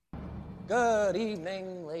Good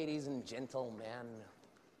evening, ladies and gentlemen.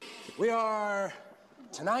 We are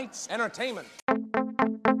tonight's entertainment.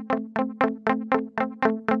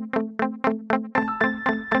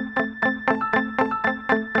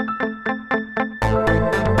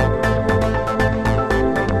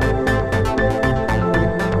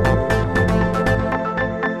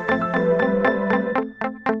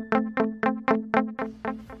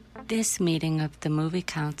 This meeting of the Movie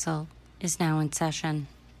Council is now in session.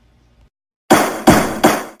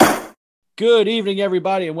 Good evening,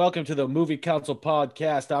 everybody, and welcome to the Movie Council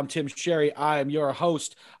podcast. I'm Tim Sherry. I am your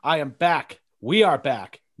host. I am back. We are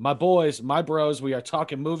back. My boys, my bros, we are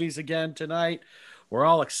talking movies again tonight. We're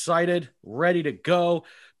all excited, ready to go,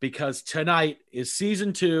 because tonight is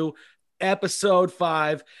season 2, episode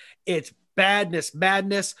 5. It's Badness,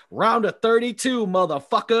 Madness, round of 32,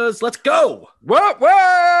 motherfuckers. Let's go. What?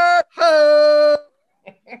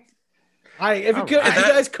 If you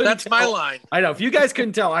guys couldn't that's tell, my line. I know. If you guys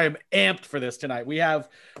couldn't tell, I am amped for this tonight. We have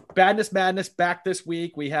Badness Madness back this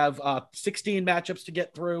week. We have 16 matchups to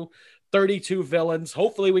get through, 32 villains.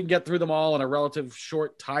 Hopefully we can get through them all in a relative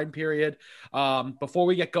short time period. Before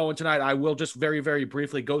we get going tonight, I will just very, very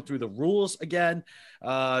briefly go through the rules again,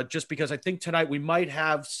 just because I think tonight we might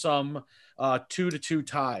have some 2-2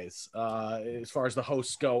 ties as far as the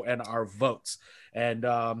hosts go and our votes. And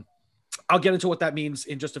I'll get into what that means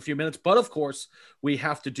in just a few minutes. But, of course, we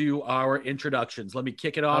have to do our introductions. Let me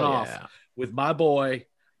kick it off with my boy,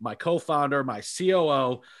 my co-founder, my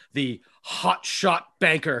COO, the hotshot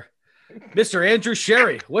banker, Mr. Andrew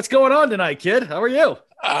Sherry. What's going on tonight, kid? How are you?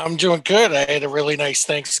 I'm doing good. I had a really nice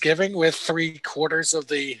Thanksgiving with 3/4 of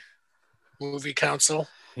the movie council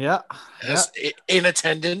in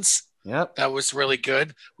attendance. Yep. That was really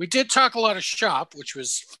good. We did talk a lot of shop, which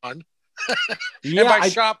was fun. Yeah, and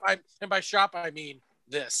by shop I mean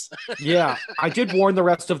this. Yeah, I did warn the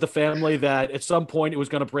rest of the family that at some point it was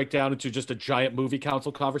going to break down into just a giant movie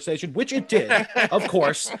council conversation, which it did, of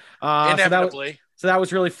course. Inevitably. So that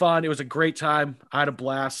was really fun. It was a great time. I had a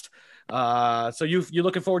blast. So you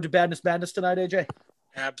looking forward to Badness Madness tonight, AJ?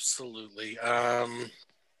 Absolutely.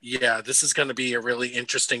 Yeah, this is going to be a really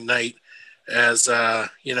interesting night, as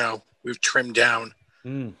we've trimmed down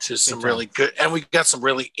to some really good, and we got some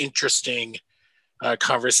really interesting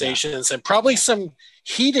conversations and probably some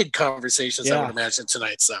heated conversations, I would imagine,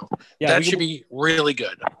 tonight. So that should be really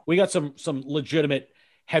good. We got some legitimate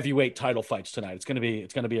heavyweight title fights tonight. It's gonna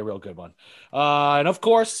be a real good one. And of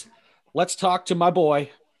course, let's talk to my boy,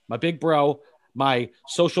 my big bro, my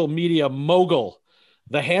social media mogul,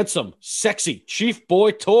 the handsome, sexy Chief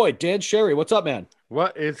Boy Toy, Dan Sherry. What's up, man?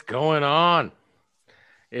 What is going on?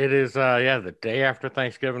 It is, the day after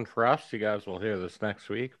Thanksgiving for us. You guys will hear this next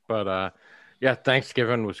week. But,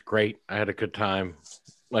 Thanksgiving was great. I had a good time.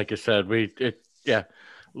 Like you said, a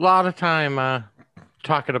lot of time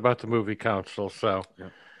talking about the movie council. So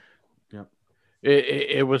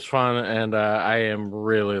it was fun, and I am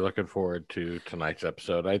really looking forward to tonight's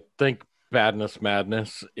episode. I think Badness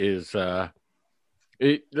Madness is...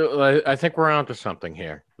 I think we're onto something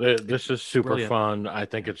here. This is super brilliant. Fun. I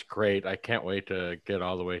think it's great. I can't wait to get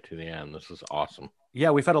all the way to the end. This is awesome. Yeah,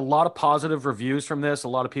 we've had a lot of positive reviews from this. A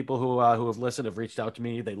lot of people who have listened have reached out to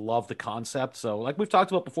me. They love the concept. So like we've talked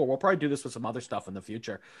about before, we'll probably do this with some other stuff in the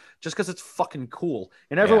future just because it's fucking cool.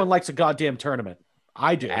 And everyone likes a goddamn tournament.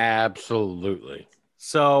 I do. Absolutely.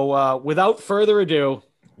 So without further ado,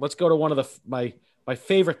 let's go to one of my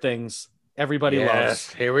favorite things everybody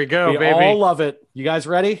loves. Here we go, we baby. all love it. You guys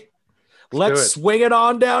ready? Let's swing it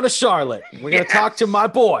on down to Charlotte. We're going to talk to my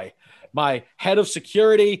boy, my head of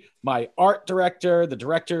security, my art director, the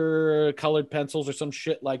director colored pencils or some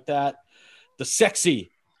shit like that. The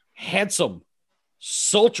sexy, handsome,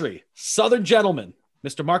 sultry Southern gentleman,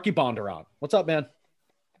 Mr. Marky Bondurant. What's up, man?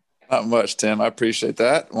 Not much, Tim. I appreciate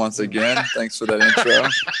that once again. Thanks for that intro.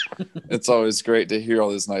 It's always great to hear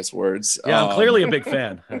all these nice words. Yeah, I'm clearly a big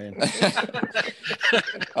fan. I mean,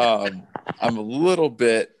 I'm a little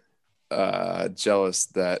bit jealous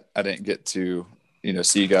that I didn't get to,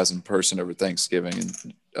 see you guys in person over Thanksgiving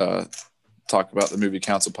and talk about the Movie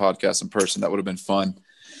Council podcast in person. That would have been fun.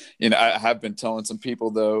 I have been telling some people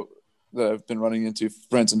though that I've been running into,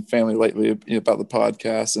 friends and family lately, about the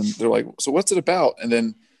podcast, and they're like, "So what's it about?" And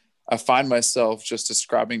then I find myself just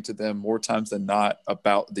describing to them more times than not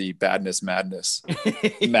about the Badness Madness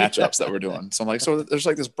matchups that we're doing. So I'm like, so there's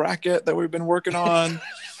like this bracket that we've been working on.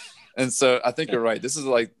 And so I think you're right. This is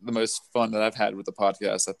like the most fun that I've had with the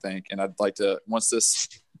podcast, I think. And I'd like to, once this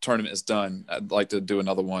tournament is done, I'd like to do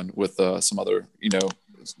another one with some other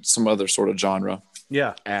sort of genre.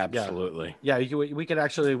 Yeah, absolutely. Yeah, we could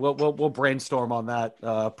actually we'll brainstorm on that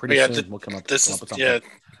pretty soon. We'll come up with something.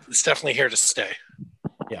 it's definitely here to stay.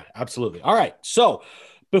 Yeah, absolutely. All right. So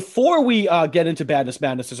before we get into Badness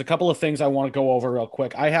Madness, there's a couple of things I want to go over real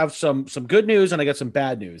quick. I have some good news and I got some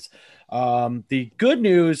bad news. The good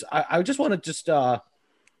news, I just want to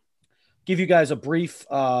give you guys a brief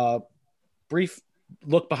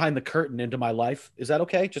look behind the curtain into my life. Is that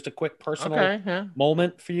okay? Just a quick personal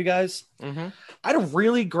moment for you guys. Mm-hmm. I had a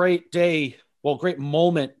really great day. Well, great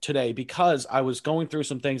moment today because I was going through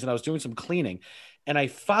some things and I was doing some cleaning and I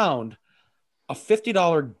found a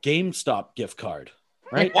 $50 GameStop gift card.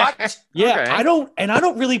 Right? What? Yeah, okay. I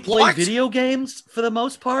don't really play video games for the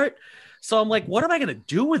most part. So I'm like, what am I going to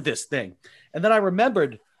do with this thing? And then I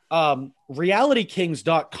remembered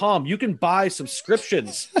realitykings.com. You can buy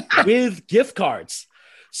subscriptions with gift cards.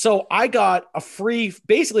 So I got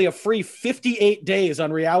basically a free 58 days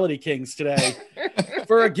on Reality Kings today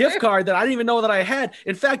for a gift card that I didn't even know that I had.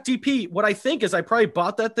 In fact, DP, what I think is I probably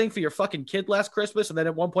bought that thing for your fucking kid last Christmas. And then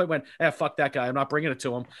at one point went, fuck that guy. I'm not bringing it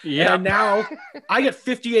to him. Yeah. And now I get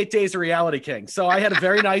 58 days of Reality Kings. So I had a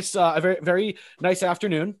very nice, very nice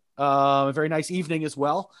afternoon, a very nice evening as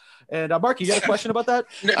well. And Mark, you got a question about that?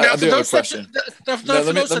 I do have a question. For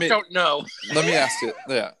those that don't know. Let me ask you.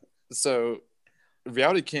 Yeah. So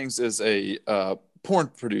Reality Kings is a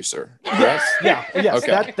porn producer, correct? Yes.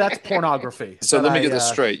 Okay. That's pornography. So let me get this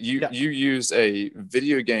straight. You use a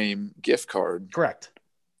video game gift card, correct?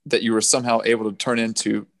 That you were somehow able to turn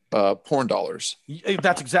into porn dollars.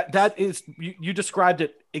 That's exact. That is you described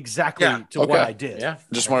it exactly to what I did. Yeah.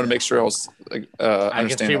 Just wanted to make sure I was I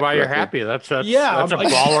can see why you're happy. That's a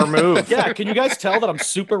baller move. Yeah. Can you guys tell that I'm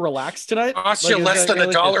super relaxed tonight? Costs you less than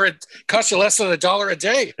 $1 a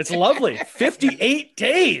day. It's lovely. 58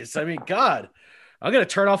 days. I mean, God, I'm gonna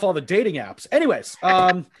turn off all the dating apps. Anyways,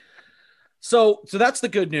 so that's the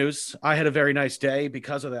good news. I had a very nice day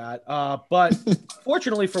because of that. But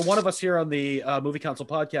fortunately for one of us here on the Movie Council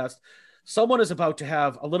podcast, someone is about to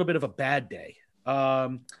have a little bit of a bad day.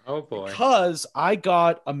 Oh boy! Because I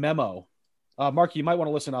got a memo. Mark, you might want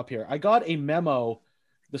to listen up here. I got a memo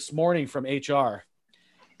this morning from HR,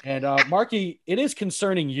 and Marky, it is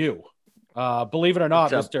concerning you. Believe it or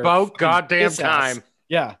not, it's Mr. About goddamn time.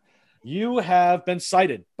 Yeah, you have been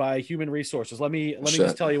cited by Human Resources. Let me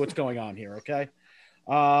just tell you what's going on here, okay?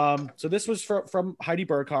 So this was from Heidi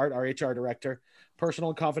Burkhardt, our HR director. Personal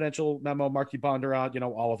and confidential memo, Marky Bondurant,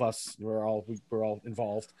 all of us, we're all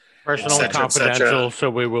involved. Personal and confidential, so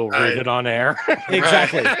we will read it on air.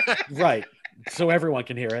 Exactly. Right. So everyone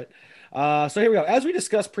can hear it. So here we go. As we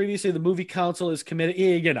discussed previously, the movie council is committed,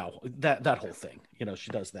 that whole thing.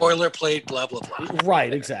 She does that. Boilerplate, blah, blah, blah.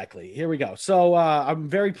 Right, exactly. Here we go. So I'm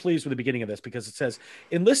very pleased with the beginning of this because it says,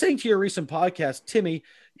 in listening to your recent podcast, Timmy,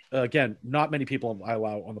 again, not many people I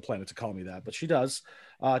allow on the planet to call me that, but she does.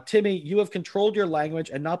 Timmy, you have controlled your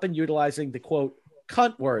language and not been utilizing the, quote,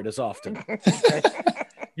 cunt word as often. Okay?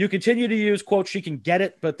 You continue to use, quote, she can get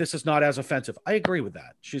it, but this is not as offensive. I agree with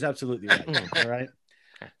that. She's absolutely right. All right.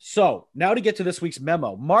 So now to get to this week's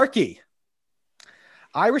memo. Marky,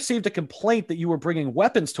 I received a complaint that you were bringing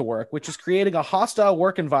weapons to work, which is creating a hostile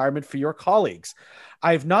work environment for your colleagues.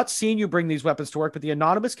 I have not seen you bring these weapons to work, but the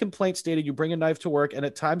anonymous complaint stated you bring a knife to work and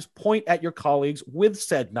at times point at your colleagues with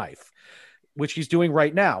said knife, which he's doing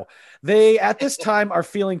right now. They, at this time, are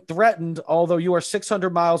feeling threatened, although you are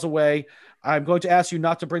 600 miles away. I'm going to ask you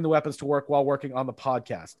not to bring the weapons to work while working on the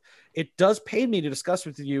podcast. It does pain me to discuss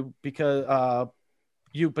with you because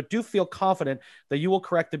but do feel confident that you will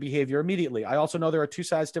correct the behavior immediately. I also know there are two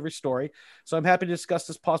sides to every story, so I'm happy to discuss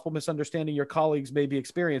this possible misunderstanding your colleagues may be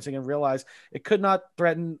experiencing and realize it could not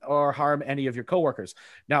threaten or harm any of your coworkers.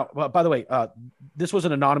 Now, by the way, this was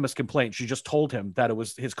an anonymous complaint. She just told him that it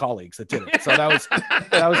was his colleagues that did it. So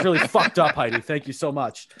that was really fucked up, Heidi. Thank you so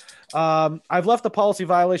much. I've left the policy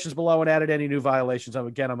violations below and added any new violations.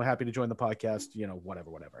 Again, I'm happy to join the podcast,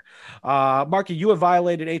 whatever. Marky, you have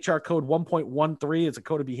violated HR code 1.13. It's a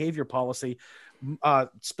code of behavior policy,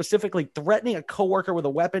 specifically threatening a coworker with a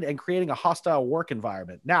weapon and creating a hostile work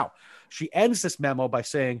environment. Now, she ends this memo by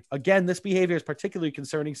saying, again, this behavior is particularly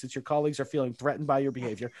concerning since your colleagues are feeling threatened by your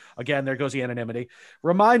behavior. Again, there goes the anonymity.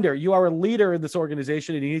 Reminder, you are a leader in this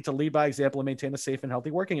organization and you need to lead by example and maintain a safe and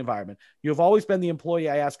healthy working environment. You have always been the employee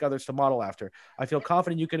I ask others to model after. I feel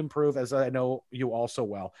confident you can improve, as I know you all so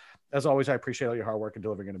well. As always, I appreciate all your hard work and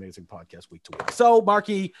delivering an amazing podcast week to week. So,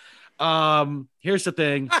 Marky, here's the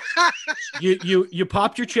thing. You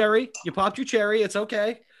popped your cherry. It's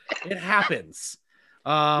okay. It happens.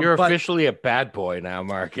 You're officially a bad boy now,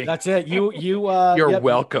 Marky. That's it. You're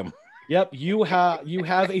welcome. Yep. You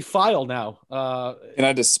have a file now. Can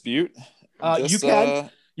I dispute? You can.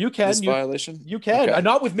 This violation? You can. Okay.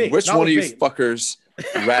 Not with me. Which not one of you me. fuckers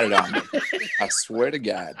ratted on me? I swear to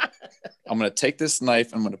God, I'm going to take this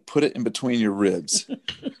knife. I'm going to put it in between your ribs.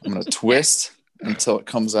 I'm going to twist until it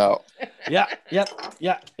comes out. Yeah.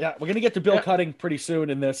 We're going to get to Bill cutting pretty soon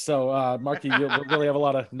in this. So, Marky, you'll really have a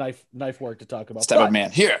lot of knife work to talk about. Stab a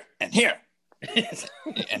man here and here.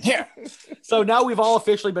 And here. So now we've all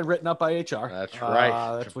officially been written up by HR. That's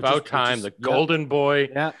right. That's about time. The golden boy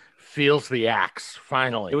feels the axe.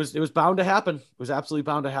 Finally, it was bound to happen. It was absolutely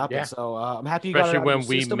bound to happen. Yeah. So I'm happy you especially got it when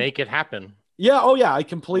we make it happen. Yeah. Oh yeah. I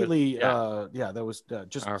completely. That was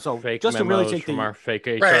just our so fake just to really take from our fake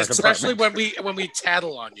HR right, especially when we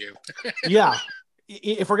tattle on you. Yeah.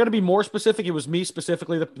 If we're going to be more specific, it was me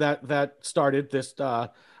specifically that started this.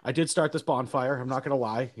 I did start this bonfire. I'm not going to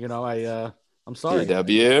lie. I'm sorry.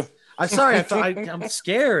 DW. I'm sorry. I'm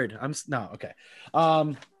scared. Okay.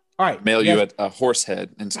 All right. Mail you a horse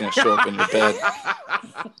head, and it's going to show up in your bed.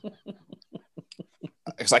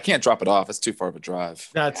 Because I can't drop it off. It's too far of a drive.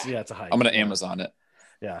 It's a hike. I'm going to Amazon it.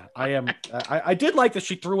 Yeah, I am. I did like that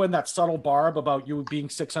she threw in that subtle barb about you being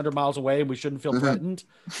 600 miles away and we shouldn't feel threatened.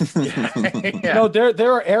 Yeah.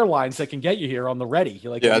 There are airlines that can get you here on the ready.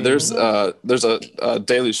 There's a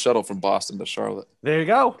daily shuttle from Boston to Charlotte. There you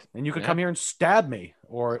go, and you could come here and stab me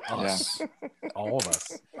or us, all of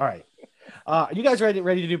us. All right, you guys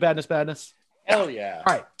ready to do badness? Hell yeah!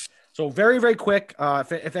 All right. So very, very quick.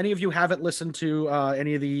 If any of you haven't listened to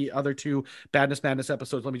any of the other two Badness Madness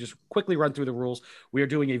episodes, let me just quickly run through the rules. We are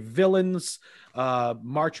doing a villains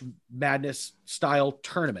March Madness style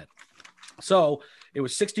tournament. So it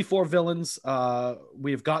was 64 villains.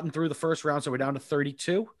 We've gotten through the first round, so we're down to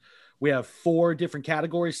 32. We have 4 different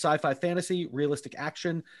categories: sci-fi, fantasy, realistic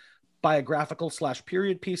action, biographical /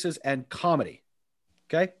 period pieces, and comedy.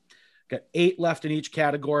 Okay. Got 8 left in each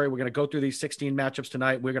category. We're going to go through these 16 matchups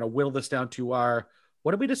tonight. We're going to whittle this down to our,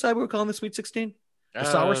 what did we decide we were calling the Sweet 16? The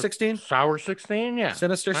Sour 16? Sour 16, yeah.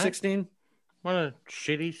 Sinister 16? What a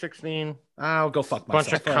shitty 16. I'll go fuck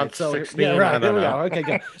myself. Bunch of cunts 16. Yeah, right. There we go. Okay,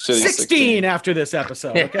 go. 16 after this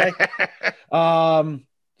episode, okay?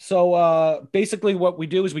 So basically what we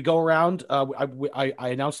do is we go around. I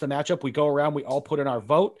announce the matchup. We go around. We all put in our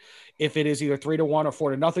vote. If it is either 3-1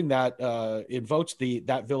 or 4-0, that it votes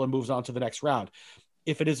that villain moves on to the next round.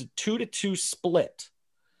 If it is a 2-2 split,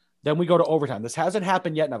 then we go to overtime. This hasn't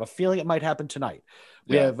happened yet, and I have a feeling it might happen tonight.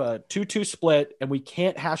 We have a 2-2 split, and we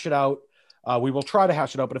can't hash it out. We will try to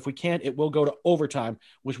hash it out, but if we can't, it will go to overtime,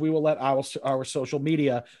 which we will let our social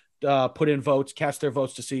media put in votes, cast their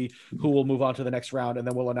votes to see who will move on to the next round, and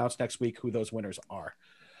then we'll announce next week who those winners are.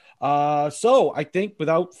 So I think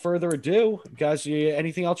without further ado, guys,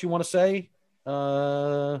 anything else you want to say?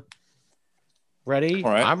 Ready?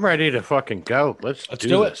 All right. I'm ready to fucking go. Let's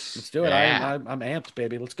do this. Let's do it. Yeah. I'm amped,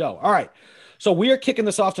 baby. Let's go. All right. So we are kicking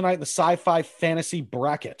this off tonight in the sci-fi fantasy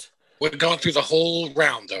bracket. We're going through the whole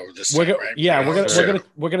round though this time, right? Yeah,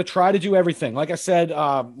 we're gonna try to do everything. Like I said,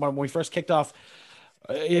 when we first kicked off,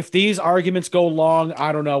 if these arguments go long,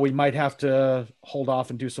 I don't know. We might have to hold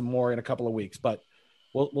off and do some more in a couple of weeks, but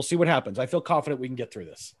we'll see what happens. I feel confident we can get through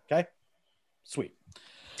this. Okay, sweet.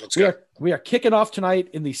 We are kicking off tonight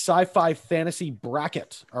in the sci-fi fantasy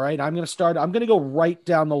bracket. All right, I'm going to start. I'm going to go right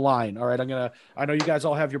down the line. All right, I know you guys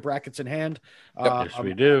all have your brackets in hand. Yes,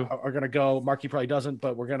 we do. We're going to go. Marky probably doesn't,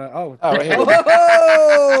 but we're going to.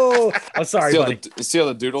 I'm sorry, buddy. See all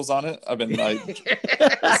the doodles on it? I've been like,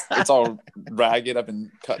 it's all ragged. I've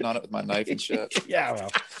been cutting on it with my knife and shit. Yeah, well.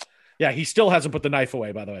 Yeah, he still hasn't put the knife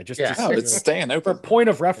away, by the way. It's staying open. For point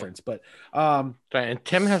of reference, but and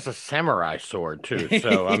Tim has a samurai sword too.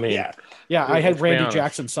 So I mean, yeah, I had Randy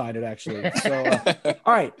Jackson sign it actually. So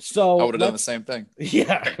all right, so I would have done the same thing.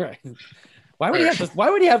 Yeah, right. Why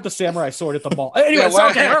would he have the samurai sword at the mall? Anyway,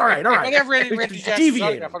 okay, all right. Whatever Randy Jackson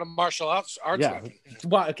for the martial arts weapon.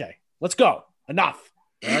 Well, okay, let's go. Enough.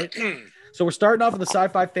 All right. So we're starting off in the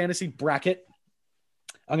sci-fi fantasy bracket.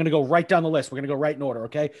 I'm going to go right down the list. We're going to go right in order,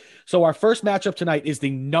 okay? So our first matchup tonight is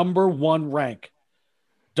the number 1 rank.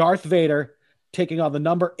 Darth Vader taking on the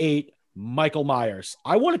number 8, Michael Myers.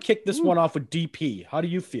 I want to kick this one off with DP. How do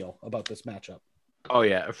you feel about this matchup? Oh,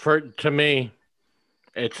 yeah. To me,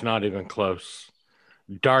 it's not even close.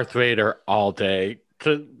 Darth Vader all day.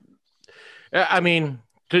 To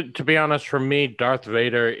be honest, for me, Darth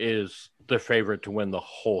Vader is the favorite to win the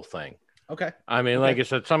whole thing. Okay. I mean, like I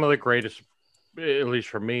said, some of the greatest, at least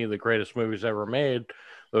for me, the greatest movies ever made,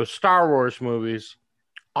 those Star Wars movies,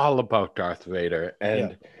 all about Darth Vader.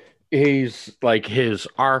 And he's like, his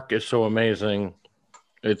arc is so amazing.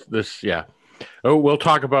 It's this, Oh, we'll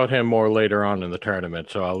talk about him more later on in the tournament,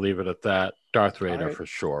 so I'll leave it at that. Darth Vader for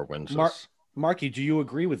sure wins this. Marky, do you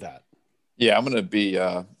agree with that? Yeah, I'm going to be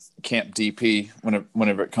Camp DP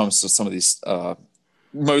whenever it comes to some of these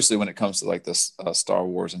mostly when it comes to like this Star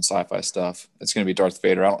Wars and sci-fi stuff, it's going to be Darth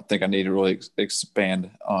Vader. I don't think I need to really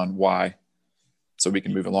expand on why, so we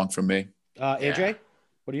can move along from me. AJ,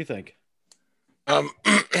 what do you think?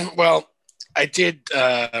 Well, I did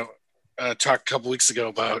talk a couple weeks ago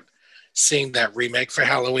about seeing that remake for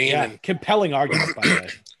Halloween. Yeah, and compelling argument, by the way.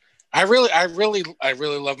 I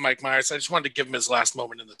really love Mike Myers. I just wanted to give him his last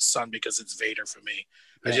moment in the sun because it's Vader for me.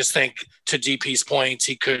 Yeah. I just think, to DP's point,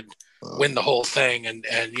 he could win the whole thing, and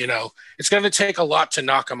it's going to take a lot to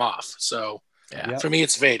knock him off. So for me,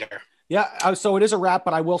 it's Vader. Yeah, so it is a wrap,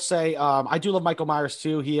 but I will say I do love Michael Myers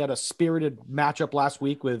too. He had a spirited matchup last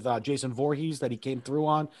week with Jason Voorhees that he came through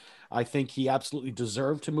on. I think he absolutely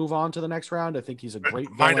deserved to move on to the next round. I think he's a great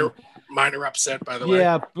villain. Minor upset, by the way.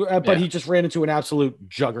 Yeah, but he just ran into an absolute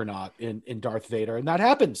juggernaut in Darth Vader, and that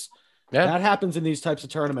happens. Yeah. That happens in these types of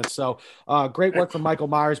tournaments. So great work from Michael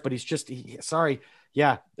Myers, but he's just sorry.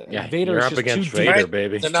 Yeah, Vader is up just against Vader,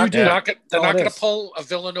 baby. They're not going to pull a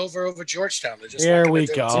villain over Georgetown. There we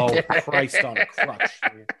go. Christ on a crutch.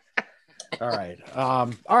 All right.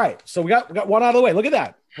 All right. So we got one out of the way. Look at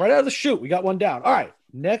that. Right out of the chute. We got one down. All right.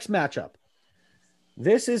 Next matchup.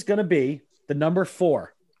 This is going to be the number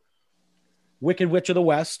 4 Wicked Witch of the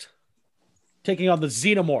West taking on the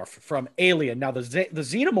Xenomorph from Alien. Now, the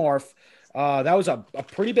Xenomorph, that was a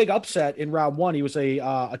pretty big upset in round 1. He was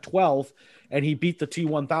a 12, and he beat the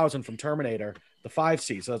T-1000 from Terminator, the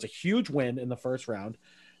 5C. So that's a huge win in the first round.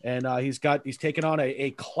 And he's taken on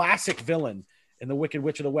a classic villain in the Wicked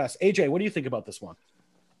Witch of the West. AJ, what do you think about this one?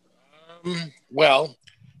 Well,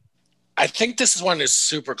 I think this one is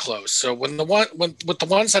super close. So with the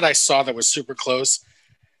ones that I saw that was super close,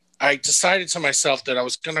 I decided to myself that I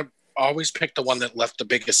was going to always pick the one that left the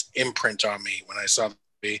biggest imprint on me when I saw the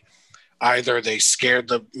movie. Either they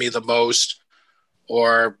scared me the most,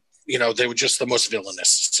 or they were just the most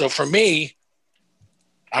villainous. So for me,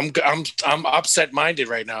 I'm upset minded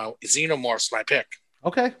right now. Xenomorph's my pick.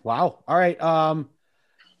 Okay. Wow. All right.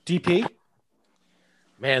 DP.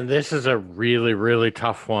 Man, this is a really, really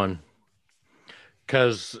tough one.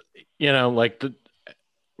 Because,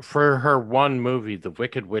 for her one movie, The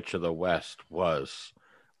Wicked Witch of the West was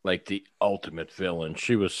like the ultimate villain.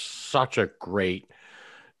 She was such a great,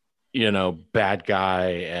 bad guy,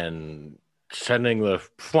 and sending the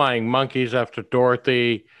flying monkeys after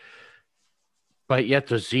Dorothy. But yet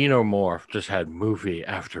the Xenomorph just had movie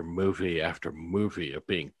after movie after movie of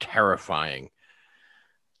being terrifying.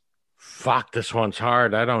 Fuck, this one's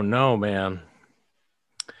hard. I don't know, man.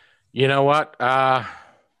 You know what?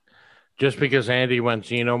 Just because Andy went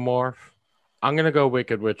Xenomorph, I'm going to go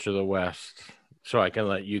Wicked Witch of the West so I can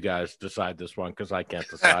let you guys decide this one because I can't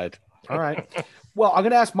decide. All right. Well, I'm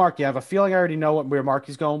going to ask Marky. I have a feeling I already know where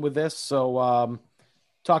Marky's going with this. So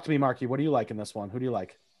talk to me, Marky. What do you like in this one? Who do you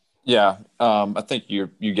like? Yeah, I think you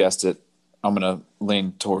guessed it. I'm going to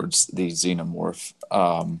lean towards the Xenomorph,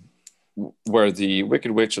 where the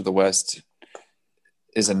Wicked Witch of the West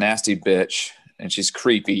is a nasty bitch, and she's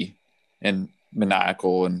creepy and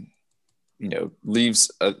maniacal, and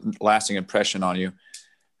leaves a lasting impression on you.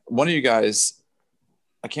 One of you guys,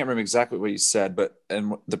 I can't remember exactly what you said, but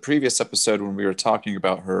in the previous episode when we were talking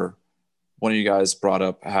about her, one of you guys brought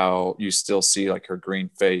up how you still see like her green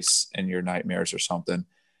face in your nightmares or something.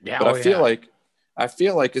 Yeah, but I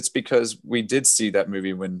feel like it's because we did see that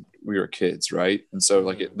movie when we were kids, right? And so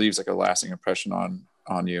like it leaves like a lasting impression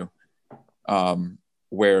on you.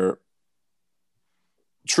 Where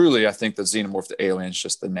truly, I think the Xenomorph, the alien, is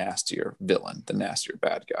just the nastier villain, the nastier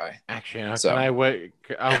bad guy. Actually, can I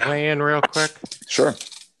weigh in real quick? Sure.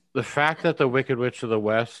 The fact that the Wicked Witch of the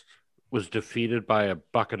West was defeated by a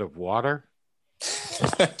bucket of water.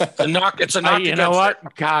 It's a knock. You know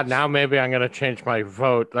what? God, now maybe I'm going to change my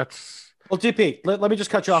vote. That's well, DP. Let me just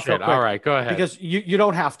cut you off real quick. All right, go ahead. Because you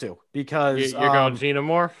don't have to. Because you're going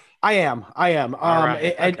Xenomorph. I am.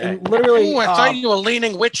 Right, and literally, I thought you were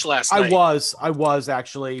leaning witch last night. I was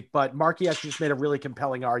actually, but Marky actually just made a really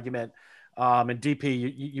compelling argument. And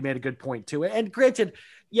DP, you made a good point too. And granted,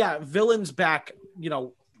 yeah, villains back,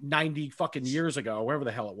 90 fucking years ago, wherever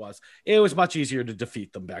the hell it was much easier to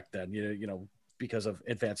defeat them back then, because of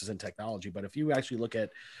advances in technology. But if you actually look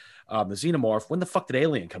at the Xenomorph, when the fuck did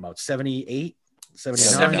Alien come out? 78?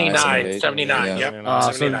 79.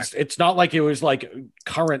 Yep. So it's not like it was like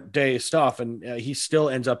current day stuff, and he still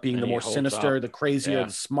ends up being the more sinister, the crazier,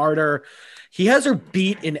 the smarter. He has her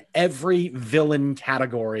beat in every villain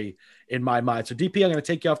category in my mind. So DP, I'm going to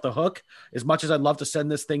take you off the hook. As much as I'd love to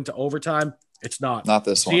send this thing to overtime, it's not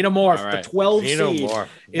this one. Xenomorph, right. The 12 seed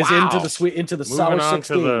is into the sour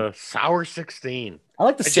 16. To the sour 16. I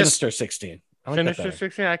like the sinister 16. Sinister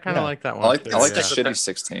 16. I kind of like that one. I like the shitty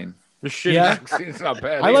 16. The shitty Yeah. vaccine's not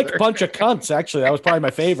bad. I like either. Bunch of Cunts, actually. That was probably my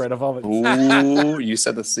favorite of all of it. Ooh, you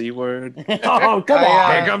said the C word. Oh, come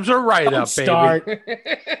on. Here comes a write Don't up, start. baby.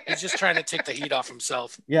 He's just trying to take the heat off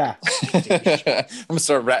himself. Yeah. I'm gonna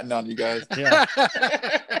start ratting on you guys. Yeah.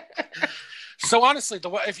 So honestly,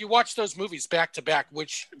 if you watch those movies back to back,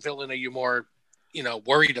 which villain are you more,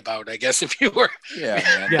 worried about? I guess if you were. Yeah,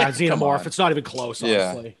 man. Yeah, Come Xenomorph. on. It's not even close, Yeah.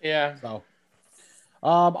 honestly. Yeah. So,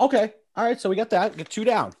 okay. All right. So we got that. Get 2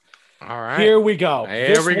 down. All right. Here we go.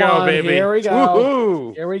 Here we go, baby. Here we go.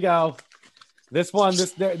 Woohoo. Here we go. This one,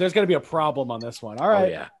 there's going to be a problem on this one. All right. Oh,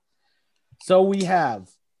 yeah. So we have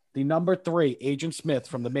the number 3, Agent Smith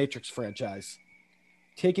from the Matrix franchise,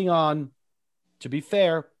 taking on, to be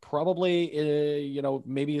fair, probably,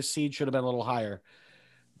 maybe his seed should have been a little higher.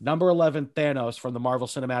 Number 11, Thanos from the Marvel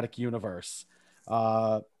Cinematic Universe.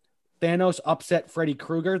 Thanos upset Freddy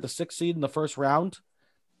Krueger, the 6th seed in the first round.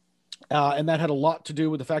 And that had a lot to do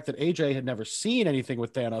with the fact that AJ had never seen anything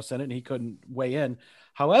with Thanos in it, and he couldn't weigh in.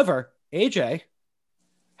 However, AJ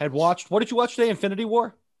had watched, what did you watch today, Infinity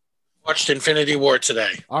War? Watched Infinity War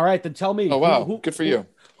today. All right, then tell me. Oh, wow. Good for you.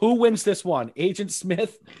 Who wins this one, Agent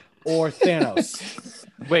Smith or Thanos?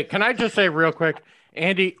 Wait, can I just say real quick?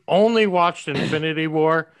 Andy only watched Infinity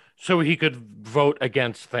War so he could vote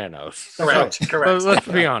against Thanos. Correct. Correct. Let's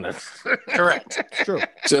be honest. Correct. True.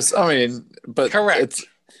 But Correct.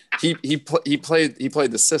 He played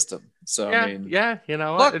the system. So Yeah, I mean, yeah, you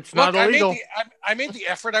know what? Look, It's not illegal. I made the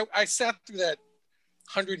effort. I sat through that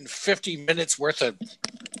 150 minutes worth of.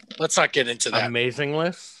 Let's not get into that. Amazing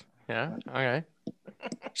list. Yeah. Okay.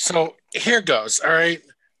 So here goes. All right.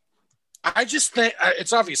 I just think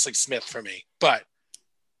it's obviously Smith for me, but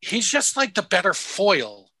he's just like the better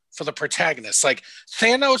foil for the protagonist. Like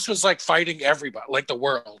Thanos was like fighting everybody, like the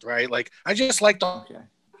world, right? Like I just like the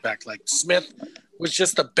fact, like Smith was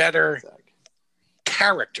just a better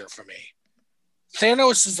character for me.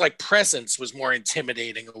 Thanos' like presence was more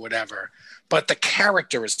intimidating or whatever, but the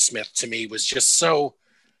character of Smith to me was just so.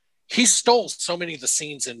 He stole so many of the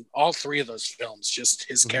scenes in all 3 of those films, just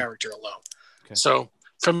his character alone. Okay. So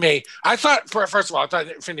for me, I thought, first of all, I thought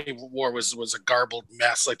Infinity War was a garbled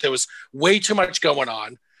mess. Like there was way too much going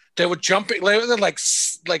on. They were jumping, like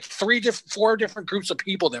 4 different groups of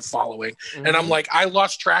people they're following. Mm-hmm. And I'm like, I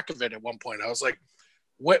lost track of it at one point. I was like,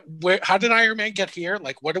 how did Iron Man get here?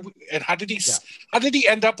 Like, how did he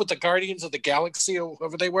end up with the Guardians of the Galaxy or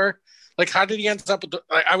whoever they were? Like, how did he end up with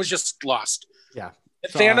I was just lost. Yeah.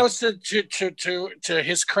 So, Thanos, to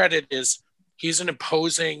his credit, is he's an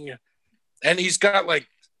imposing, and he's got like,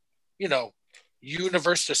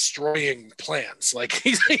 universe destroying plans. Like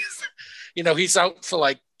he's out for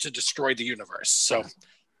like to destroy the universe.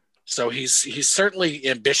 So he's certainly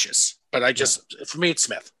ambitious. But for me, it's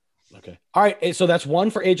Smith. Okay. All right. So that's 1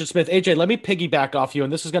 for Agent Smith. AJ, let me piggyback off you,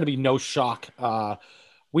 and this is going to be no shock.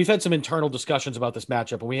 We've had some internal discussions about this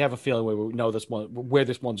matchup, and we have a feeling we know where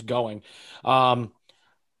this one's going.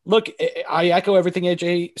 Look, I echo everything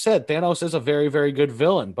AJ said. Thanos is a very, very good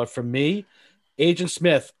villain. But for me, Agent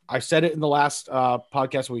Smith, I said it in the last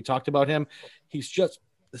podcast when we talked about him. He's just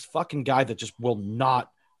this fucking guy that just will not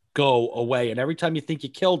go away. And every time you think you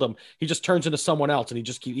killed him, he just turns into someone else. And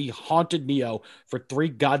he haunted Neo for 3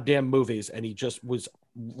 goddamn movies. And he just was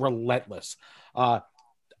relentless. I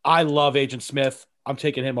love Agent Smith. I'm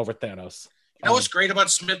taking him over Thanos. You know what's great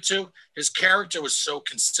about Smith too? His character was so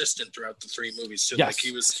consistent throughout the 3 movies too. Yes, like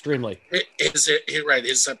he was extremely. His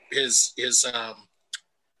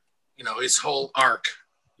whole arc.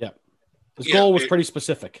 Yeah, his goal was pretty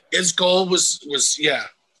specific. His goal was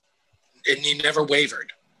and he never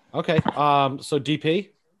wavered. Okay, so DP.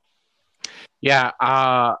 Yeah,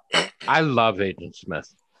 I love Agent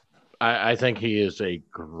Smith. I think he is a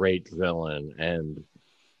great villain, and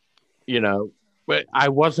but I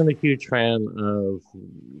wasn't a huge fan of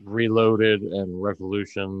Reloaded and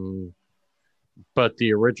Revolution, but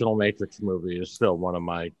the original Matrix movie is still one of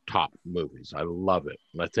my top movies. I love it.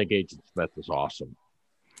 And I think Agent Smith is awesome.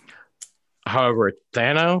 However,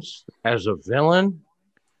 Thanos as a villain,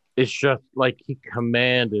 it's just like he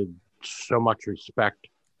commanded so much respect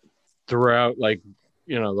throughout,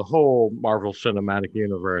 the whole Marvel Cinematic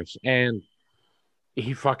Universe. And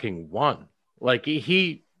he fucking won. Like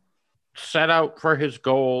he set out for his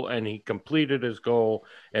goal and he completed his goal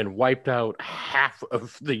and wiped out half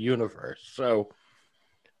of the universe. So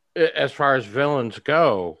as far as villains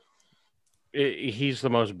go, he's the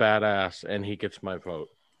most badass and he gets my vote.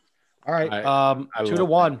 All right. I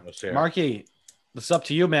 2-1. Marky, this is up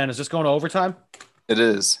to you, man. Is this going to overtime? It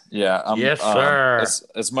is. Yeah. Yes, sir.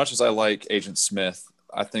 As much as I like Agent Smith,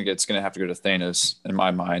 I think it's going to have to go to Thanos in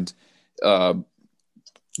my mind. To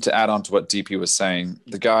add on to what DP was saying,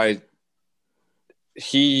 the guy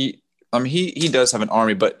he does have an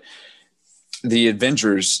army, but the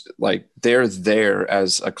Avengers, like, they're there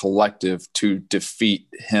as a collective to defeat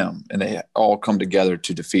him, and they all come together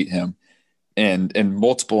to defeat him. And in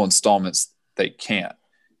multiple installments, they can't.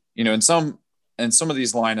 In some of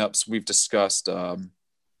these lineups, we've discussed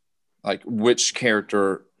like which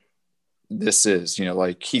character this is.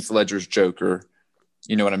 Like Heath Ledger's Joker.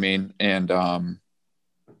 You know what I mean? And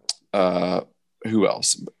who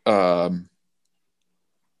else? Well,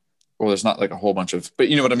 there's not like a whole bunch of, but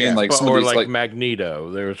you know what I mean? Yeah, like some of these, like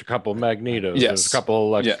Magneto. There's a couple of Magnetos. Yes. There's a couple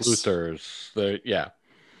of Lex Yes. Luthors.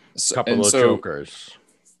 So, couple of Jokers.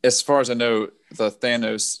 As far as I know, the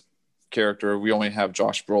Thanos character, we only have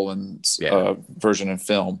Josh Brolin's version in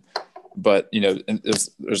film, but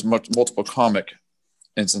there's multiple comic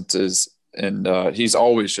instances, and he's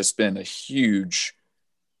always just been a huge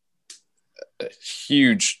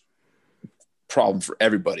problem for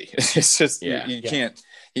everybody. It's just you can't.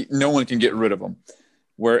 No one can get rid of him.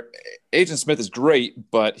 Where Agent Smith is great,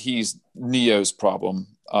 but he's Neo's problem,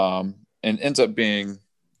 and ends up being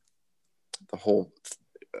the whole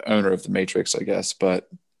owner of the Matrix, I guess. But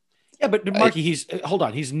Marky,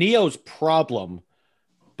 he's Neo's problem,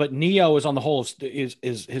 but Neo is on the whole is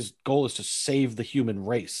his goal is to save the human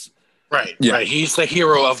race. Right. Yeah. Right. He's the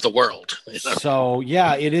hero of the world. So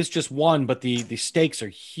it is just one, but the stakes are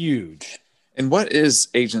huge. And what is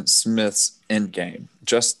Agent Smith's end game?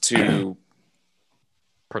 Just to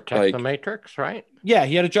protect the Matrix, right? Yeah,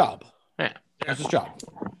 he had a job. Yeah, that's his job.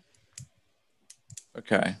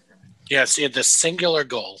 Okay. Yes, he had this singular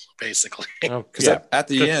goal, basically. Because at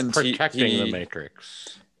the end, protecting the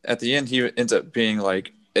Matrix. At the end, he ends up being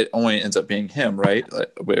like, it only ends up being him, right?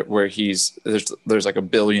 Like, where there's like a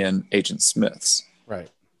billion Agent Smiths, right?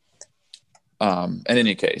 In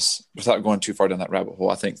any case, without going too far down that rabbit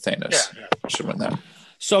hole, I think Thanos should win that.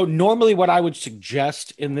 So normally what I would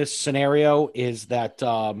suggest in this scenario is that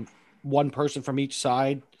one person from each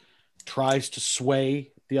side tries to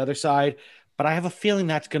sway the other side, but I have a feeling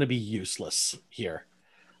that's going to be useless here.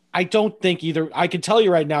 I don't think I can tell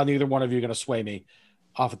you right now, neither one of you are going to sway me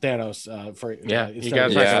off of Thanos. You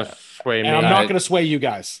guys are going to sway me. And I'm not going to sway you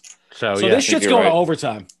guys. So this shit's going to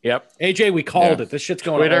overtime. Yep. AJ, we called it. This shit's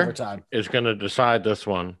going to overtime. Is going to decide this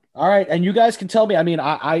one. All right. And you guys can tell me. I mean,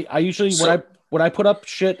 I usually, when I put up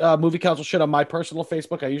shit, movie council shit on my personal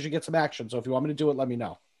Facebook, I usually get some action. So if you want me to do it, let me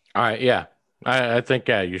know. All right. Yeah. I think,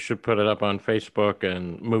 you should put it up on Facebook,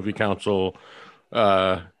 and movie council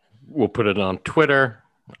will put it on Twitter.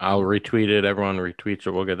 I'll retweet it. Everyone retweets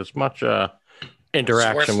it. We'll get as much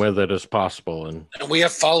interaction with it as possible. And we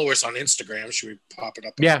have followers on Instagram. Should we pop it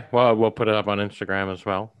up? Well, we'll put it up on Instagram as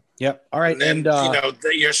well. Yep. All right. And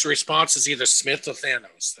your response is either Smith or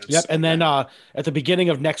Thanos. Yep. And then at the beginning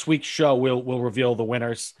of next week's show, we'll reveal the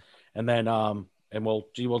winners, and then we'll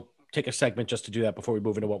take a segment just to do that before we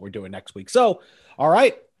move into what we're doing next week. So, all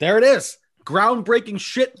right, there it is. Groundbreaking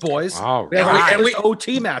shit, boys. All we have our first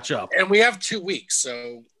OT matchup, and we have 2 weeks.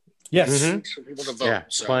 So yes, for people to vote. Yeah,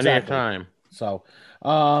 plenty of time. So,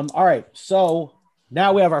 all right. So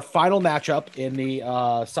now we have our final matchup in the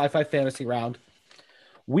sci-fi fantasy round.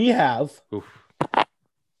 We have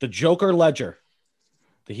the Joker Ledger,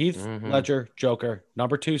 the Heath Ledger Joker,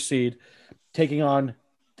 number 2 seed, taking on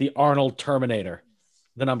the Arnold Terminator,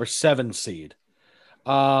 the number 7 seed.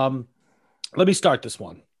 Let me start this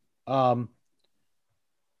one. I've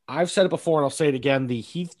said it before and I'll say it again. The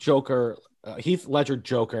Heath Ledger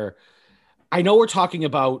Joker. I know we're talking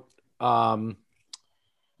about the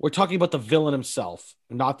villain himself,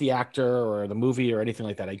 not the actor or the movie or anything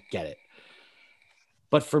like that. I get it.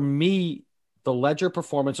 But for me, the Ledger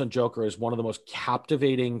performance on Joker is one of the most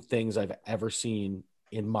captivating things I've ever seen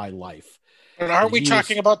in my life. But aren't we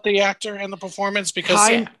talking about the actor and the performance?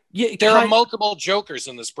 Because there are multiple Jokers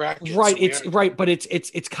in this bracket. Right, but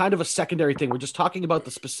it's kind of a secondary thing. We're just talking about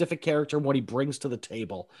the specific character and what he brings to the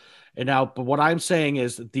table. But what I'm saying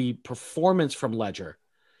is the performance from Ledger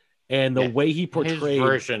and the way he portrayed his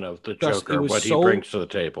version of the Joker, what he brings to the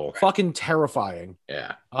table, fucking terrifying.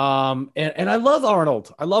 Yeah. And I love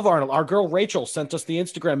Arnold. Our girl Rachel sent us the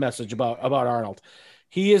Instagram message about Arnold.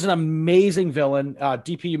 He is an amazing villain.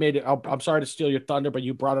 DP, you made it. I'm sorry to steal your thunder, but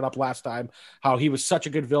you brought it up last time, how he was such a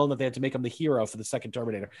good villain that they had to make him the hero for the second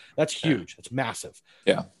Terminator. That's huge. That's massive.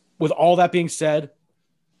 Yeah. With all that being said,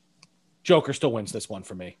 Joker still wins this one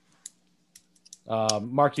for me.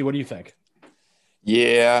 Marky, what do you think?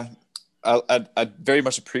 Yeah, I very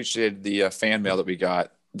much appreciated the fan mail that we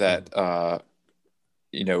got that,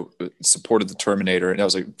 supported the Terminator. And that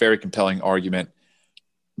was a very compelling argument.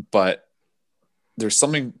 But there's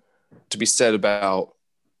something to be said about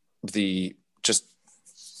the just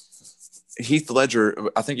Heath Ledger,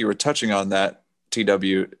 I think you were touching on that,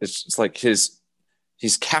 TW. It's like he's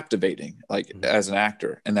captivating, like as an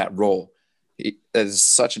actor in that role. He is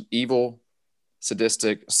such an evil,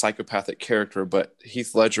 sadistic, psychopathic character, but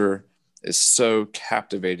Heath Ledger is so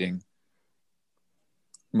captivating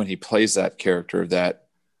when he plays that character that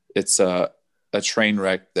it's a train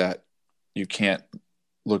wreck that you can't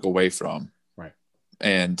look away from. Right.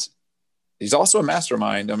 And he's also a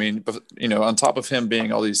mastermind. I mean, on top of him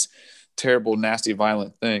being all these terrible, nasty,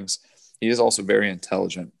 violent things, he is also very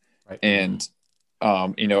intelligent. Right. And,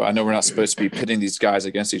 I know we're not supposed to be pitting these guys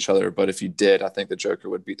against each other, but if you did, I think the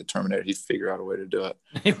Joker would beat the Terminator. He'd figure out a way to do it.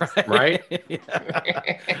 Right.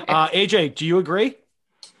 AJ, do you agree?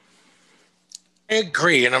 I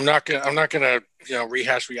agree, and I'm not gonna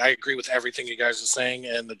rehash. I agree with everything you guys are saying,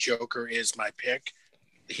 and the Joker is my pick.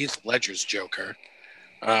 Heath Ledger's Joker.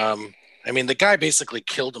 I mean, the guy basically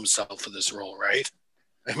killed himself for this role, right?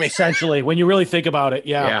 I mean, essentially, when you really think about it,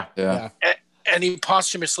 yeah. And he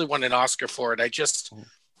posthumously won an Oscar for it. I just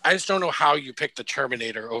don't know how you pick the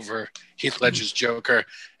Terminator over Heath Ledger's Joker.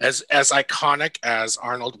 As iconic as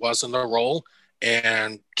Arnold was in the role,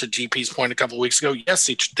 and to DP's point a couple of weeks ago, yes,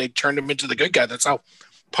 they turned him into the good guy. That's how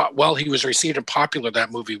well he was received and popular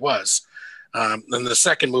that movie was. And the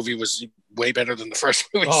second movie was way better than the first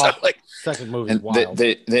movie. Second movie, wild.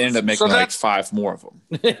 They ended up making like 5 more of them.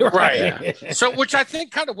 Right. Yeah. So, which I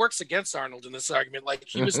think kind of works against Arnold in this argument. Like,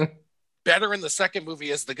 he was better in the second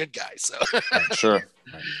movie as the good guy. So sure.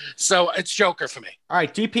 So it's Joker for me. All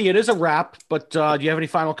right, DP, it is a wrap, but do you have any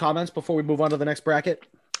final comments before we move on to the next bracket?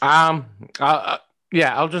 I'll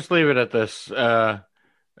just leave it at this. I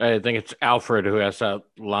think it's Alfred who has that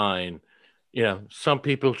line. Some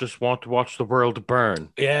people just want to watch the world burn.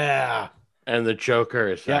 Yeah. And the Joker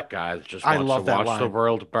is that guy that just wants to watch the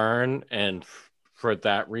world burn, and for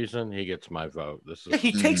that reason, he gets my vote.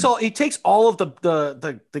 He takes all of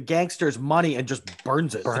the gangsters' money and just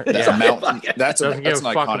burns it. That's a mountain. That's doesn't give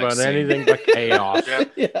a fuck about scene. anything but chaos.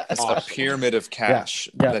 It's awesome. A pyramid of cash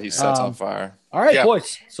that he sets on fire. All right,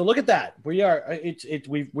 boys. So look at that. We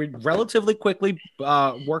relatively quickly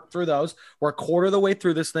worked through those. We're a quarter of the way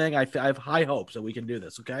through this thing. I have high hopes that we can do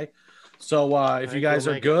this. Okay. So if you guys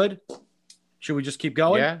are good. Should we just keep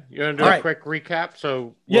going? Yeah, you want to do a quick recap?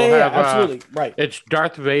 So absolutely. Right. It's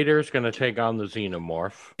Darth Vader's going to take on the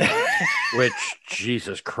Xenomorph, which,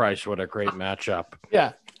 Jesus Christ, what a great matchup.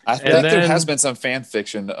 Yeah. I think there has been some fan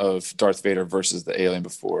fiction of Darth Vader versus the alien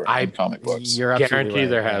before in comic books. You're guarantee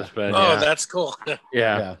there has been. Oh, that's cool.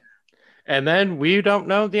 Yeah. And then we don't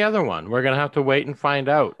know the other one. We're going to have to wait and find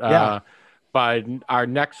out. By our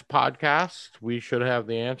next podcast, we should have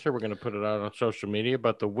the answer. We're going to put it out on social media.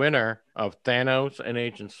 But the winner of Thanos and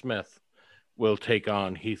Agent Smith will take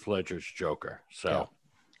on Heath Ledger's Joker. So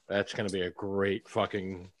that's going to be a great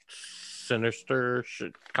fucking sinister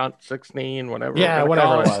cunt 16, whatever. Yeah,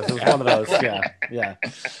 whatever it was. It was one of those. Yeah.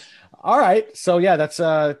 All right. So, that's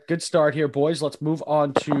a good start here, boys. Let's move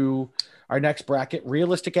on to our next bracket,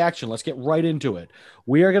 realistic action. Let's get right into it.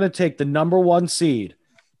 We are going to take the number 1 seed,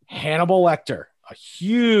 Hannibal Lecter, a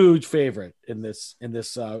huge favorite in this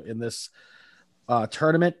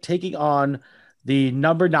tournament, taking on the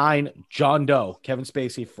number 9 John Doe, Kevin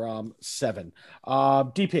Spacey from 7.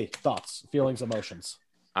 DP, thoughts, feelings, emotions.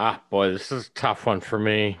 Boy, this is a tough one for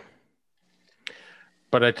me.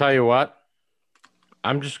 But I tell you what,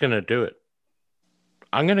 I'm just going to do it.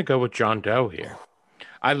 I'm going to go with John Doe here.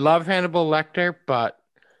 I love Hannibal Lecter, but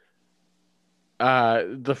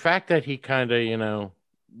the fact that he kind of,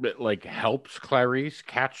 helps Clarice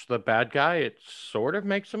catch the bad guy, it sort of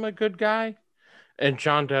makes him a good guy. And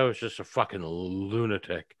John Doe is just a fucking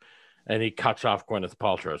lunatic, and he cuts off Gwyneth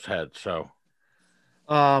Paltrow's head. So,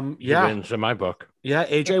 he wins in my book. Yeah,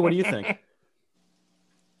 AJ, what do you think?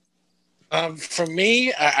 For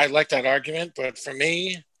me, I like that argument, but for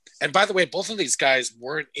me, and by the way, both of these guys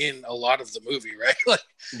weren't in a lot of the movie, right?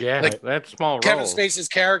 That's small role. Kevin Spacey's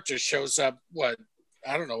character shows up,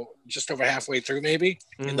 I don't know, just over halfway through maybe,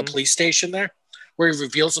 in the police station there, where he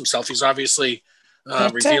reveals himself. He's obviously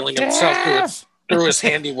revealing himself through his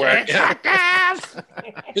handiwork.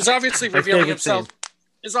 He's obviously revealing himself.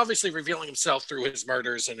 Is obviously revealing himself through his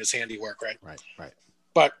murders and his handiwork, right? Right.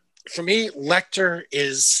 But for me, Lecter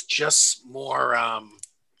is just more.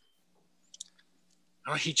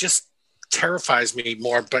 He just terrifies me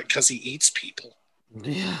more, but because he eats people.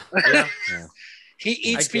 Yeah. He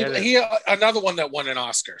eats people. He another one that won an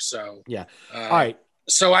Oscar. So all right.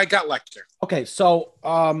 So I got Lecter. Okay. So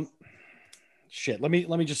shit. Let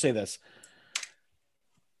me just say this.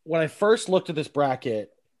 When I first looked at this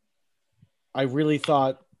bracket, I really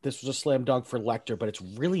thought this was a slam dunk for Lecter, but it's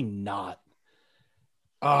really not.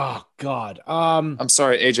 Oh God. I'm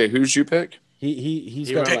sorry, AJ. Who's you pick? He's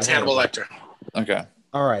He got picked Picked Hannibal Lecter. Okay.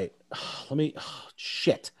 All right. Let me.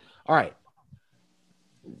 Shit. All right.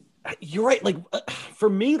 You're right. Like for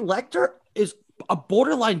me, Lecter is a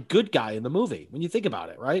borderline good guy in the movie when you think about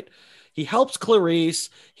it. Right? He helps Clarice.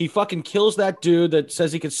 He fucking kills that dude that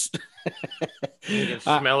says he can. You can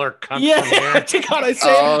smell her cunt Yeah, from here. God, I say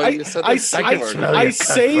Oh, I, you said I, that I, I can word. smell I your cunt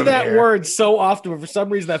say from that here. word so often, but for some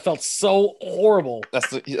reason that felt so horrible. That's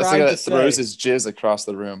the Trying guy to that throws say. his jizz across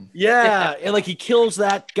the room. Yeah, and like he kills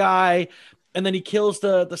that guy, and then he kills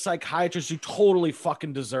the psychiatrist who totally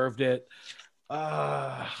fucking deserved it.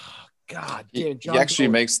 God damn, He actually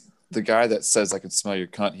makes the guy that says I can smell your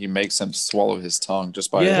cunt. He makes him swallow his tongue just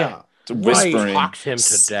by Yeah, whispering. Talks him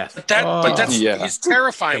to death. But that's Yeah. he's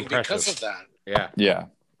terrifying Impressive. because of that. Yeah. Yeah.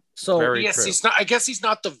 So Very Yes, true. he's not. I guess he's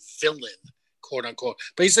not the villain, quote unquote.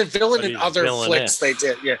 But he's a villain But in he's other villainous. flicks they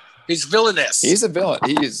did. Yeah, he's villainous. He's a villain.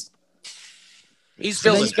 He's and then you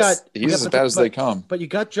villainous. got as bad as they come. But you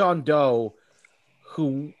got John Doe,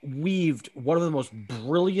 who weaved one of the most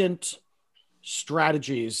brilliant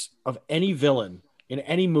strategies of any villain in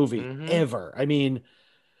any movie ever. I mean,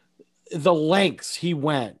 the lengths he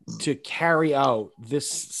went to carry out this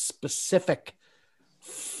specific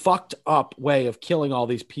fucked up way of killing all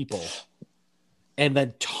these people and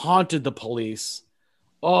then taunted the police.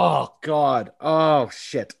 Oh God. Oh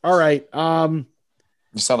shit. All right.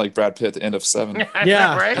 You sound like Brad Pitt at the end of 7.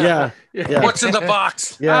 Yeah, Right? yeah. What's in the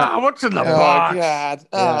box? Yeah. What's in the Oh box? God!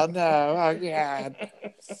 Yeah. Oh no! Oh God!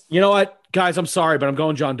 You know what, guys? I'm sorry, but I'm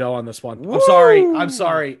going John Doe on this one. I'm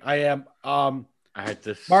sorry. I am. I had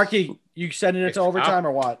this. Marky, you sending it to overtime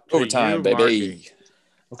or what? Overtime, you, baby. Marky.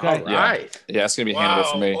 Okay. All right. Yeah, it's gonna be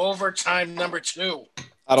Hannibal for me. Overtime number 2.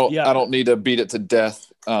 I Yeah. don't need to beat it to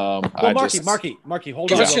death. Well, Marky, hold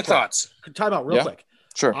Give on. us real your quick. thoughts. Time out real Yeah. quick.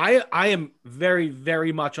 Sure. I am very,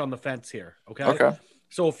 very much on the fence here. Okay. Okay.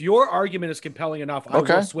 So if your argument is compelling enough, I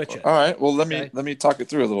will switch it. All right. Well, let Okay. me talk it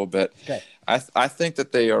through a little bit. Okay. I think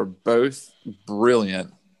that they are both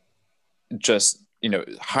brilliant, just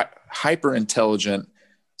hyper intelligent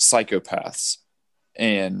psychopaths,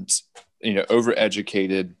 and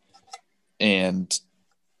overeducated and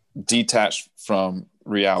detached from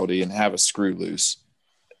reality and have a screw loose,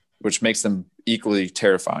 which makes them equally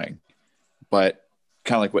terrifying. But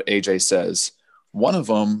kind of like what AJ says, one of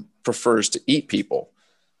them prefers to eat people,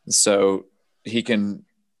 so he can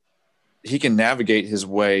navigate his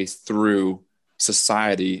way through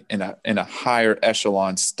society in a higher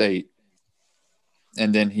echelon state,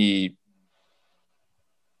 and then he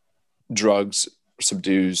drugs,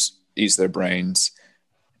 subdues, eats their brains.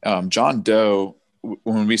 John Doe,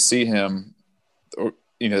 when we see him,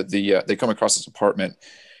 they come across his apartment,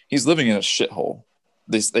 he's living in a shithole.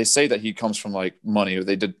 They say that he comes from like money, or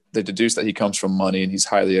they deduce that he comes from money and he's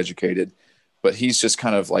highly educated, but he's just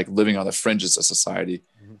kind of like living on the fringes of society.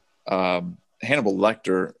 Hannibal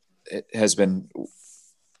Lecter has been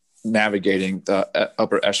navigating the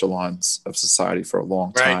upper echelons of society for a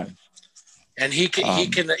long time. Right. And he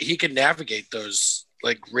can navigate those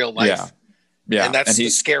like real life. Yeah. And that's the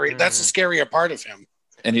scarier part of him.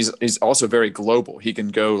 And he's also very global. He can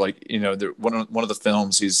go like, one of the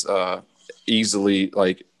films, he's easily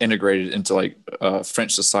like integrated into like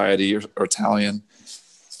French society or Italian,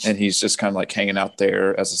 and he's just kind of like hanging out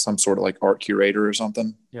there as some sort of like art curator or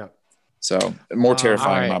something. Yeah. So more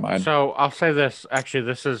terrifying in my mind. So I'll say this. Actually,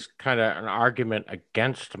 this is kind of an argument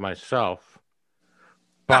against myself,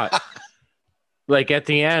 but like at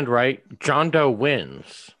the end, right? John Doe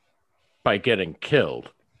wins by getting killed.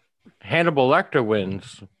 Hannibal Lecter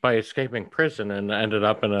wins by escaping prison and ended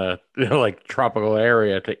up in a like tropical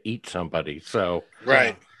area to eat somebody. So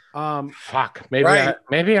Right. fuck. Maybe Right.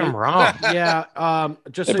 maybe I'm wrong. Yeah.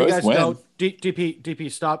 Just They so you both guys win. know, DP,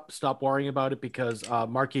 stop worrying about it because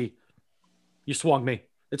Marky, you swung me.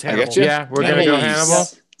 It's I Hannibal. get you. Yeah, we're gonna go Hannibal.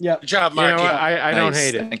 Yeah. Good job, You know Marky. what? I don't Nice.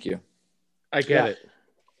 hate it. Thank you. I get it.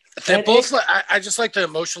 They're both. I just like the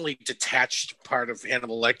emotionally detached part of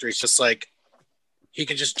Hannibal Lecter. He's just like he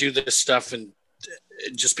can just do this stuff and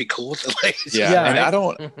just be cool with it. Like, Yeah, and right? I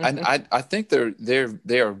don't. I think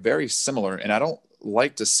they are very similar, and I don't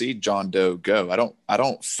like to see John Doe go. I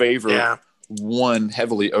don't favor one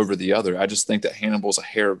heavily over the other. I just think that Hannibal's a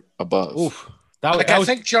hair above. Oof. I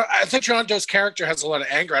think John Doe's character has a lot of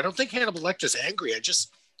anger. I don't think Hannibal Lecter's angry. I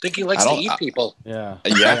just think he likes to eat people. Yeah.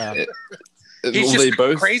 Yeah. He's They just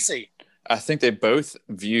both crazy. I think they both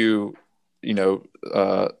view,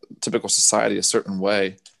 typical society a certain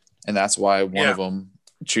way, and that's why one of them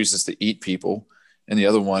chooses to eat people, and the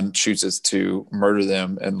other one chooses to murder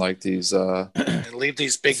them and like these And leave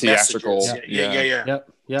these big theatrical. messages. Yeah.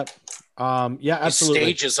 Yep. Yeah, absolutely. He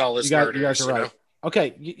stages all his you murders. guys are right.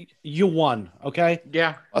 Okay, you won. Okay.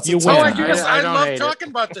 Yeah. You Oh, win. I don't love hate talking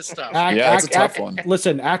about this stuff. It's a tough one.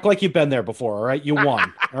 Listen, act like you've been there before. All right, you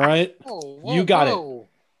won. All right, you got it.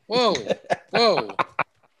 Whoa. All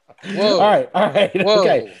right. Whoa.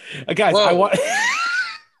 Okay, guys, Whoa. I want.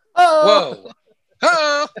 Whoa.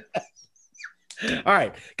 Oh. All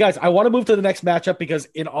right, guys, I want to move to the next matchup because,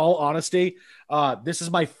 in all honesty, this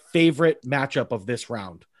is my favorite matchup of this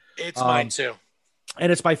round. It's mine too. And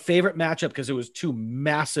it's my favorite matchup because it was two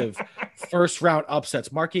massive first round upsets.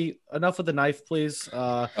 Marky, enough with the knife, please.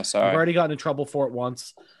 Sorry. I've already gotten in trouble for it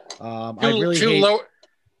once. I'd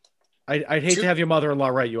hate to have your mother-in-law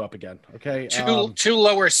write you up again. Okay. Two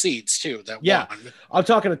lower seeds too. Won. I'm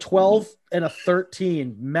talking a 12 and a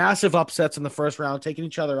 13, massive upsets in the first round, taking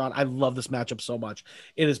each other on. I love this matchup so much.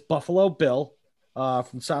 It is Buffalo Bill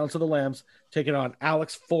from Silence of the Lambs taking on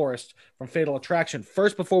Alex Forrest from Fatal Attraction.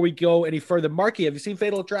 First, before we go any further, Marky, have you seen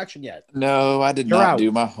Fatal Attraction yet? No, I did not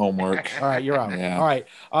do my homework. All right, you're out. Yeah. All right.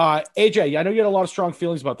 AJ, I know you had a lot of strong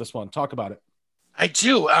feelings about this one. Talk about it. I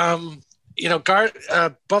do.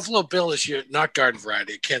 Buffalo Bill is not garden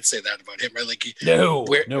variety. I can't say that about him, right? Like he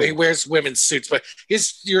wears women's suits, but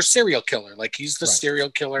he's your serial killer. Like he's the serial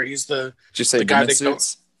killer. He's the Did you say the guy women's that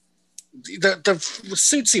suits? The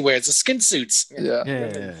suits he wears, the skin suits. Yeah.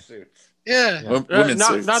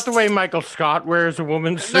 Not the way Michael Scott wears a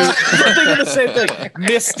woman's suit. I'm thinking the same thing.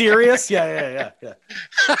 Mysterious. Yeah.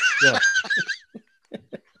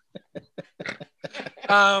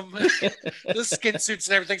 The skin suits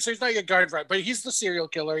and everything. So he's not your guard right, but he's the serial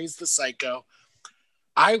killer. He's the psycho.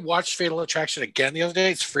 I watched Fatal Attraction again the other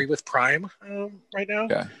day. It's free with Prime right now.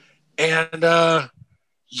 Okay. And I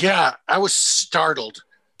was startled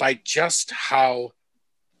by just how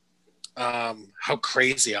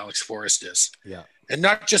crazy Alex Forrest is. Yeah. And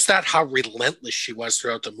not just that, how relentless she was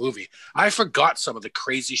throughout the movie. I forgot some of the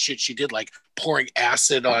crazy shit she did, like pouring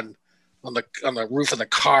acid on the roof of the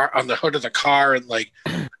car, on the hood of the car, and like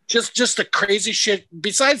just the crazy shit.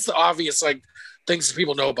 Besides the obvious like things that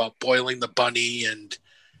people know about boiling the bunny and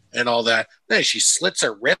all that. Then she slits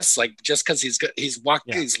her wrists like just because he's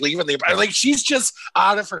leaving the like she's just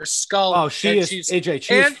out of her skull. Oh, she's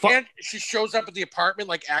AJ. And she shows up at the apartment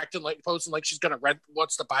like acting like posing like she's gonna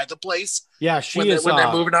wants to buy the place. Yeah, when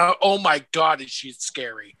they're moving out. Oh my god, is she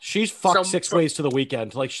scary? She's fucked 6 ways to the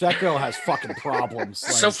weekend. Like that girl has fucking problems.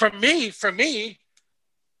 Like, so for me,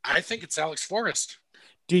 I think it's Alex Forrest.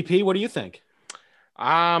 DP, what do you think?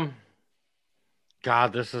 God,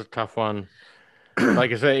 this is a tough one.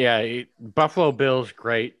 Like I said, Buffalo Bill's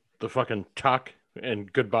great. The fucking tuck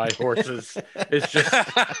and goodbye horses is just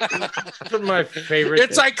my favorite.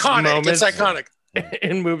 It's iconic. It's iconic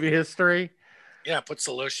in movie history. Yeah, puts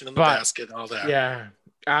the lotion in the basket and all that. Yeah.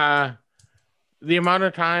 The amount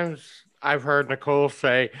of times I've heard Nicole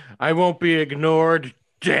say, "I won't be ignored,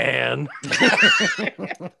 Dan."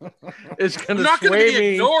 It's gonna sway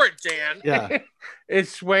me. Ignored, Dan. Yeah.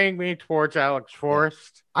 It's swaying me towards Alex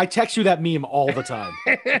Forrest. I text you that meme all the time.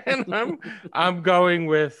 And I'm going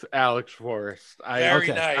with Alex Forrest.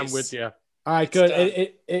 Nice. I'm with you. All right, good.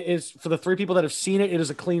 It is for the 3 people that have seen it. It is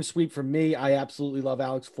a clean sweep for me. I absolutely love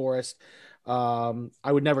Alex Forrest. I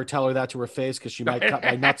would never tell her that to her face because she might cut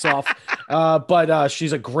my nuts off. But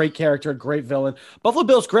she's a great character, a great villain. Buffalo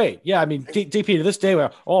Bill's great. Yeah, I mean, DP to this day,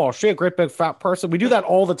 is she a great big fat person? We do that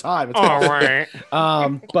all the time. For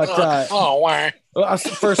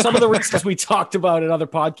some of the reasons we talked about in other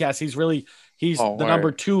podcasts, he's the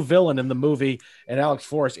number 2 villain in the movie, and Alex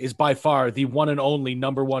Forrest is by far the one and only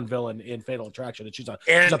number 1 villain in Fatal Attraction. And she's a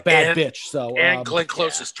bad bitch. So Glenn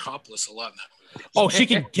Close is topless a lot in that movie. Oh, she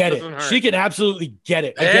can get it. She can absolutely get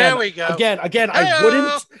it. There we go. Again, I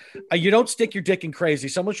wouldn't. You don't stick your dick in crazy.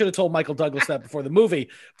 Someone should have told Michael Douglas that before the movie.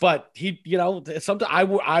 But sometimes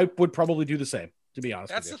I would probably do the same. To be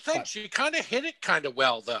honest, that's the thing. But she kind of hit it kind of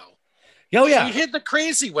well, though. Oh yeah, she hit the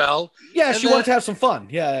crazy well. Yeah, she wanted to have some fun.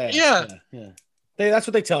 Yeah. That's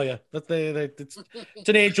what they tell you. It's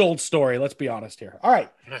an age-old story. Let's be honest here. All right.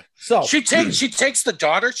 So she takes the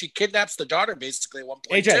daughter. She kidnaps the daughter basically at one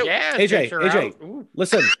point. AJ.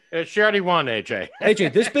 Listen, she already won.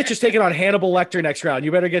 AJ, this bitch is taking on Hannibal Lecter next round.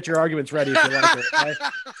 You better get your arguments ready if you like it. Okay?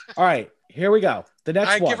 All right, here we go. The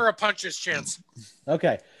next one. I give her a puncher's chance.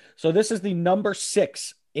 Okay, so this is the number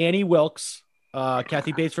 6 Annie Wilkes.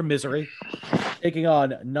 Kathy Bates from Misery, taking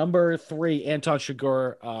on number 3 Anton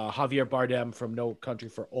Chigurh, Javier Bardem from No Country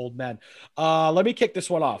for Old Men. Let me kick this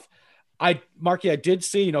one off. Marky, I did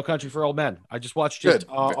see No Country for Old Men. I just watched it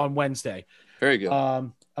on Wednesday. Very good.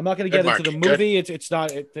 I'm not going to get into the movie. It's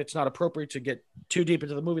not appropriate to get too deep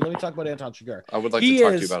into the movie. Let me talk about Anton Chigurh. I would like to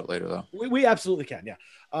talk to you about it later, though. We absolutely can. Yeah.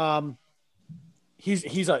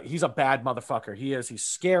 he's a bad motherfucker. He is. He's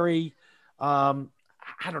scary.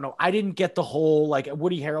 I don't know. I didn't get the whole, like,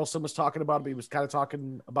 Woody Harrelson was talking about him. He was kind of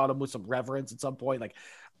talking about him with some reverence at some point. Like,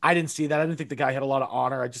 I didn't see that. I didn't think the guy had a lot of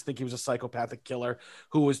honor. I just think he was a psychopathic killer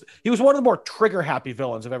he was one of the more trigger happy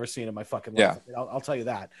villains I've ever seen in my fucking life. Yeah. I'll tell you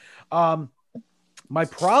that. My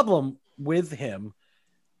problem with him,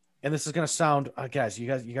 and this is going to sound, guys,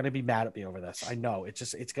 you're going to be mad at me over this. I know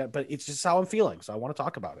but it's just how I'm feeling. So I want to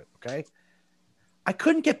talk about it. Okay. I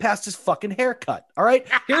couldn't get past his fucking haircut. All right.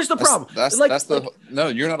 Here's the problem. No,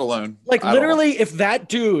 you're not alone. Like, literally, if that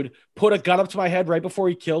dude put a gun up to my head right before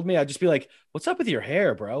he killed me, I'd just be like, what's up with your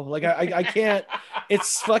hair, bro? Like, I can't,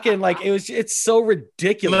 it's fucking like, it's so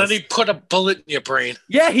ridiculous. And then he put a bullet in your brain.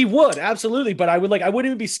 Yeah, he would. Absolutely. But I wouldn't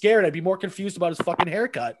even be scared. I'd be more confused about his fucking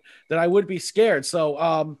haircut than I would be scared.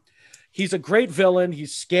 So, he's a great villain.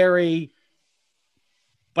 He's scary.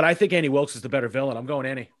 But I think Annie Wilkes is the better villain. I'm going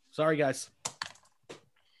Annie. Sorry, guys.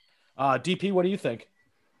 DP, what do you think?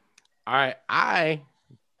 All right, I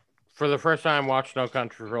for the first time watched No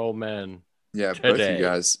Country for Old Men. Yeah, today. Both of you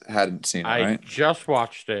guys hadn't seen it, right? I just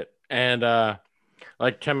watched it, and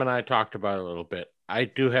like Tim and I talked about it a little bit. I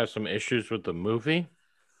do have some issues with the movie.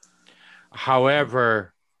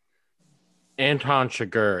 However, Anton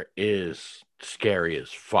Chigurh is scary as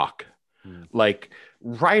fuck. Like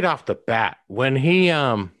right off the bat, when he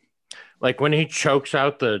chokes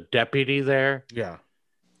out the deputy there, yeah.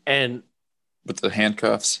 And with the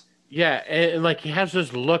handcuffs. Yeah, and like he has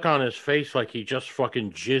this look on his face like he just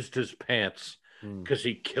fucking jizzed his pants because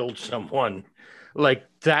he killed someone. Like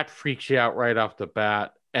that freaks you out right off the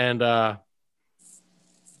bat. And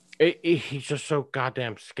he's just so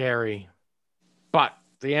goddamn scary. But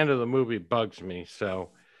the end of the movie bugs me, so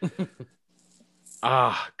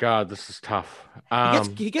God, this is tough.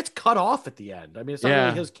 He gets cut off at the end. I mean, it's not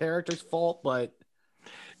really his character's fault, but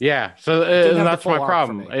yeah, so and that's my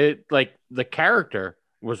problem. Like the character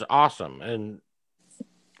was awesome, and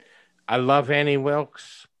I love Annie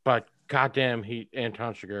Wilkes, but goddamn,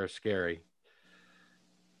 Anton Chigurh is scary.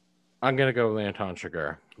 I'm gonna go with Anton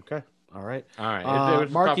Chigurh. Okay, all right. It was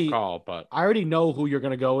Marky, a tough call, but I already know who you're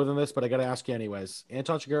gonna go with in this, but I gotta ask you anyways.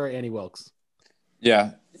 Anton Chigurh or Annie Wilkes?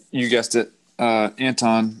 Yeah, you guessed it,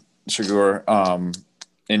 Anton Chigurh.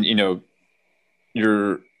 And you know,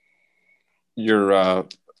 your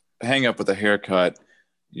hang up with a haircut,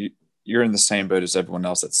 you're in the same boat as everyone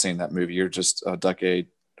else that's seen that movie. You're just a decade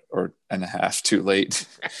and a half too late.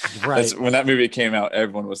 Right. When that movie came out,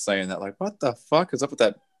 everyone was saying that, like, what the fuck is up with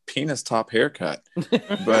that penis top haircut?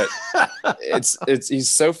 But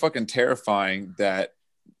he's so fucking terrifying that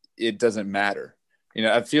it doesn't matter. You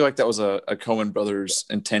know, I feel like that was a Coen Brothers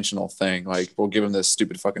intentional thing. Like, we'll give him this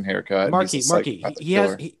stupid fucking haircut. Marky,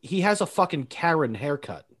 he has a fucking Karen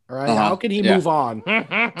haircut. All right. Uh-huh. How can he move on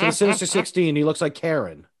to the Sinister 16? He looks like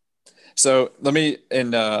Karen. So let me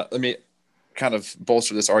kind of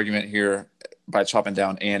bolster this argument here by chopping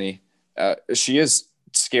down Annie. She is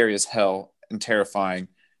scary as hell and terrifying,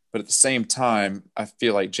 but at the same time, I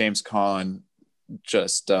feel like James Caan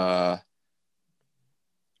just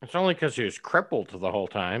it's only because he was crippled the whole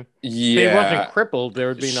time. Yeah, if he wasn't crippled, there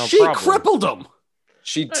would be no she problem. She crippled him.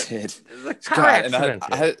 She did. God, and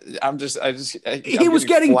he was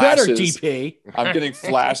getting better, DP. I'm getting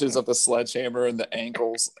flashes of the sledgehammer and the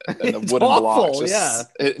ankles and the wooden awful, blocks,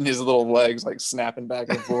 and his little legs like snapping back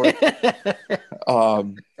and forth.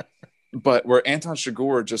 But where Anton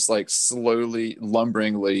Chigurh just like slowly,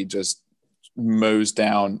 lumberingly just mows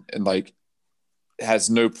down and like has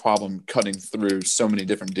no problem cutting through so many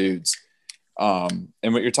different dudes. And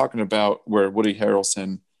what you're talking about, where Woody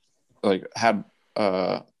Harrelson like had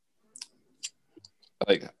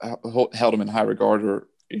like held him in high regard, or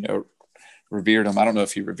revered him. I don't know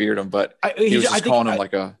if he revered him, but he was just calling him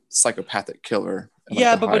like a psychopathic killer.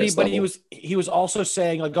 Yeah, but he was also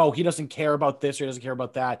saying like, oh, he doesn't care about this or he doesn't care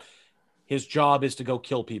about that. His job is to go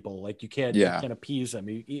kill people. Like you can't appease him.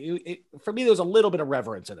 For me, there was a little bit of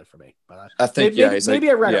reverence in it for me. But I think maybe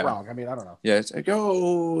I read it wrong. I mean, I don't know. Yeah, it's like,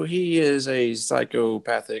 oh, he is a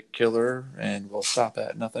psychopathic killer, and we'll stop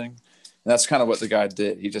at nothing. And that's kind of what the guy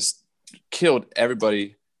did. He just killed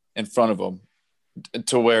everybody in front of him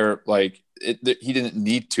to where like he didn't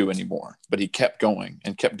need to anymore, but he kept going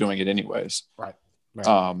and kept doing it anyways. Right.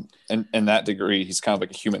 And in that degree, he's kind of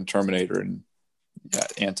like a human Terminator, and yeah,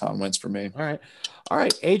 Anton wins for me. All right.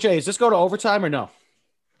 AJ, is this go to overtime or no?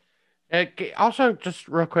 Also, just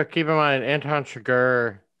real quick, keep in mind Anton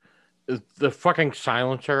Chigurh, the fucking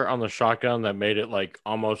silencer on the shotgun that made it like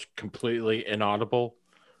almost completely inaudible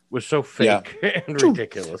was so fake and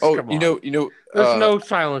ridiculous. Oh, Come on. There's no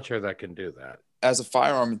silencer that can do that. As a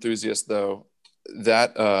firearm enthusiast, though,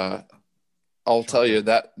 that I'll tell you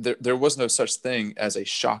that there was no such thing as a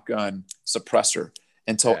shotgun suppressor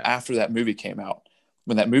until after that movie came out.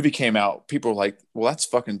 When that movie came out, people were like, well, that's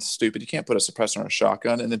fucking stupid. You can't put a suppressor on a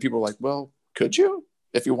shotgun. And then people were like, well, could you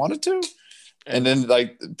if you wanted to? And then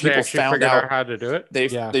like people found out how to do it. They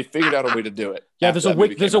figured out a way to do it. Yeah, there's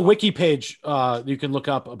a wiki page you can look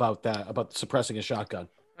up about that, about suppressing a shotgun.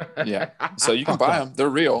 Yeah, so you can buy them; they're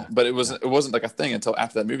real, but it wasn't like a thing until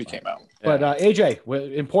after that movie came out. But AJ,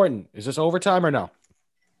 important, is this overtime or no?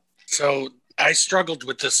 So I struggled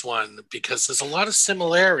with this one because there's a lot of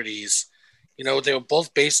similarities. You know, they were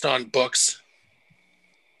both based on books,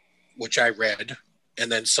 which I read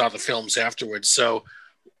and then saw the films afterwards. So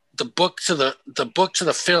the book to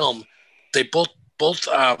the film, they both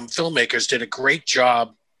filmmakers did a great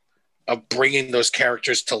job of bringing those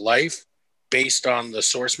characters to life based on the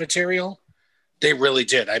source material. They really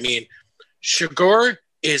did. I mean, Shigur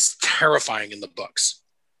is terrifying in the books.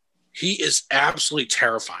 He is absolutely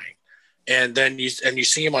terrifying. And then you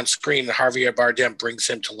see him on screen, and Javier Bardem brings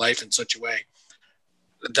him to life in such a way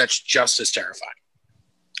that's just as terrifying.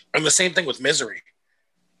 And the same thing with Misery.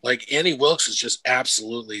 Like, Annie Wilkes is just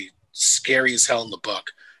absolutely scary as hell in the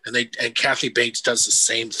book. And Kathy Bates does the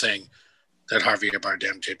same thing that Javier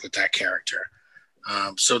Bardem did with that character.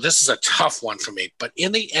 So this is a tough one for me. But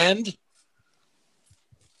in the end,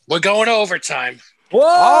 we're going overtime. Whoa!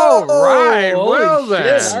 All right. Well,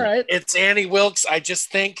 then. All right. It's Annie Wilkes. I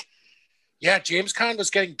just think, James Caan was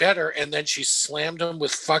getting better, and then she slammed him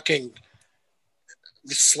with fucking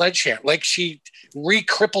sledgehammer. Like, she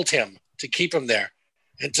re-crippled him to keep him there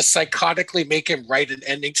and to psychotically make him write an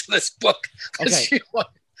ending to this book. Okay.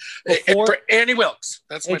 Annie Wilkes.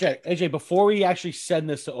 That's AJ, before we actually send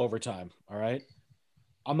this to overtime, all right?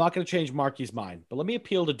 I'm not going to change Marky's mind, but let me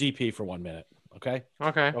appeal to DP for 1 minute, okay?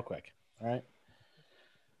 Okay. Real quick, all right?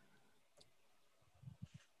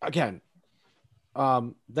 Again,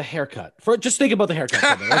 the haircut. Just think about the haircut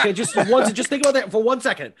for a minute, okay? Just think about that for 1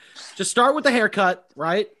 second. Just start with the haircut,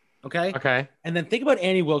 right? Okay? Okay. And then think about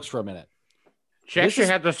Annie Wilkes for a minute. She actually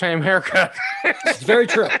had the same haircut. It's very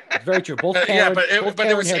true. It's very true. Both Karen, but it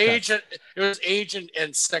was haircuts. age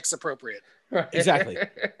and sex appropriate. Exactly.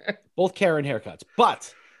 Both Karen haircuts.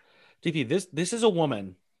 But DP, this is a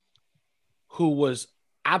woman who was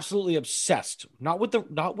absolutely obsessed, not with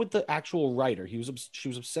the actual writer. She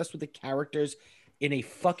was obsessed with the characters in a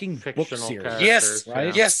fucking book series. Yes, right?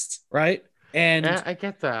 Yeah. Yes, right. And I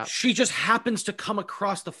get that. She just happens to come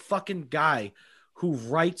across the fucking guy who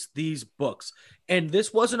writes these books. And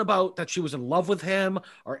this wasn't about that she was in love with him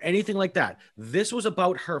or anything like that. This was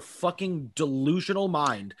about her fucking delusional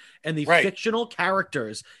mind and the fictional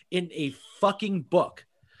characters in a fucking book.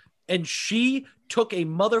 And she took a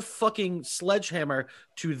motherfucking sledgehammer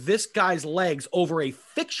to this guy's legs over a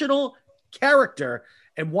fictional character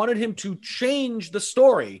and wanted him to change the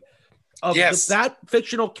story of that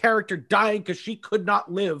fictional character dying because she could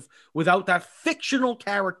not live without that fictional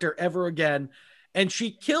character ever again. And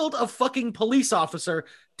she killed a fucking police officer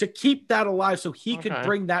to keep that alive so he could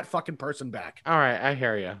bring that fucking person back. All right, I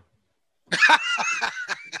hear you.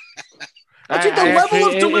 I think the level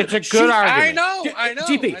of delusion. It's a good argument. I know.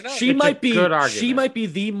 DP, I know. she might be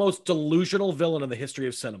the most delusional villain in the history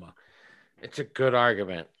of cinema. It's a good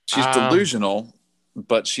argument. She's delusional,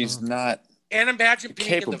 but she's not and imagine being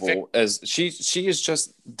capable as she is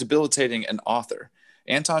just debilitating an author.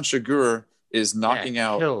 Anton Chigurh is knocking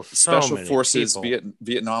out special forces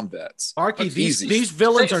Vietnam vets. Marky, these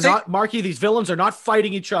villains are not Marky. These villains are not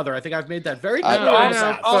fighting each other. I think I've made that very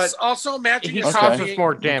clear. Also, imagine he causes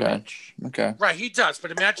more damage. Okay, right, he does.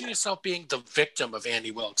 But imagine yourself being the victim of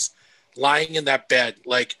Annie Wilkes, lying in that bed.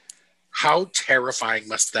 Like, how terrifying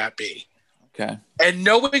must that be? Okay, and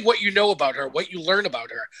knowing what you know about her, what you learn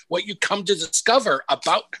about her, what you come to discover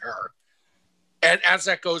about her, and as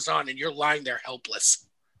that goes on, and you're lying there helpless.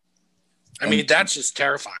 I mean, that's just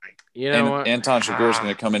terrifying. You know what? Anton Chigurh is going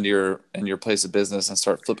to come into your place of business and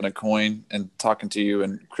start flipping a coin and talking to you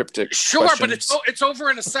in cryptic questions. But it's over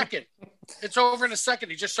in a second. It's over in a second.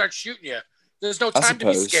 He just starts shooting you. There's no time to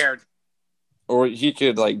be scared. Or he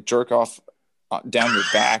could like jerk off down your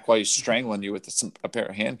back while he's strangling you with a pair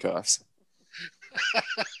of handcuffs.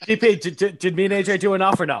 DP, did me and AJ do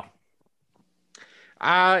enough or no?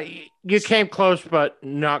 You came close, but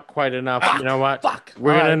not quite enough. You know what?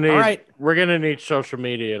 We're gonna need social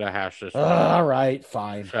media to hash this. All right,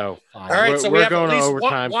 fine. So, all right, so we're going to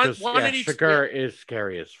overtime because Chigurh is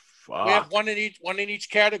scary as fuck. We have one in each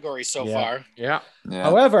category so far. Yeah.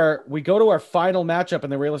 However, we go to our final matchup in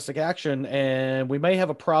the realistic action, and we may have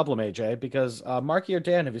a problem, AJ, because Marky or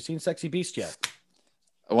Dan, have you seen Sexy Beast yet?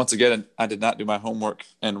 Once again, I did not do my homework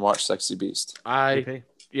and watch Sexy Beast. I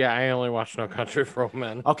I only watched No Country for Old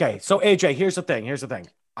Men. Okay, so AJ, here's the thing.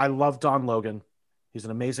 I love Don Logan. He's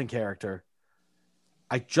an amazing character.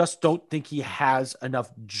 I just don't think he has enough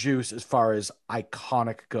juice as far as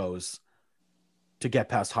iconic goes to get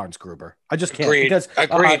past Hans Gruber. I just can't. Agreed. Because,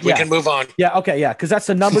 Agreed. We can move on. Yeah, okay, yeah, because that's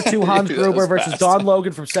the number 2 Hans Gruber versus fast. Don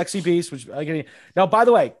Logan from Sexy Beast. Which now, by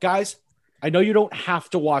the way, guys, I know you don't have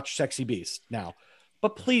to watch Sexy Beast now,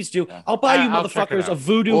 but please do. I'll buy you I'll check it motherfuckers a out.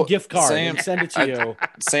 Voodoo gift card and send it to you.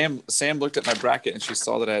 Sam looked at my bracket and she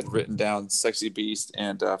saw that I had written down Sexy Beast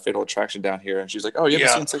and Fatal Attraction down here, and she's like, "Oh, you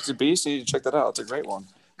haven't seen Sexy Beast? You need to check that out. It's a great one."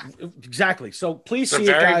 Exactly. So please It's see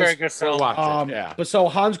a very, it, guys. very good film. Watch it. Yeah. But so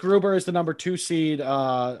Hans Gruber is the number 2 seed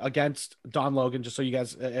against Don Logan. Just so you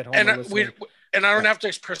guys at home are And listening. I don't have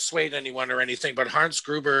to persuade anyone or anything, but Hans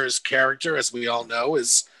Gruber's character, as we all know,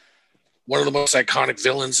 is one of the most iconic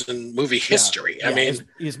villains in movie history. Yeah, I mean,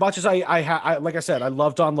 as much as I like I said, I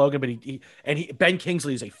love Don Logan, but Ben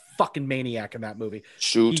Kingsley is a fucking maniac in that movie.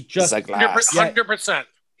 Shoot, He just- the glass. 100%.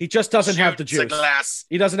 He just doesn't have the Shoots the juice. glass.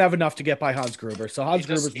 He doesn't have enough to get by Hans Gruber. So Hans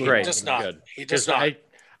Gruber's He moving does on. not. Good. He does 'Cause not.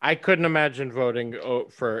 I couldn't imagine voting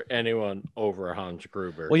for anyone over Hans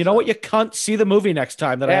Gruber. Well, you know what? You can't see the movie next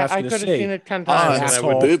time that I ask I you could to have see. seen it 10 times and I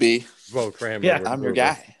asshole. would Booby, vote for him. Yeah. over I'm your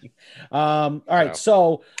Gruber. guy. All right.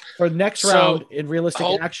 So for next So, round in realistic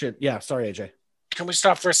hold- action, yeah. Sorry, AJ. Can we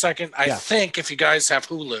stop for a second? I Yeah. think if you guys have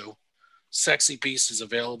Hulu, Sexy Beast is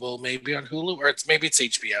available maybe on Hulu, or it's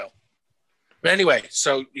HBO. But anyway,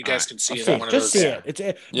 so you guys can see it on one of Just those. see it. It's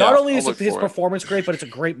Yeah, not only I'll is look his for it. performance great, but it's a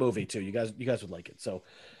great movie too. You guys would like it. So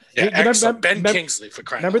Yeah, You remember- excellent. Ben remember- Kingsley for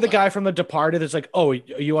crying remember out the loud. guy from The Departed that's like, "Oh, are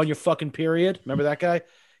you on your fucking period?" Remember that guy?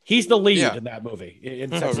 He's the lead Yeah. in that movie in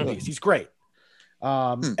Sexy really? Beast. He's great.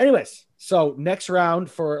 Anyways, so next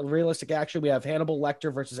round for realistic action, we have Hannibal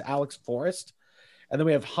Lecter versus Alex Forrest, and then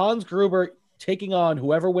we have Hans Gruber taking on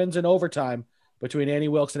whoever wins in overtime between Annie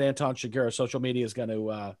Wilkes and Anton Chigurh. Social media is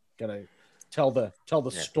gonna tell the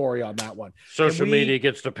story on that one. Social Can we- media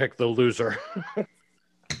gets to pick the loser.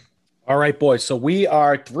 All right, boys. So we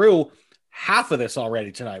are through half of this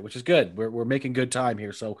already tonight, which is good. We're making good time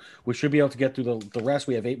here. So we should be able to get through the rest.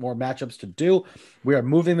 We have 8 more matchups to do. We are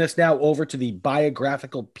moving this now over to the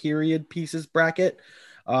biographical period pieces bracket.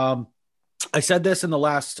 I said this in the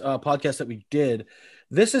last podcast that we did.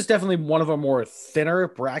 This is definitely one of our more thinner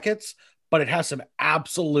brackets, but it has some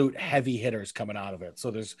absolute heavy hitters coming out of it. So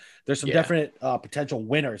there's some definite potential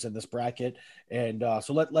winners in this bracket. And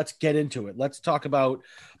so let's get into it. Let's talk about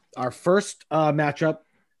our first matchup.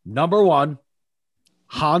 Number 1,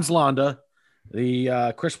 Hans Landa,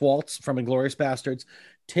 the Chris Waltz from Inglourious Bastards,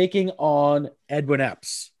 taking on Edwin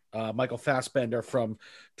Epps, Michael Fassbender from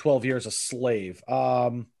 12 Years a Slave.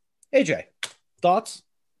 AJ, thoughts?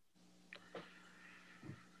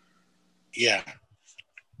 Yeah.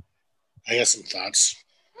 I got some thoughts.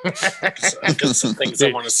 I got some things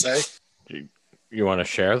I want to say. You want to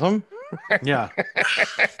share them? Yeah.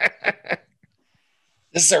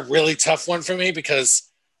 This is a really tough one for me because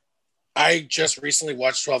I just recently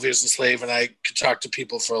watched 12 Years a Slave, and I could talk to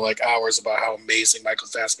people for like hours about how amazing Michael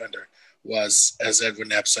Fassbender was as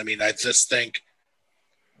Edwin Epps. I mean, I just think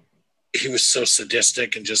he was so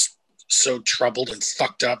sadistic and just so troubled and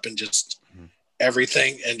fucked up and just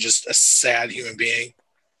everything, and just a sad human being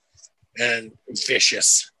and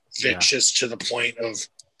vicious to the point of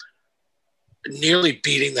nearly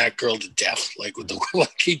beating that girl to death. Like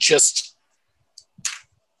he just.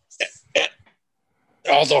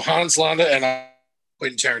 Although Hans Landa and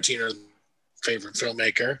Quentin Tarantino are the favorite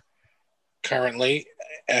filmmaker currently,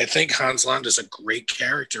 I think Hans Landa is a great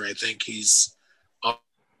character. I think he's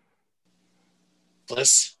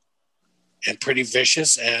and pretty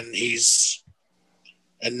vicious, and he's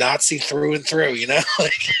a Nazi through and through, you know?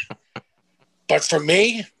 But for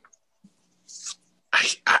me,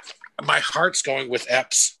 my heart's going with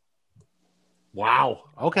Epps. Wow.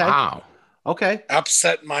 Okay. Wow. Okay.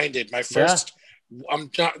 Upset-minded. My first...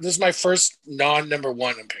 this is my first non-number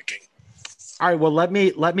 1 I'm picking. All right. Well, let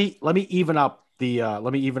me even up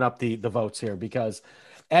the votes here, because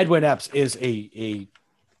Edwin Epps is a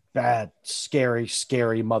bad, scary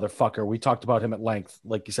motherfucker. We talked about him at length,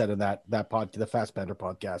 like you said in that the Fassbender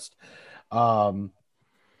podcast.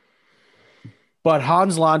 But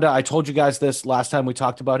Hans Landa, I told you guys this last time we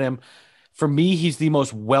talked about him. For me, he's the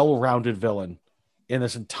most well-rounded villain in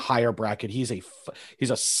this entire bracket. He's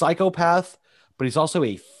a psychopath, but he's also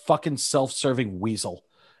a fucking self-serving weasel.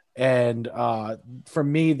 And for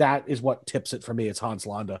me, that is what tips it for me. It's Hans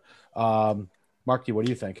Landa. Marky, what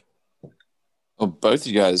do you think? Well, both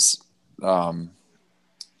you guys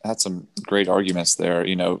had some great arguments there.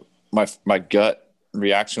 You know, my gut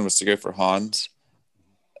reaction was to go for Hans,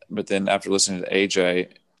 but then after listening to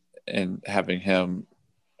AJ, and having him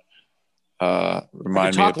I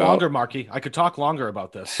remind could me talk about longer, Marky. I could talk longer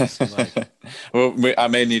about this. Like, well, I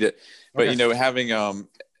may need it, but Okay. having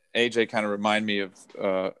AJ kind of remind me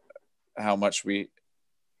of how much we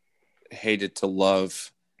hated to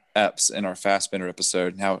love Epps in our Fassbender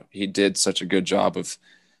episode and how he did such a good job of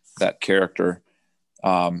that character.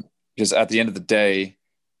 Because at the end of the day,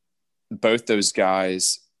 both those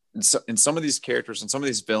guys, in some of these characters and some of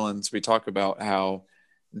these villains, we talk about how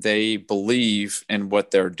they believe in what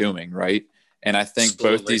they're doing, right? And I think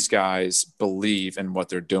both these guys believe in what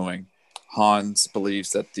they're doing. Hans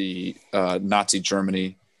believes that the Nazi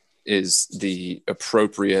Germany is the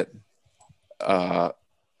appropriate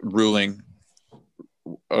ruling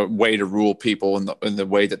way to rule people in the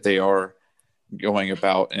way that they are going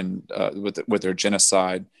about and with their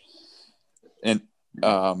genocide. And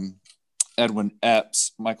Edwin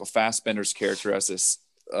Epps, Michael Fassbender's character, as this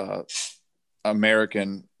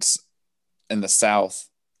American in the South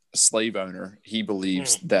slave owner, he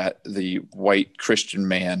believes that the white Christian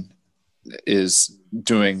man is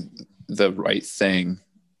doing the right thing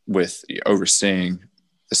with overseeing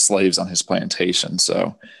the slaves on his plantation.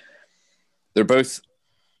 So they're both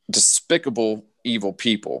despicable, evil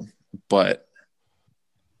people, but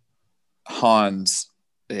Hans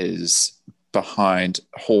is behind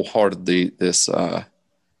wholeheartedly this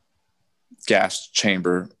gas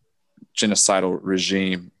chamber genocidal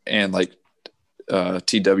regime. And like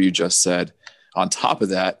TW just said, on top of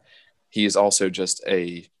that, he is also just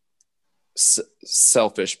a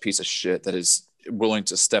selfish piece of shit that is willing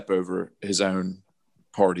to step over his own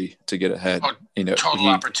party to get ahead. Total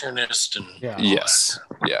opportunist. And yes.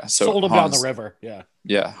 Yeah. So sold him down the river. Yeah.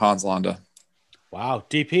 Yeah. Hans Landa. Wow.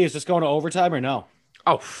 DP, is this going to overtime or no?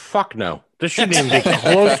 Oh, fuck no. This shouldn't even be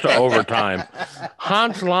close to overtime.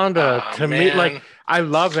 Hans Landa, me, like, I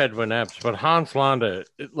love Edwin Epps, but Hans Landa,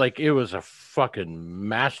 like, it was a fucking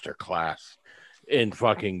masterclass in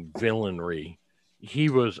fucking villainry. He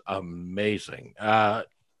was amazing.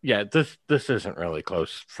 Yeah, this isn't really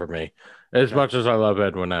close for me. As much as I love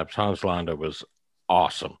Edwin Epps, Hans Landa was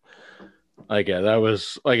awesome. Like, yeah, that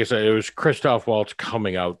was, like I said, it was Christoph Waltz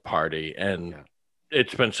coming out party, and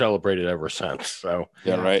it's been celebrated ever since. So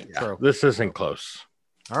right. True. This isn't close.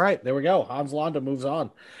 All right, there we go. Hans Landa moves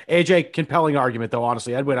on. AJ, compelling argument though.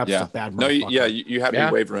 Honestly, Edwin Epps is a bad. No, you have me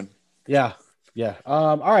wavering. Yeah.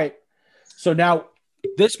 All right. So now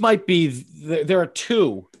this might be. There are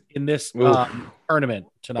two in this tournament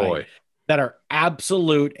tonight that are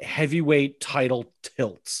absolute heavyweight title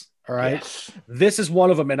tilts. All right. Yes. This is one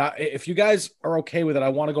of them, and if you guys are okay with it, I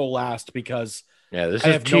want to go last because. Yeah, this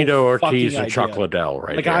is Tito Ortiz and Chuck Liddell,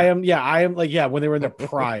 right? Like here. I am like when they were in their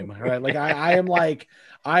prime, right? Like I am like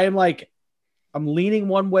I'm leaning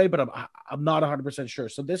one way, but I'm not 100% sure.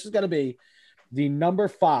 So this is going to be the number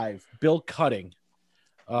 5, Bill Cutting.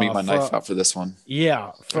 Meet my knife out for this one.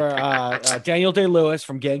 Yeah, for Daniel Day-Lewis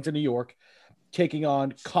from Gangs of New York, taking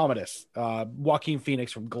on Commodus, Joaquin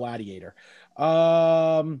Phoenix from Gladiator.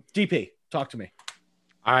 DP, talk to me.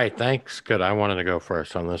 All right, thanks. Good. I wanted to go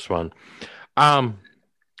first on this one.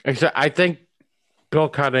 I think Bill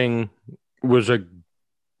Cutting was a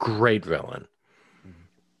great villain,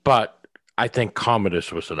 but I think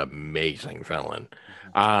Commodus was an amazing villain.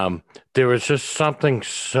 There was just something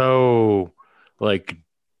so like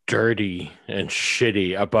dirty and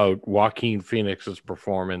shitty about Joaquin Phoenix's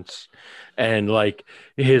performance and like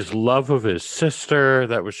his love of his sister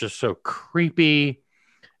that was just so creepy.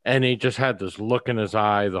 And he just had this look in his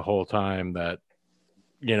eye the whole time that,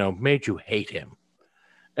 made you hate him.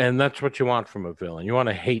 And that's what you want from a villain. You want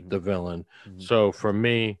to hate the villain. Mm-hmm. So for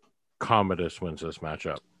me, Commodus wins this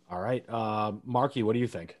matchup. All right. Marky, what do you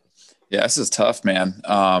think? Yeah, this is tough, man.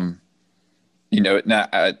 Now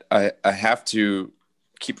I have to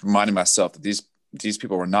keep reminding myself that these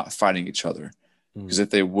people were not fighting each other. Because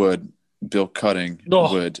if they would, Bill Cutting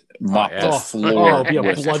would mop the floor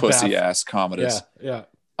with pussy-ass Commodus. Yeah.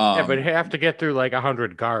 But you have to get through like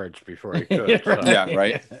 100 guards before he could. So. Yeah,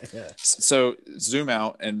 right. So zoom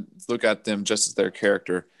out and look at them just as their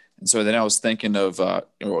character. And so then I was thinking of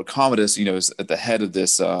Commodus, is at the head of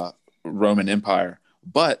this Roman Empire,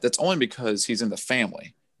 but that's only because he's in the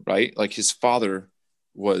family, right? Like his father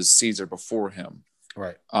was Caesar before him,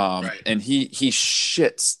 right? And he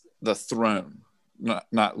shits the throne,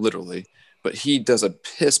 not literally, but he does a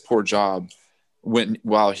piss poor job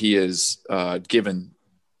while he is given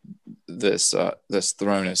this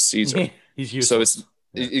throne as Caesar. He's useless. So it's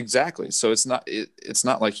exactly. So it's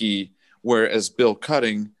not like whereas Bill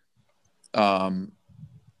Cutting kind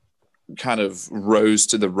of rose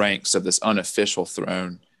to the ranks of this unofficial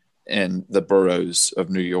throne in the boroughs of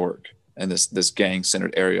New York. in this gang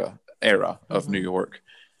centered era of New York.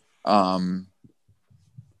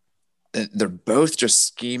 They're both just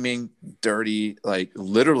scheming, dirty, like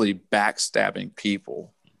literally backstabbing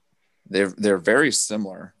people. They're very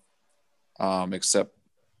similar, except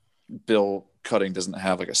Bill Cutting doesn't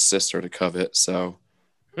have like a sister to covet, so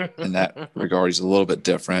in that regard, he's a little bit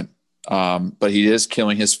different. But he is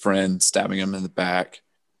killing his friend, stabbing him in the back.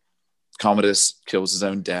 Commodus kills his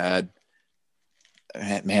own dad.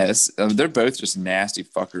 Man, they're both just nasty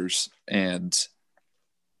fuckers. And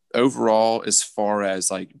overall, as far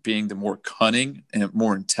as like being the more cunning and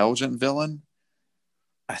more intelligent villain,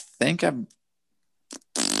 I think I'm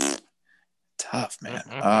tough,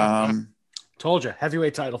 man. Told you,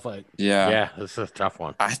 heavyweight title fight. Yeah, this is a tough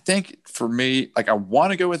one. I think for me, like I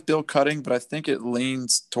want to go with Bill Cutting, but I think it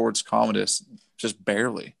leans towards Commodus just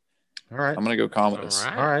barely. All right, I'm gonna go Commodus.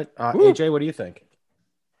 All right. AJ, what do you think?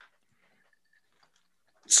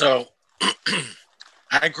 So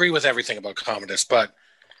I agree with everything about Commodus, but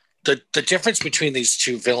the difference between these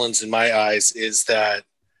two villains in my eyes is that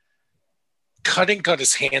Cutting got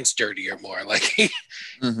his hands dirtier more. Like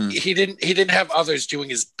he didn't have others doing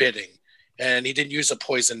his bidding, and he didn't use a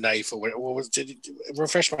poison knife or what was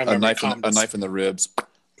refresh my memory. A knife in the ribs.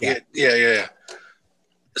 Yeah.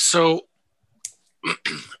 So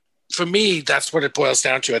for me, that's what it boils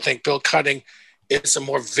down to. I think Bill Cutting is a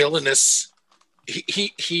more villainous.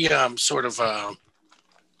 He sort of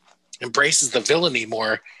embraces the villainy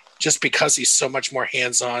more just because he's so much more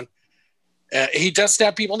hands-on. He does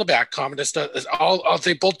stab people in the back. Commodus does.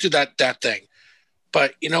 They both do that thing.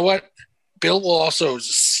 But you know what? Bill will also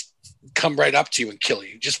come right up to you and kill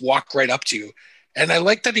you. Just walk right up to you. And I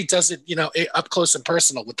like that he does it, up close and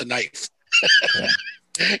personal with the knife.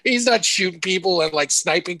 He's not shooting people and like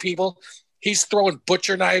sniping people. He's throwing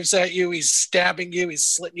butcher knives at you. He's stabbing you. He's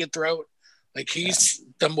slitting your throat. Like he's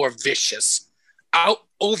the more vicious,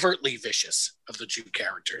 overtly vicious of the two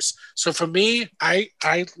characters. So for me, I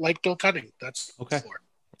like Bill Cutting. That's okay.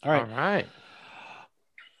 All right.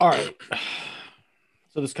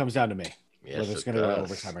 So this comes down to me. Yes, it's going to go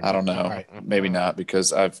overtime. I don't know. Right. Maybe not,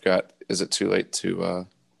 because I've got. Is it too late to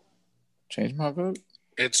change my vote?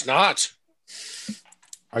 It's not.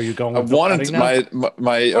 Are you going? I wanted my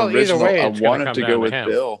original. Way, I wanted to go with him.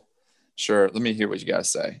 Bill. Sure. Let me hear what you guys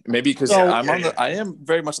say. Maybe because I am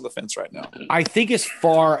very much on the fence right now. I think as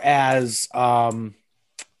far as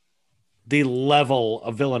the level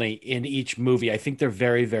of villainy in each movie, I think they're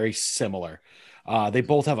very, very similar. They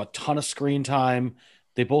both have a ton of screen time.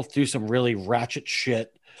 They both do some really ratchet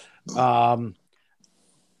shit. For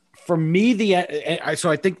me,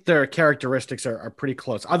 so I think their characteristics are pretty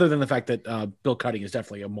close, other than the fact that Bill Cutting is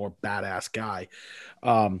definitely a more badass guy.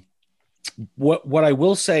 What I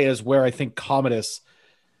will say is where I think Commodus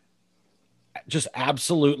just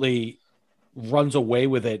absolutely runs away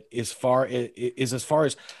with it as far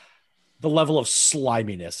as the level of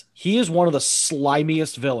sliminess. He is one of the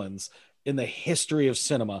slimiest villains in the history of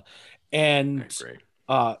cinema, and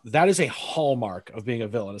that is a hallmark of being a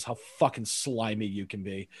villain, is how fucking slimy you can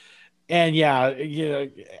be. And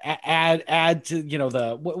add to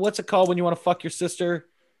the what's it called when you want to fuck your sister?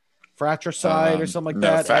 Fratricide or something like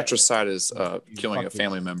that. Fratricide is killing a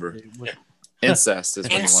family member. Incest is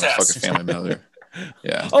when you want to fuck a family member.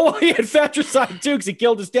 Yeah. Oh, he had fratricide too because he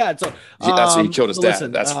killed his dad. So that's he killed his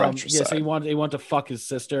dad. That's fratricide. Yeah, so he wanted to fuck his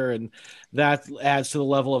sister, and that adds to the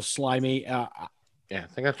level of slimy. I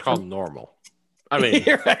think that's called normal. I mean,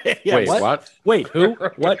 wait, what? Wait, who?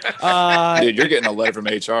 What? Dude, you're getting a letter from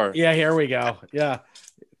HR. Yeah, here we go. Yeah,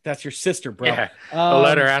 that's your sister, bro. Yeah, a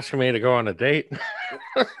letter asking me to go on a date.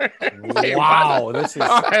 Wow, this is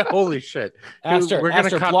holy shit. Aster, we're gonna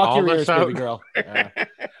cut block all your this ears, out. baby girl.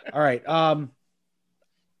 All right.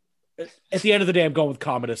 At the end of the day, I'm going with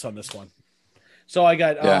Commodus on this one. So I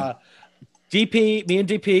got DP, me and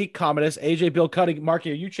DP, Commodus, AJ, Bill Cutting.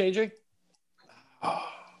 Marky, are you changing?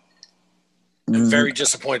 I'm very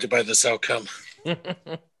disappointed by this outcome.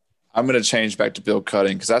 I'm going to change back to Bill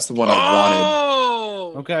Cutting because that's the one I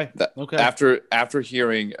wanted. Okay. Okay. After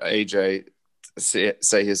hearing AJ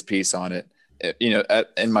say his piece on it,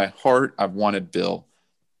 in my heart, I've wanted Bill,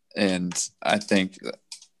 and I think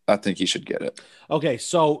he should get it. Okay.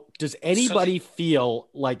 So does anybody feel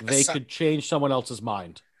like they could change someone else's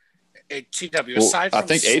mind? TW, aside from I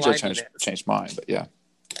think AJ changed mine, but yeah.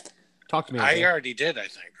 Talk to me. I already did, I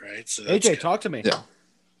think, right? So AJ, good. Talk to me. Yeah.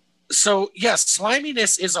 So, yes,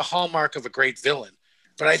 sliminess is a hallmark of a great villain.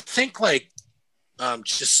 But I think,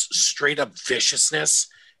 just straight up viciousness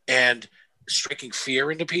and striking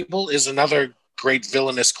fear into people is another great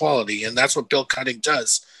villainous quality. And that's what Bill Cutting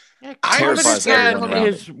does. I was Terrifies scared everyone of around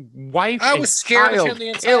him. his wife I and was scared of child him the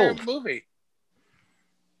entire killed. movie.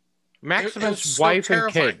 Maximus' It was so wife and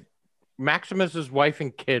terrifying. kid. Maximus's wife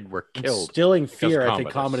and kid were killed. Instilling because fear, of I think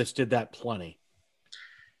Commodus. Commodus did that plenty.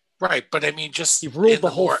 Right, but I mean, just He ruled in the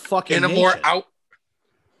whole fucking in a more nation. out.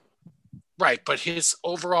 Right, but his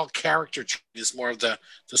overall character is more of the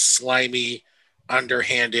slimy,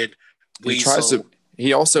 underhanded weasel.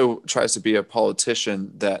 He also tries to be a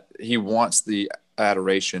politician that he wants the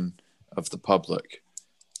adoration of the public,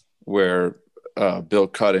 where Bill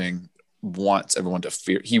Cutting wants everyone to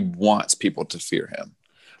fear. He wants people to fear him.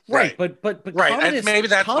 Right, but right, Commodus, maybe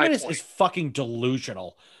that's my Commodus point. is fucking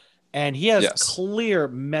delusional, and he has Yes. clear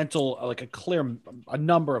mental, a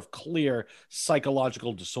number of clear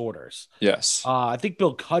psychological disorders. Yes. I think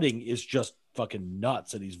Bill Cutting is just fucking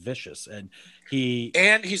nuts, and he's vicious, and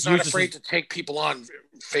he's not afraid to take people on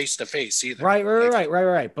face to face either.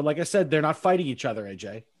 Right. But like I said, they're not fighting each other,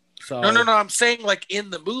 AJ. So No. I'm saying, like, in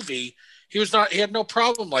the movie, he had no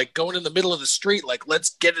problem like going in the middle of the street, like, let's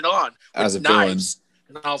get it on with As a knives,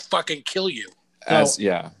 and I'll fucking kill you.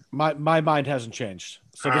 My mind hasn't changed.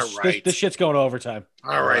 So All this shit's going to overtime.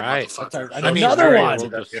 All right, motherfucker. Another one.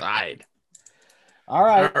 We'll decide. All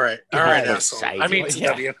right, asshole. I mean,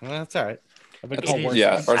 yeah. CW. Well, that's all right. I've been That's- called worse.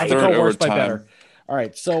 yeah, our I've been third called worse by overtime. better. All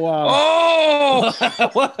right, so Oh,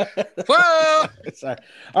 whoa! Sorry.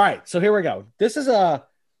 All right, so here we go. This is an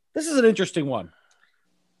interesting one.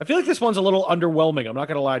 I feel like this one's a little underwhelming. I'm not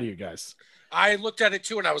going to lie to you guys. I looked at it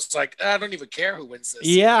too, and I was like, I don't even care who wins this.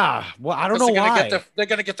 Yeah, well, I don't know why. They're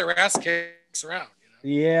gonna get their ass kicks around.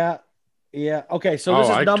 You know? Yeah. Okay, so this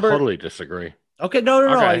is I number. totally disagree. Okay, no.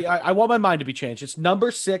 Okay. I want my mind to be changed. It's number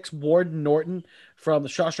 6, Warden Norton from The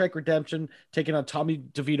Shawshank Redemption, taking on Tommy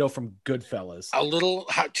DeVito from Goodfellas. A little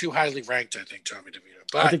too highly ranked, I think, Tommy DeVito.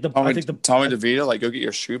 But I think the Tommy DeVito, like, go get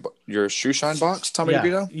your shoe shine box, Tommy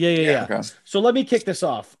DeVito. Yeah. Okay. So let me kick this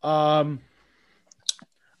off.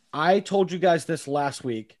 I told you guys this last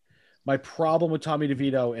week. My problem with Tommy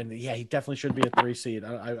DeVito, and yeah, he definitely should be a 3 seed.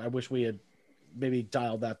 I wish we had maybe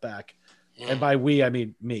dialed that back. And by we, I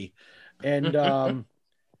mean me. And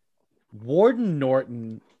Warden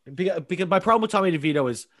Norton, because my problem with Tommy DeVito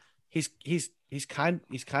is he's kind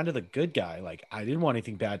of the good guy. Like, I didn't want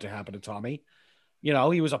anything bad to happen to Tommy. You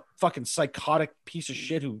know, he was a fucking psychotic piece of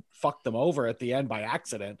shit who fucked them over at the end by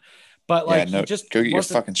accident. But like, he just go get your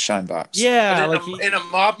fucking shine box. Yeah, like in a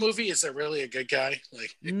mob movie, is there really a good guy?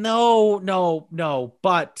 Like, no.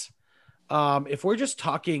 But if we're just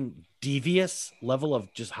talking devious level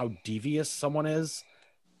of just how devious someone is,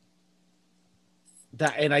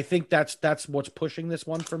 and I think that's what's pushing this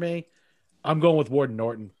one for me. I'm going with Warden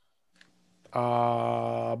Norton.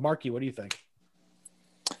 Marky, what do you think?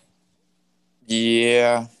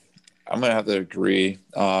 Yeah, I'm gonna have to agree.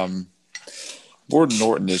 Warden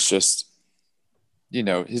Norton is just,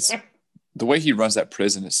 the way he runs that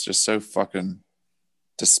prison is just so fucking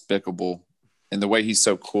despicable, and the way he's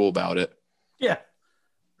so cool about it. Yeah,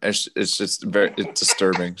 it's just it's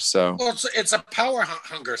disturbing. So, well, it's a power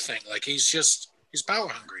hunger thing. Like, he's power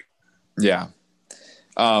hungry. Yeah,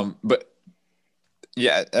 but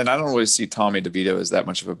yeah, and I don't really see Tommy DeVito as that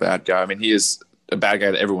much of a bad guy. I mean, he is a bad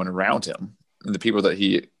guy to everyone around him and the people that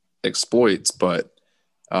he exploits, but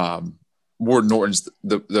Warden Norton's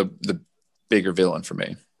the bigger villain for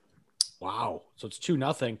me. Wow. So it's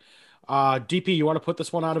 2-0. DP, you want to put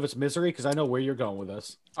this one out of its misery? Because I know where you're going with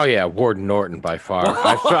this. Oh yeah, Warden Norton by far.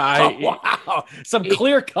 Wow. Some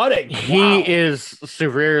clear cutting. He is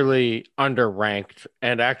severely underranked,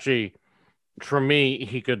 and actually, for me,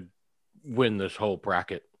 he could win this whole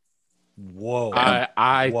bracket. Whoa.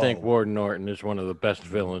 I think Warden Norton is one of the best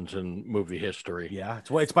villains in movie history. Yeah,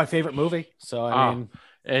 it's my favorite movie. So I mean,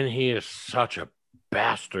 and he is such a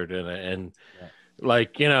bastard in it, and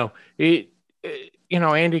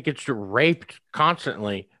Andy gets raped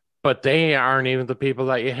constantly, but they aren't even the people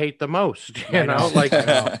that you hate the most. You know, like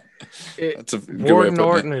Warden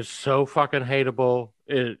Norton is so fucking hateable.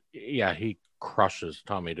 He crushes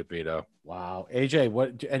Tommy DeVito. Wow. AJ,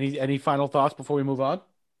 what? Any final thoughts before we move on?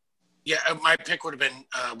 Yeah, my pick would have been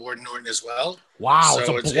Warden Norton as well. Wow,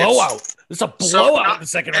 So it's a blowout. It's a blowout in the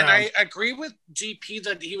second round. And I agree with GP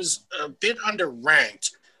that he was a bit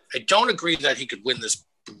underranked. I don't agree that he could win this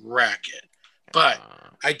bracket, but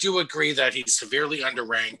I do agree that he's severely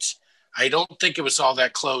underranked. I don't think it was all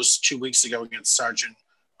that close 2 weeks ago against Sergeant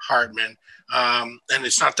Hartman. And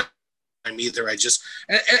it's not that I'm either. I just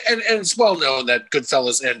and it's well known that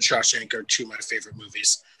Goodfellas and Shawshank are two of my favorite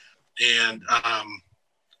movies. And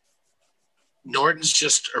Norton's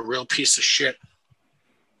just a real piece of shit.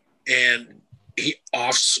 And he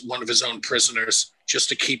offs one of his own prisoners just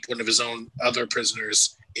to keep one of his own other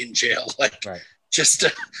prisoners in jail. Like, Right.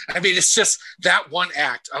 I mean, it's just that one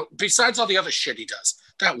act. Besides all the other shit he does,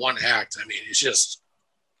 that one act. I mean, it's just,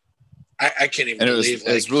 I can't even believe.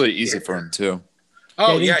 It was really easy for him too.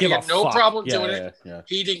 Oh he yeah, didn't he give had a no fuck. problem Yeah, doing it.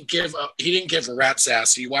 He didn't give a rat's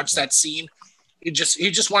ass. You watch that scene. He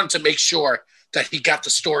just wanted to make sure that he got the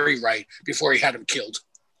story right before he had him killed.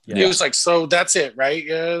 Yeah. He was like, so that's it, right?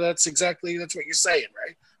 Yeah, that's what you're saying,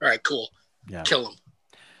 right? All right, cool. Yeah. Kill him.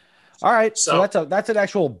 All right. So that's an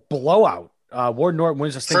actual blowout. Ward Norton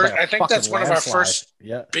wins this thing by a I think that's one of our first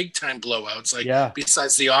big time blowouts. Like,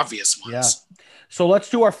 besides the obvious ones. Yeah. So let's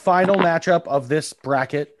do our final matchup of this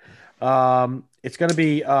bracket. It's going to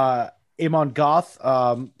be Amon Goth,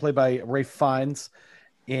 played by Ralph Fiennes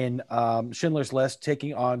in Schindler's List,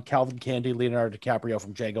 taking on Calvin Candy, Leonardo DiCaprio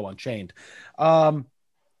from Django Unchained.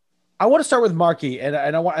 I want to start with Marky, and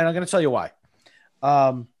I'm going to tell you why.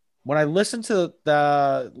 When I listened to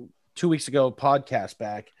the 2 weeks ago podcast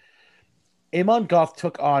back, Amon Goth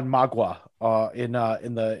took on Magua in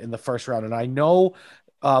the first round, and I know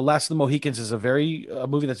Last of the Mohicans is a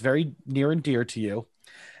movie that's very near and dear to you,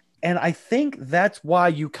 and I think that's why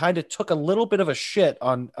you kind of took a little bit of a shit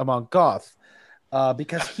on Amon Goth,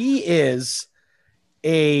 because he is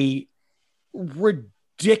a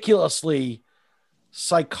ridiculously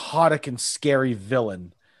psychotic and scary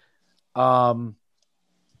villain. What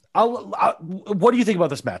do you think about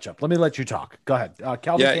this matchup? Let me let you talk. Go ahead.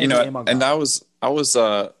 Calvin Candy, Amon Goth. And I was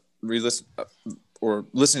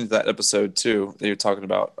listening to that episode too that you're talking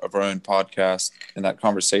about of our own podcast and that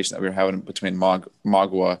conversation that we were having between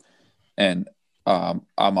Magua and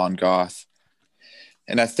Amon Goth.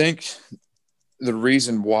 And I think the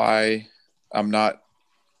reason why I'm not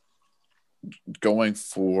going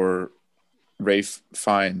for Ralph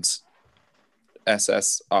Fiennes'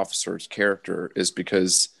 SS officer's character is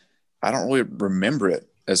because I don't really remember it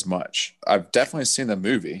as much. I've definitely seen the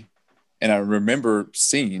movie, and I remember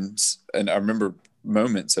scenes, and I remember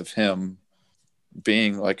moments of him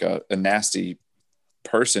being like a nasty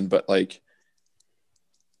person, but like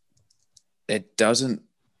it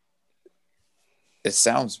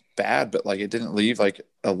sounds bad, but like it didn't leave like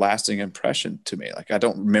a lasting impression to me. Like I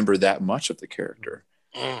don't remember that much of the character.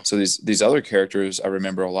 So these other characters I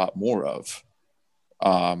remember a lot more of.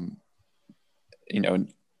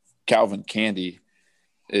 Calvin Candy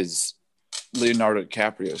is Leonardo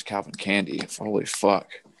DiCaprio's Calvin Candy. Holy fuck.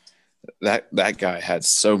 That guy had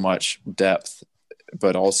so much depth,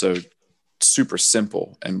 but also super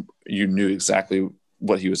simple, and you knew exactly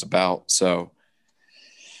what he was about. So,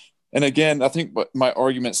 and again, I think my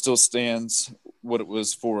argument still stands what it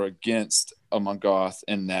was for against Amon Goth,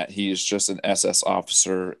 in that he is just an SS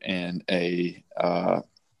officer in a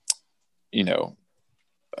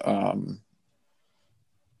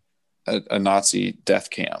Nazi death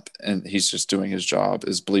camp, and he's just doing his job,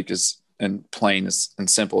 as bleak as and plain as and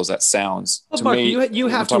simple as that sounds. Well, to Mark, me, you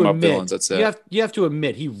have to admit, villains, that's it. You have to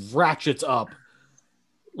admit he ratchets up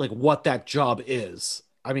like what that job is.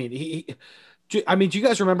 I mean, do you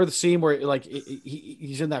guys remember the scene where like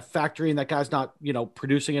he's in that factory and that guy's not,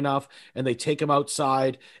 producing enough, and they take him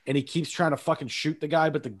outside and he keeps trying to fucking shoot the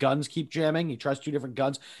guy, but the guns keep jamming. He tries 2 different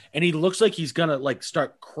guns and he looks like he's gonna like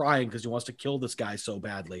start crying because he wants to kill this guy so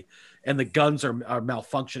badly, and the guns are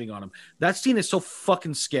malfunctioning on him. That scene is so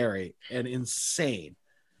fucking scary and insane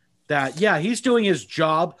that he's doing his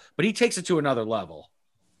job, but he takes it to another level.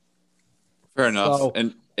 Fair enough. So,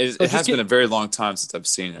 and it has been a very long time since I've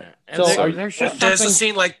seen it. And So there's just Does it something.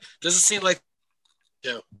 seem like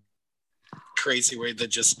crazy where they're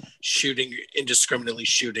just indiscriminately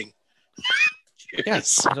shooting?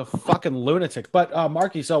 Yes, he's a fucking lunatic. But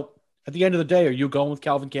Marky, so at the end of the day, are you going with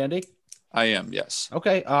Calvin Candy? I am, yes.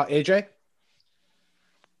 Okay, AJ.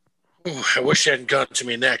 Ooh, I wish you hadn't gone to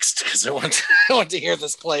me next, because I want to hear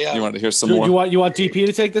this play out. You want to hear some Do more? you want DP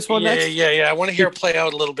to take this one next? Yeah. I want to hear it play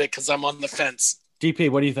out a little bit because I'm on the fence. DP,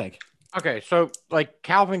 what do you think? Okay, so like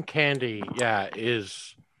Calvin Candy,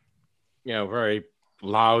 is very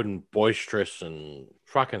loud and boisterous and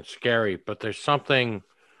fucking scary, but there's something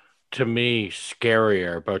to me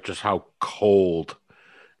scarier about just how cold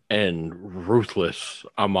and ruthless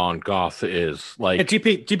Amon Goth is. Like, And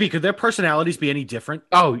DP, could their personalities be any different?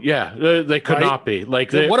 oh yeah, they could Right? not be.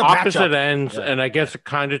 Like, What the a opposite matchup. ends, Yeah. and I guess it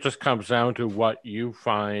kind of just comes down to what you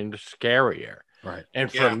find scarier. Right.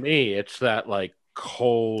 And for Yeah. me, it's that like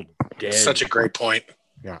cold, dead Such a great point.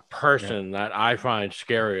 person that I find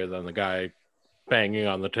scarier than the guy banging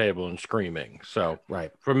on the table and screaming. So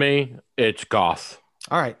Right. for me, it's Goth.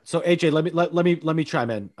 All right. So AJ, let me chime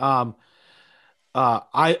in.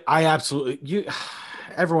 I absolutely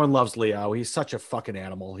everyone loves Leo. He's such a fucking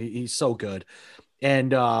animal. He's so good.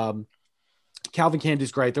 And Calvin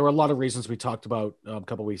Candy's great. There were a lot of reasons we talked about a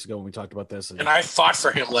couple weeks ago when we talked about this. And I fought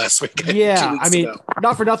for him last week. Yeah, 2 weeks I mean, ago.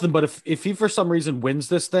 not for nothing, but if he for some reason wins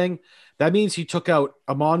this thing, that means he took out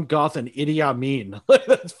Amon Goth and Idi Amin.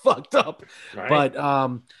 That's fucked up. Right.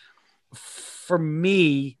 But for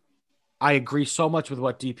me, I agree so much with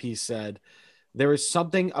what DP said. There is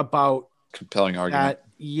something about Compelling argument. that.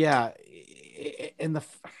 Yeah,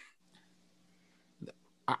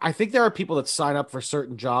 I think there are people that sign up for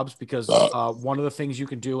certain jobs because one of the things you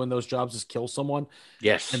can do in those jobs is kill someone.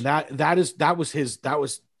 Yes. And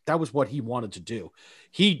that was what he wanted to do.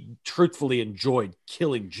 He truthfully enjoyed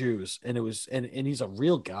killing Jews, and it was and he's a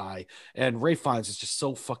real guy. And Ray Fiennes is just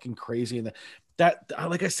so fucking crazy. And that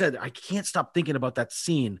like I said, I can't stop thinking about that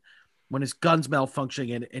scene when his gun's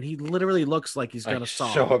malfunctioning and he literally looks like he's gonna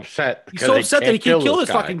stop. So upset. He's so upset that he can't kill this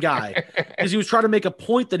guy. fucking guy because he was trying to make a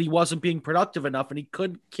point that he wasn't being productive enough and he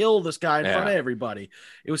couldn't kill this guy in front of everybody.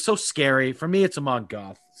 It was so scary. For me, it's Amon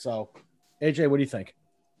Goth. So, AJ, what do you think?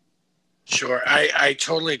 Sure, I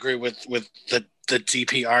totally agree with the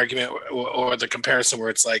DP argument or the comparison where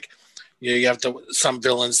it's like, you have some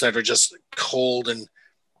villains that are just cold, and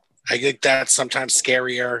I think that's sometimes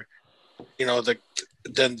scarier,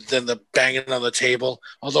 than the banging on the table.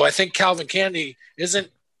 Although I think Calvin Candy isn't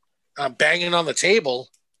banging on the table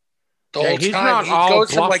the whole he's time. Not He all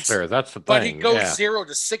goes from bluster. That's the thing. but he goes 0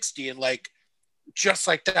 to 60 and just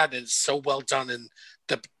like that. And it's so well done. And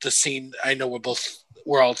the scene, I know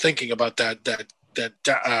we're all thinking about that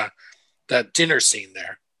dinner scene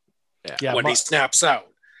there. Yeah, when he snaps out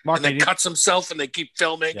Marky, and then cuts himself and they keep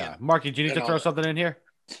filming. Yeah, Marky, do you need to throw something in here?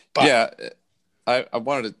 But, yeah, I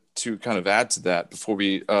wanted to kind of add to that before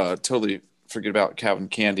we totally forget about Calvin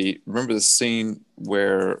Candy. Remember the scene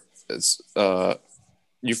where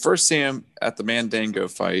you first see him at the Mandingo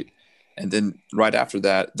fight, and then right after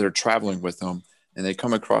that, they're traveling with him, and they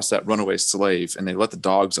come across that runaway slave, and they let the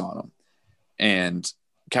dogs on him. And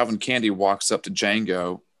Calvin Candy walks up to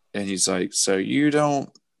Django, and he's like, "So you don't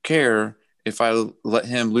care if I let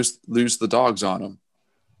him lose the dogs on him?"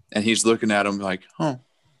 And he's looking at him like, "Huh."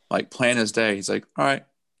 Like playing his day. He's like, "All right,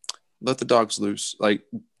 let the dogs loose." Like,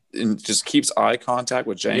 and just keeps eye contact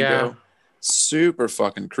with Django. Yeah. Super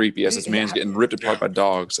fucking creepy as this man's getting ripped apart by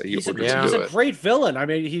dogs that he orders to do He's it. a great villain. I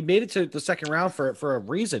mean, he made it to the second round for a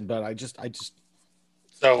reason, but I think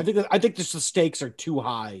just the stakes are too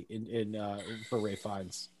high in for Ray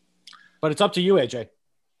Fiennes. But it's up to you, AJ.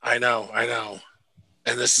 I know.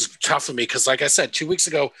 And this is tough for me because, like I said, 2 weeks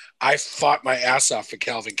ago, I fought my ass off for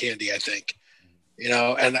Calvin Candy, I think.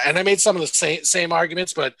 And I made some of the same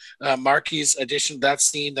arguments, but Marky's addition to that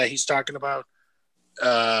scene that he's talking about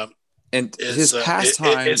and his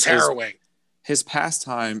pastime is harrowing. His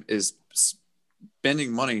pastime is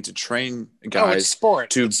spending money to train guys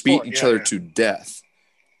to beat each other to death.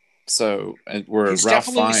 So, and he's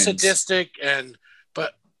definitely sadistic,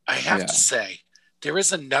 but I have to say, there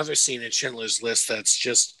is another scene in Schindler's List that's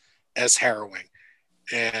just as harrowing,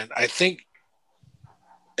 and I think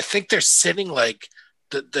they're sitting like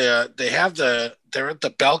they're at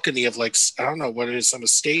the balcony of I don't know what it is, some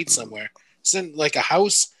estate somewhere. It's in like a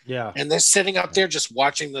house, and they're sitting up there just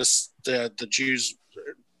watching the Jews,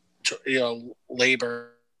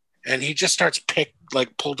 labor, and he just starts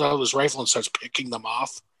pulled out his rifle and starts picking them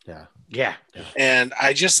off. Yeah. And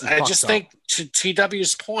I just think, to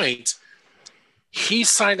TW's point, he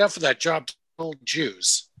signed up for that job to kill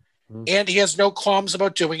Jews. And he has no qualms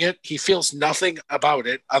about doing it. He feels nothing about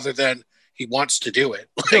it other than he wants to do it.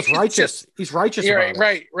 He's righteous. He's righteous about it.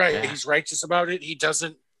 Right. Yeah. He's righteous about it. He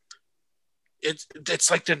doesn't. It's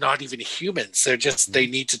like they're not even humans. They're just they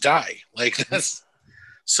need to die. Like that's.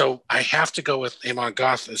 So I have to go with Amon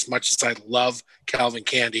Goth. As much as I love Calvin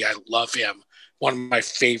Candy, I love him. One of my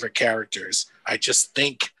favorite characters. I just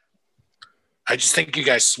think you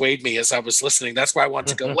guys swayed me as I was listening. That's why I want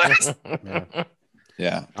to go last.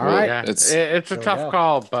 Yeah. All right. Yeah. It's a tough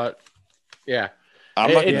call, but yeah.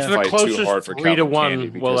 I'm not going it's to the fight too hard for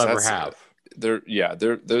 3-1 we'll ever have.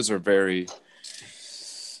 Those are very,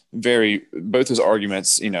 very, both those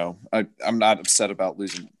arguments, I'm not upset about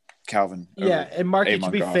losing Calvin. Yeah. And Marky,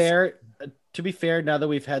 Amon Goth. to be fair, now that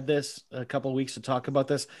we've had this a couple of weeks to talk about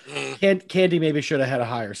this, Candy maybe should have had a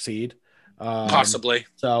higher seed. Possibly.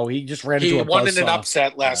 So he just ran He into a won in an buzzsaw.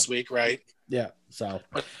 upset last week, right? Yeah. So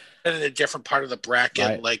in a different part of the bracket,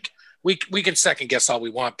 Right. like we can second guess all we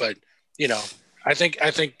want, but I think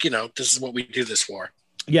this is what we do this for.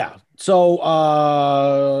 yeah. So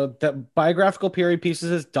the biographical period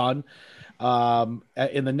pieces is done.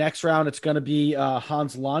 In the next round, it's going to be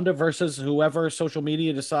Hans Landa versus whoever social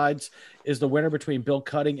media decides is the winner between Bill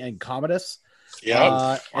Cutting and Commodus.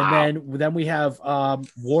 Yeah. And then we have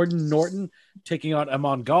Warden Norton taking on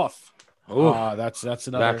Amon Goth. That's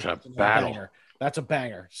another battle. banger. That's a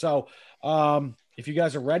banger. So if you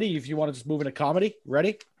guys are ready, if you want to just move into comedy,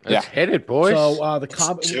 ready? Let's hit it, boys. So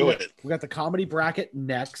we got the comedy bracket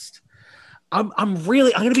next. I'm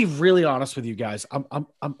going to be really honest with you guys.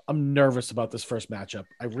 I'm nervous about this first matchup.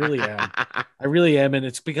 I really am. I really am. And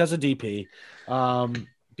it's because of DP.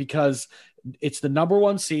 Because it's the number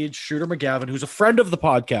one seed, Shooter McGavin, who's a friend of the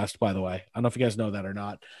podcast, by the way. I don't know if you guys know that or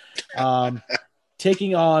not.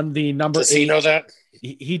 Taking on the number 8. Does he know that?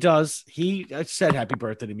 He does. He said happy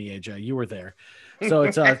birthday to me, AJ. You were there. So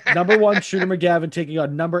it's number 1, Shooter McGavin, taking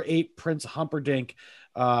on number 8, Prince Humperdinck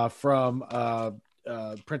from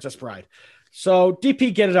Princess Bride. So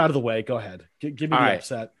DP, get it out of the way. Go ahead. Give me the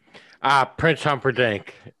upset. Prince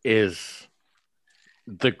Humperdinck is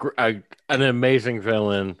an amazing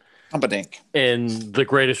villain. Humperdinck In the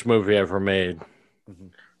greatest movie ever made. Mm-hmm.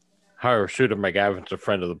 However, Shooter McGavin's a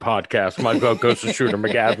friend of the podcast. My vote goes to Shooter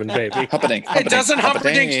McGavin, baby. Humperdinck. Hey, doesn't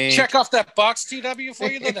Humperdinck check off that box, TW, for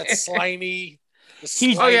you, though? That slimy...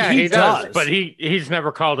 He does. But he's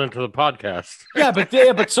never called into the podcast.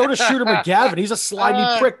 But so does Shooter McGavin. He's a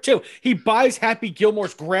slimy prick too. He buys Happy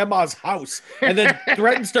Gilmore's grandma's house and then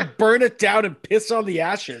threatens to burn it down and piss on the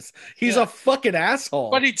ashes. He's a fucking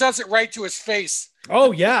asshole. But he does it right to his face.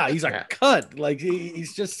 Oh yeah, he's a cunt. Like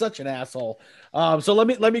he's just such an asshole. So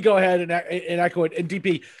let me go ahead and echo it. And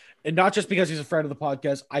DP, and not just because he's a friend of the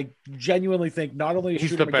podcast, I genuinely think not only is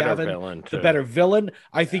Shooter McGavin the better villain,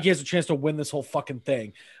 I think he has a chance to win this whole fucking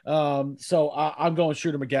thing. So I'm going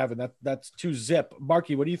Shooter McGavin. That's 2 zip.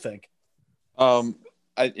 Marky, what do you think? I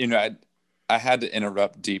had to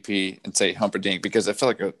interrupt DP and say Humperdinck because I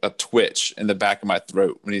felt like a twitch in the back of my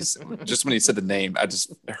throat when he said the name. I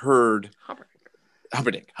just heard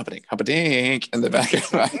Humperdinck in the back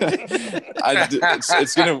of my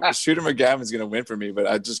it's gonna Shooter McGavin's gonna win for me, but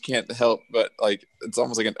I just can't help but like it's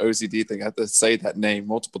almost like an OCD thing. I have to say that name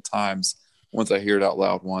multiple times once I hear it out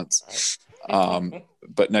loud once.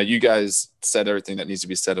 But no, you guys said everything that needs to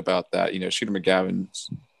be said about that. Shooter McGavin's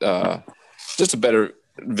just a better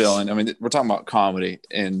villain. I mean, we're talking about comedy,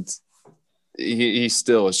 and he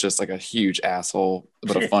still is just like a huge asshole,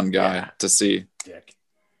 but a fun guy to see. Dick.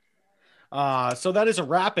 So that is a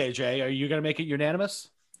wrap, AJ. Are you going to make it unanimous?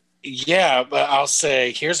 Yeah, but I'll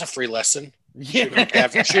say here's a free lesson. Shooter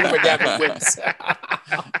McGavin wins.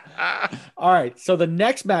 All right. So the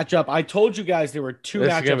next matchup, I told you guys there were 2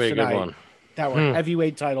 matchups tonight that were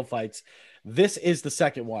heavyweight title fights. This is the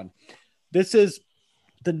second one. This is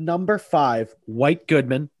the number 5 White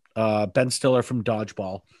Goodman, Ben Stiller from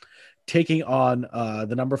Dodgeball, taking on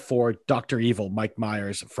the number 4 Dr. Evil, Mike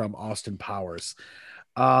Myers from Austin Powers.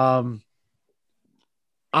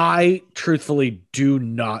 I truthfully do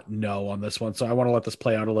not know on this one, so I want to let this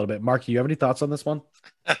play out a little bit. Mark, you have any thoughts on this one?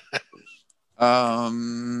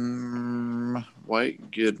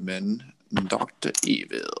 White Goodman, Dr.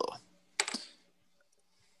 Evil.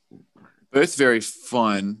 Both very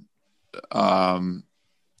fun. That's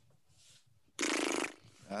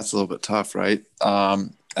a little bit tough, right?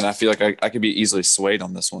 And I feel like I could be easily swayed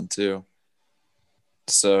on this one too.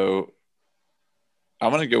 So I'm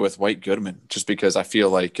going to go with White Goodman just because I feel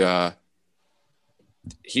like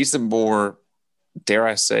he's the more, dare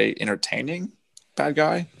I say, entertaining bad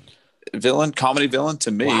guy, comedy villain to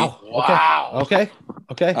me. Wow. Okay.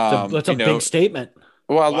 That's a big statement.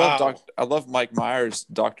 Well, I love Mike Myers,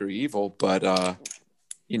 Dr. Evil, but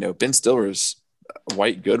Ben Stiller's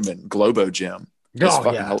White Goodman, Globo Gym.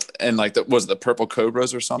 And like was it the Purple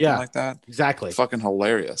Cobras or something like that? Exactly. Fucking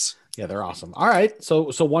hilarious. Yeah, they're awesome. All right.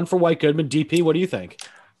 So 1 for White Goodman. DP, what do you think?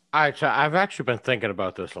 All right, so I've actually been thinking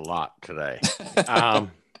about this a lot today.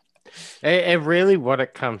 And really what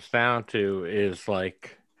it comes down to is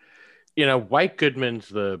like, White Goodman's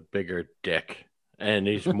the bigger dick and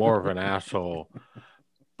he's more of an asshole,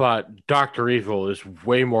 but Dr. Evil is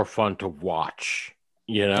way more fun to watch,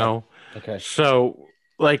 Okay. So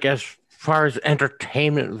like as far as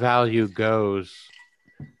entertainment value goes,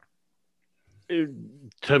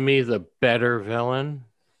 to me, the better villain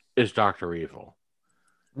is Dr. Evil.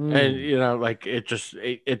 And, like it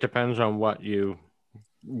depends on what you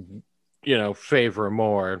favor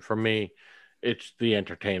more. And for me, it's the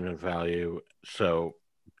entertainment value. So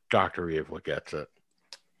Dr. Evil gets it.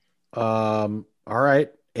 All right.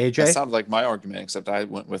 AJ? That sounded like my argument, except I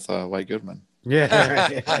went with White Goodman.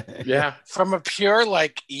 Yeah. From a pure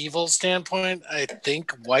evil standpoint, I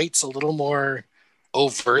think White's a little more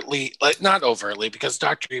overtly, like not overtly, because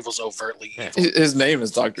Dr. Evil's overtly evil. His name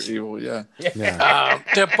is Dr. Evil, yeah.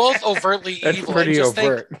 They're both overtly That's evil. pretty I just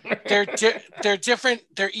overt. think they're different.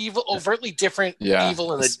 They're evil, overtly different,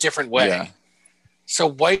 evil in a different way. Yeah. So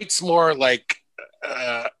White's more like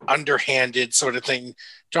underhanded sort of thing.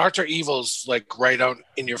 Dr. Evil's like right out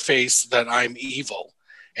in your face that I'm evil,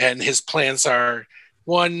 and his plans are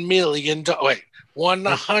 $100 million.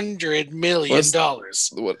 $100 million.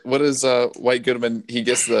 What is White Goodman? He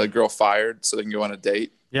gets the girl fired so they can go on a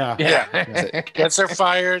date. Yeah. Gets her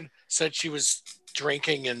fired. Then she was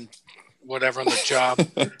drinking and whatever on the job,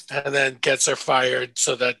 and then gets her fired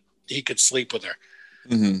so that he could sleep with her.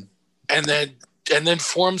 Mm-hmm. And then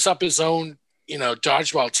forms up his own,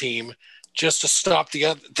 dodgeball team just to stop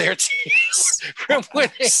their teams from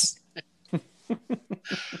winning.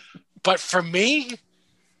 But for me,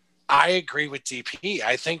 I agree with DP.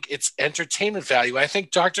 I think it's entertainment value. I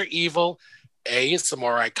think Dr. Evil, A, is the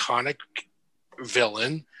more iconic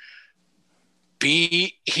villain.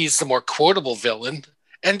 B, he's the more quotable villain.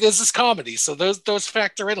 And this is comedy, so those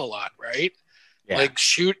factor in a lot, right? Yeah. Like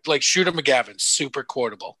Shooter McGavin, super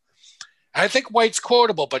quotable. I think White's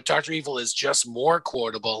quotable, but Dr. Evil is just more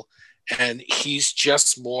quotable, and he's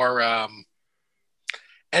just more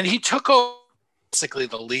and he took over basically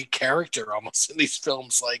the lead character almost in these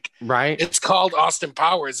films. Like, right, it's called Austin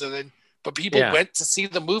Powers, but people went to see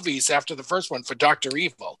the movies after the first one for Dr.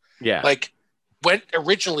 Evil. Yeah, like went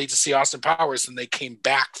originally to see Austin Powers, and they came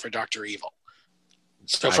back for Dr. Evil.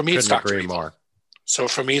 So for me, it's Dr. Evil. So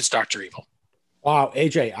for me, it's Dr. Evil. Wow,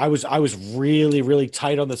 AJ, I was really, really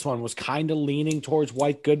tight on this one. Was kind of leaning towards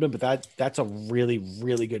White Goodman, but that's a really,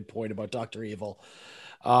 really good point about Dr. Evil.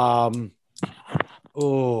 Oh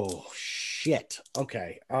shit.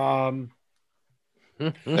 Okay.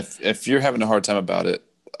 If you're having a hard time about it,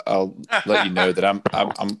 I'll let you know that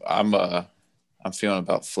I'm feeling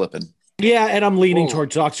about flipping. Yeah, and I'm leaning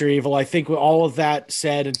towards Dr. Evil. I think with all of that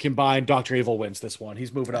said and combined, Dr. Evil wins this one.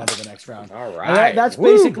 He's moving on to the next round. All right. That's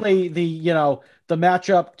basically the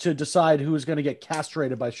matchup to decide who's going to get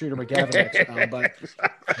castrated by Shooter McGavin next round. But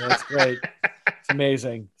that's great. It's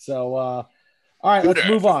amazing. So, all right, let's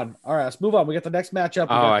move on. We got the next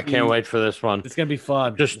matchup. I can't wait for this one. It's going to be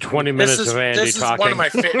fun. Just 20 minutes of Andy talking. This is one of my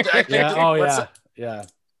favorite. Yeah.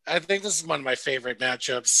 I think this is one of my favorite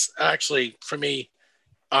matchups. Actually, for me,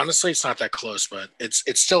 honestly, it's not that close, but it's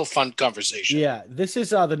still a fun conversation. Yeah, this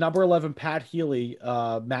is the number 11 Pat Healy,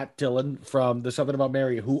 Matt Dillon from The Something About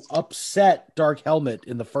Mary, who upset Dark Helmet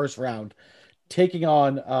in the first round, taking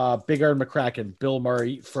on Big Ern McCracken, Bill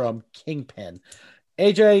Murray from Kingpin.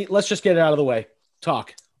 AJ, let's just get it out of the way.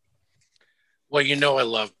 Talk. Well, I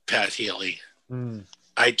love Pat Healy.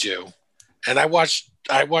 I do. And I watch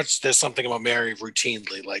There's Something About Mary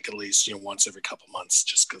routinely, like at least once every couple months,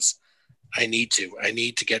 just because I need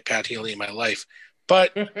to get Pat Healy in my life.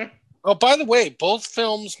 But by the way, both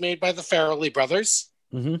films made by the Farrelly brothers,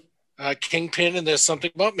 Kingpin and There's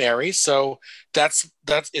Something About Mary. So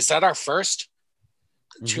is that our first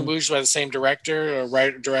two movies by the same director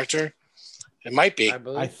or director? It might be.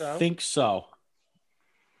 I think so.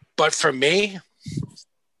 But for me,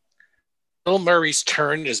 Bill Murray's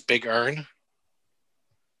turn is Big Ern.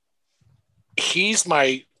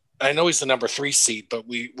 I know he's the number 3 seed, but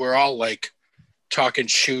we're all like talking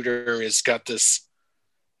Shooter has got this,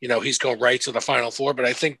 he's going right to the final 4. But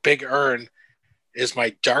I think Big Ern is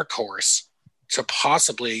my dark horse to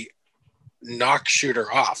possibly knock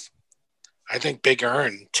Shooter off. I think Big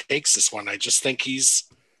Ern takes this one. I just think he's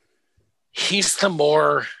the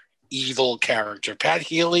more evil character. Pat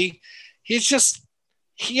Healy,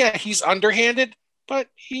 he's underhanded, but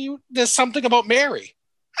there's something about Mary.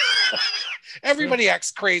 Everybody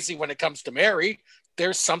acts crazy when it comes to Mary.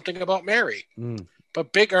 There's something about Mary.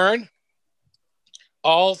 But Big Ern,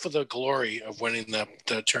 all for the glory of winning the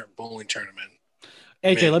bowling tournament.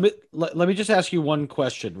 AJ, let me just ask you one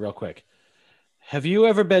question real quick. Have you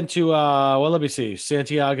ever been to let me see,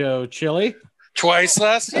 Santiago, Chile? Twice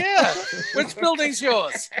last year. Which building's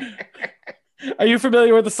yours? Are you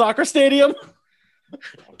familiar with the soccer stadium?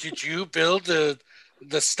 Did you build the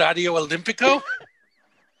Stadio Olimpico?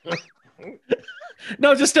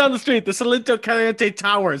 No, just down the street, the Salento Caliente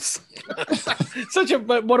Towers.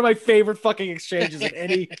 One of my favorite fucking exchanges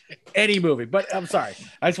in any movie. But I'm sorry,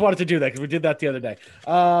 I just wanted to do that because we did that the other day.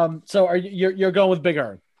 So you're going with Big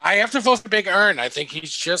Ern? I have to vote for Big Ern. I think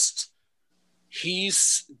he's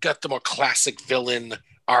got the more classic villain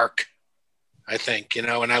arc. I think and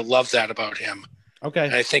I love that about him. Okay,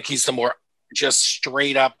 and I think he's the more just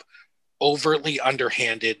straight up, overtly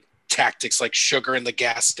underhanded tactics like sugar in the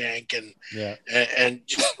gas tank and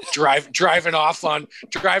just driving off on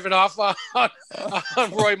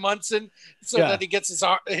Roy Munson so that he gets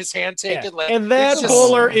his hand taken. Like, and that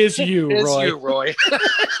bowler is you, Roy.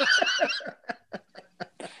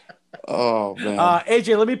 Oh man,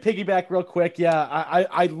 AJ, let me piggyback real quick. Yeah,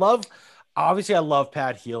 I love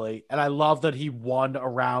Pat Healy, and I love that he won a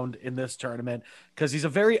round in this tournament because he's a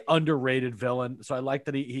very underrated villain. So I like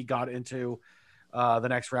that he got into the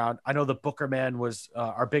next round. I know the Booker man was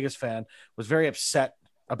our biggest fan, was very upset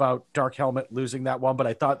about Dark Helmet losing that one, but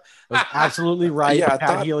I thought it was absolutely right. yeah,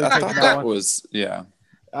 Pat Healy I taking thought that that one. was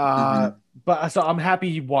But so I'm happy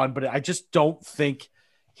he won, but I just don't think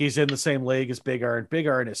he's in the same league as Big Earn. Big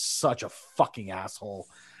Earn is such a fucking asshole.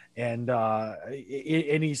 And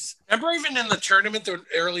he's, remember even in the tournament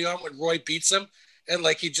early on when Roy beats him and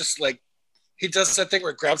like he just like he does that thing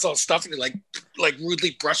where he grabs all the stuff and he like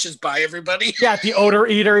rudely brushes by everybody. Yeah, the Odor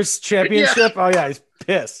Eaters Championship. Yeah. Oh yeah, he's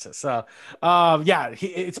pissed. So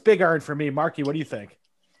it's Big Earn for me. Marky, what do you think?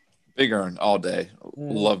 Big Earn all day.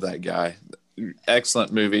 Love that guy.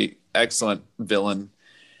 Excellent movie, excellent villain.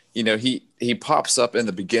 You know, he pops up in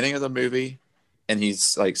the beginning of the movie and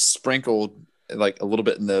he's like sprinkled like a little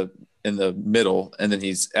bit in the middle, and then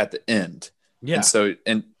he's at the end. Yeah. And so,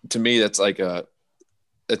 and to me, that's like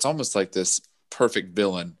it's almost like this perfect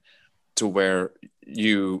villain to where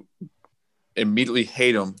you immediately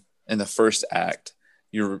hate him in the first act.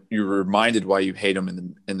 You're reminded why you hate him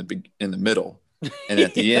in the middle, and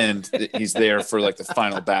at the end, he's there for like the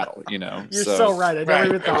final battle. You know, you're so right. I never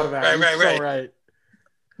even thought about it. Right. So right.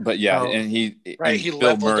 But yeah, and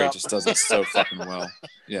Bill Murray just does it so fucking well.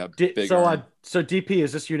 Yeah. So DP,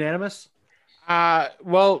 is this unanimous?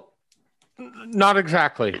 Well, not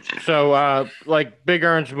exactly. So like Big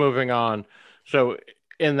Earn's moving on. So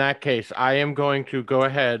in that case, I am going to go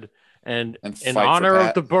ahead and in honor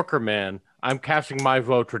of the Booker man, I'm casting my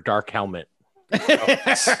vote for Dark Helmet. Okay,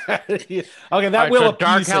 that will appease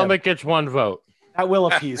Dark him. Helmet gets one vote. That will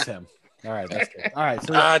appease him. All right, that's good. All right,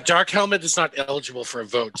 so Dark Helmet is not eligible for a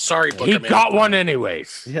vote. Sorry, Booker. He got one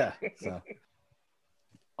anyways. Yeah. So.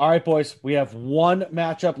 All right, boys, we have one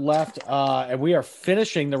matchup left, and we are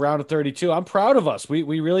finishing the round of 32. I'm proud of us. We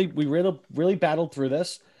really battled through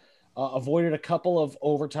this. Avoided a couple of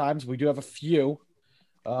overtimes. We do have a few,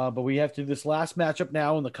 but we have to do this last matchup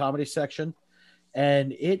now in the comedy section,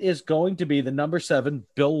 and it is going to be the number 7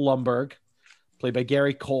 Bill Lumbergh, played by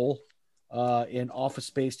Gary Cole. In Office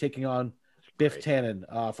Space, taking on Biff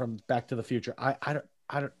Tannen from Back to the Future. I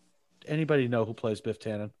don't. Anybody know who plays Biff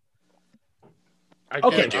Tannen?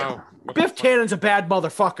 Biff Tannen's a bad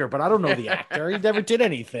motherfucker, but I don't know the actor. He never did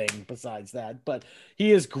anything besides that, but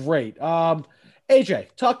he is great.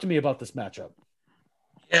 AJ, talk to me about this matchup.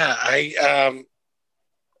 Yeah,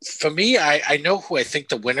 for me, I know who I think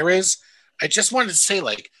the winner is. I just wanted to say,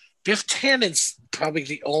 like, Biff Tannen's probably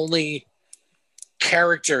the only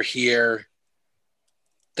character here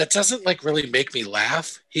that doesn't like really make me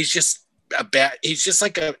laugh. He's just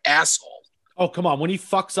like an asshole. Oh, come on. When he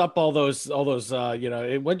fucks up all those why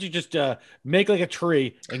don't you just make like a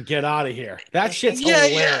tree and get out of here? That shit's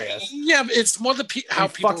hilarious. Yeah, it's more how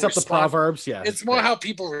people fucks up the proverbs. Yeah. It's more how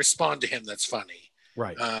people respond to him that's funny.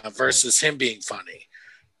 Right. Versus him being funny.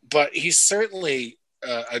 But he's certainly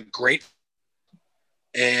a great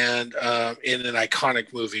and in an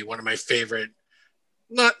iconic movie, one of my favorite.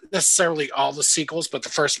 Not necessarily all the sequels, but the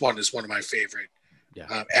first one is one of my favorite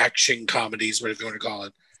action comedies, whatever you want to call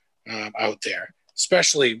it, out there,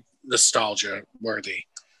 especially nostalgia worthy.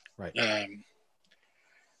 Right. And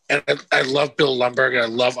I love Bill Lumbergh and I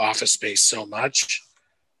love Office Space so much,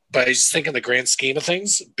 but I just think in the grand scheme of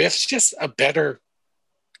things, Biff's just a better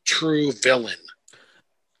true villain.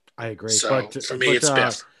 I agree. So for me, it's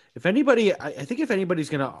Biff. I think if anybody's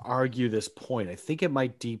going to argue this point, I think it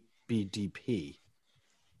might be DP.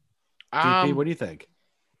 DP, what do you think?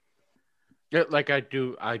 Yeah, like I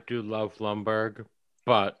do love Lumbergh,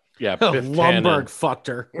 but yeah, Biff Lumbergh fucked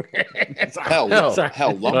her. Hell,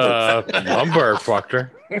 Lumbergh. Lumbergh fucked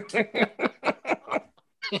her.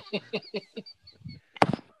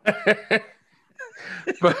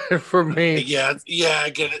 But for me, yeah, I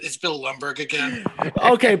get it. It's Bill Lumbergh again.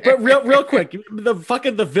 Okay, but real quick,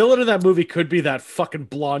 the villain of that movie could be that fucking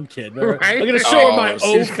blonde kid. Right? I'm gonna show him my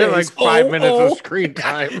he's got like 5 minutes of screen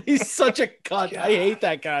time. He's such a cunt. I hate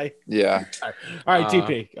that guy. Yeah. All right,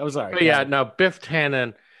 TP. I'm sorry. But yeah, no, Biff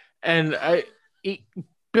Tannen, and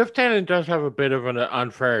Biff Tannen does have a bit of an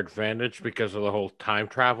unfair advantage because of the whole time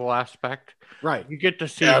travel aspect. Right. You get to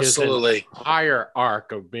see his entire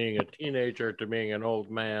arc of being a teenager to being an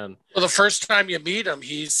old man. Well, the first time you meet him,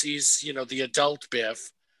 he's the adult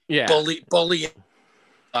Biff. Yeah. Bully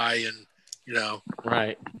and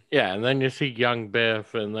Right. Yeah, and then you see young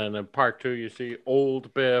Biff, and then in part 2 you see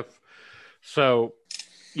old Biff. So,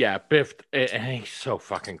 yeah, Biff, and he's so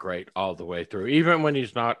fucking great all the way through. Even when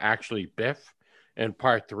he's not actually Biff in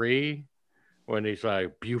part 3, when he's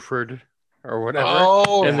like Buford or whatever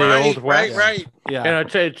in the Old West. Right. Yeah. And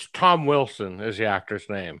it's Tom Wilson is the actor's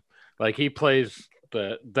name. Like, he plays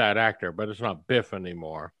that actor, but it's not Biff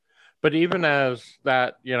anymore. But even as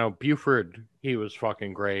that, Buford, he was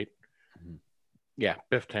fucking great. Yeah,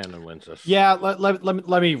 Biff Tannen wins this. Yeah,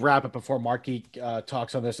 let me wrap it before Marky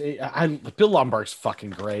talks on this. Bill Lumbergh's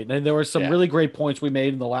fucking great, and there were some really great points we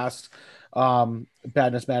made in the last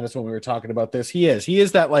Badness Madness when we were talking about this. He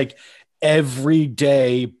is that like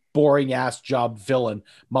everyday boring ass job villain,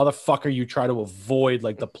 motherfucker. You try to avoid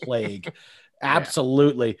like the plague,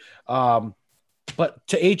 absolutely. But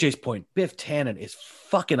to AJ's point, Biff Tannen is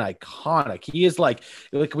fucking iconic. He is like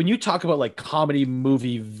when you talk about like comedy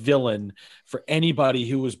movie villain for anybody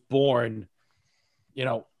who was born,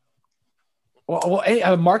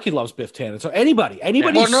 Marky loves Biff Tannen. So anybody seen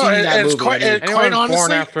that movie? Quite honestly,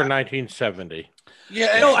 born after 1970.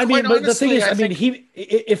 Yeah, no, I mean, but the thing is,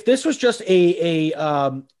 if this was just an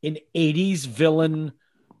 80s villain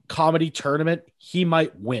comedy tournament, he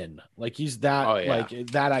might win. Like he's that like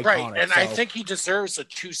that iconic. Right, and I think he deserves a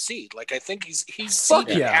 2 seed. Like I think he's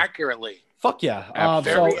seated accurately. Fuck yeah,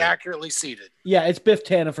 very accurately seated. Yeah, it's Biff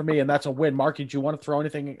Tannen for me, and that's a win. Marky, do you want to throw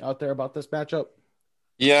anything out there about this matchup?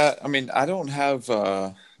 Yeah, I mean, I don't have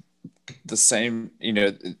the same.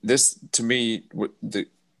 This to me,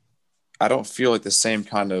 I don't feel like the same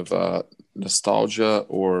kind of nostalgia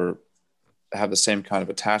or have the same kind of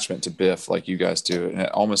attachment to Biff like you guys do, and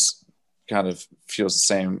it almost kind of feels the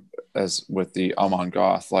same as with the Amon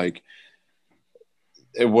Goth. Like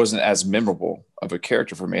it wasn't as memorable of a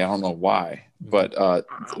character for me. I don't know why, but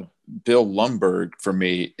Bill Lumbergh for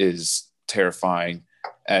me is terrifying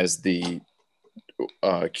as the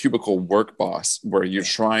cubicle work boss, where you're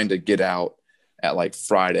trying to get out at like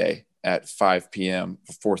Friday at 5 p.m.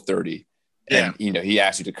 for 4:30, and he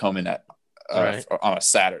asks you to come in at on a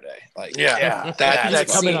Saturday. Like,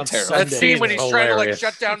 that's scene, on that scene when he's trying to like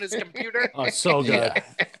shut down his computer. Oh, so good.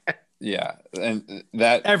 Yeah. And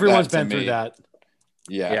that everyone's been through that.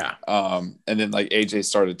 Yeah. And then like AJ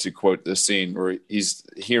started to quote the scene where he's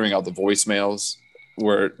hearing all the voicemails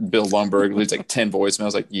where Bill Lumbergh leaves like 10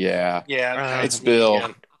 voicemails. Like, it's Bill.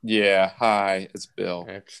 Again. Yeah, hi, it's Bill.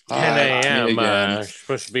 It's 10 a.m.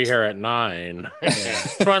 Supposed to be here at 9.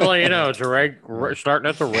 Finally, it's starting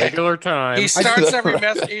at the regular time. He starts every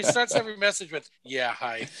message with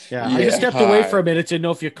hi. I just stepped away for a minute to know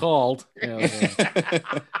if you called. Hi,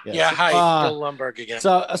 Bill Lumbergh again.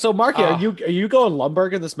 So Marky, are you going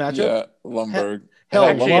Lumbergh in this matchup? Yeah, Lumbergh.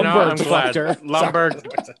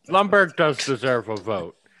 Lumbergh does deserve a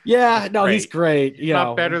vote. Yeah, no, he's great.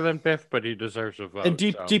 Not better than Biff, but he deserves a vote. And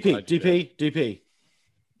DP.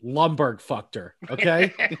 Lumbergh fucked her.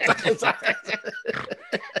 Okay,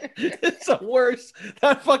 it's the worst.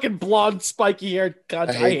 That fucking blonde, spiky haired cunt.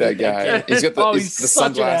 I hate that guy. He's got the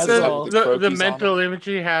sunglasses. The mental image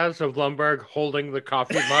he has of Lumbergh holding the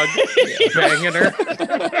coffee mug, banging her.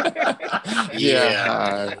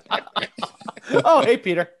 Yeah. Oh, hey,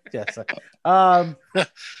 Peter. Yes.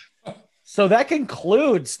 So that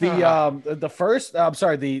concludes the first. I'm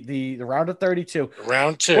sorry, the round of 32.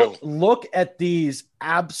 Round 2. Look at these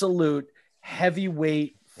absolute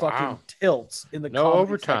heavyweight fucking tilts in the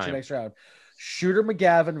overtime next round. Shooter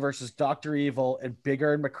McGavin versus Dr. Evil and Big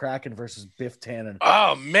Ern McCracken versus Biff Tannen.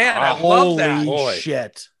 Oh man, I love that. Holy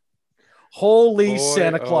shit. Holy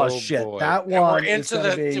Santa Claus shit. Boy. That one we're into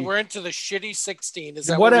the shitty 16. Is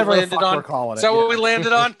that whatever what we landed on? We're calling it. Is that what we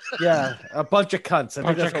landed on? Yeah, a bunch of cunts.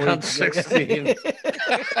 I think that's 16.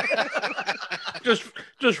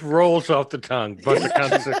 just rolls off the tongue. Bunch of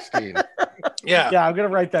cunts 16. Yeah, I'm gonna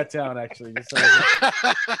write that down actually. Bunch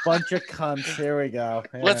of cunts. Here we go.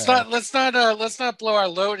 Yeah. Let's not blow our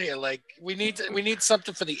load here. Like we need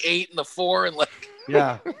something for the 8 and the 4 and like.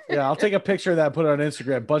 Yeah. I'll take a picture of that and put it on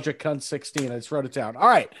Instagram. Bunch of cunts 16. I just wrote it down. All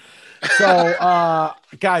right. So,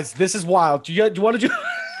 guys, this is wild. Do you want to do?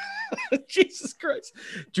 Jesus Christ!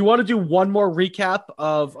 Do you want to do one more recap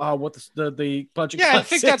of what the bunch of? Yeah, I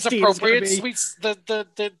think that's appropriate. Sweets,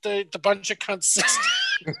 the bunch of cunts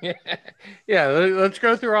 16. Yeah. Let's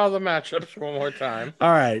go through all the matchups one more time.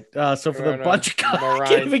 All right. So for the bunch of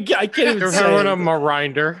cunts, I can't even say a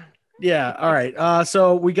Marinder. Yeah. All right.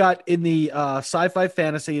 So we got in the sci-fi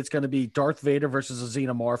fantasy, it's going to be Darth Vader versus a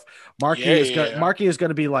xenomorph. Marky is going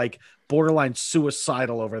to be like borderline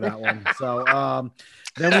suicidal over that one. So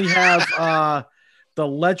then we have the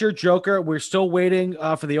Ledger Joker. We're still waiting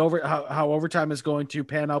for the how overtime is going to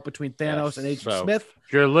pan out between Thanos and Agent Smith.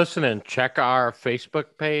 If you're listening, check our Facebook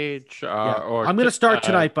page. Or I'm going to start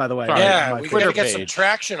tonight, by the way. Yeah, we got to get some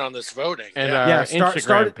traction on this voting. And our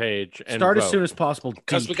Instagram page. And start as soon as possible.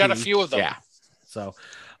 Because we got a few of them. Yeah. So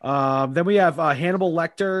then we have Hannibal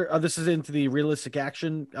Lecter. This is into the realistic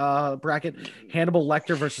action bracket. Hannibal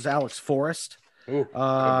Lecter versus Alex Forrest. Ooh,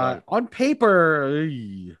 on paper,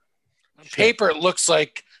 it looks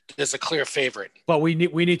like there's a clear favorite. but we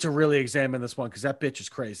need to really examine this one because that bitch is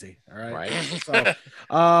crazy. All right. Right. So,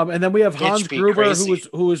 and then we have Hans Gruber, crazy.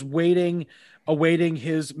 who is awaiting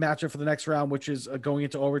his matchup for the next round, which is going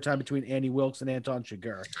into overtime between Annie Wilkes and Anton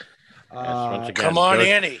Chigurh. Once again, Come on,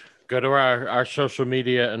 Annie. Go to our social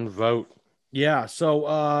media and vote. Yeah,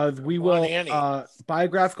 so we will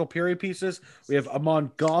biographical period pieces. We have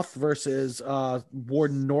Amon Goth versus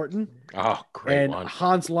Warden Norton. Oh, great and one.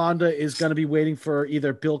 Hans Landa is going to be waiting for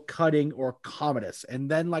either Bill Cutting or Commodus.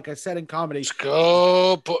 And then, like I said in comedy, Let's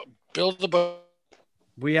go build the boat.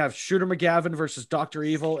 we have Shooter McGavin versus Dr.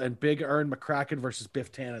 Evil and Big Earn McCracken versus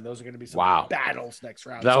Biff Tannen. Those are going to be some battles next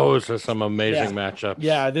round. Those are some amazing matchups.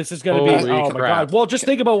 Yeah, this is going to be, Holy my crap. God. Well, just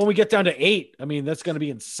think about when we get down to 8. I mean, that's going to be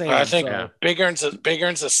insane. I think Big Earn's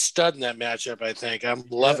a stud in that matchup, I think. I'm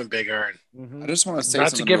loving Big Earn. Mm-hmm. I just want to say Not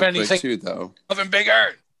something to give real anything quick too, though. Loving Big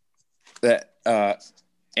Earn. That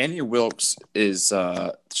Annie Wilkes is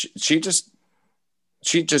she just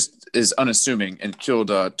is unassuming and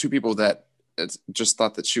killed 2 people that just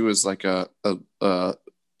thought that she was like a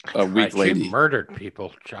weak lady. She murdered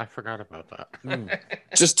people. I forgot about that.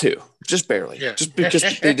 Just 2, just barely. Yeah. Just because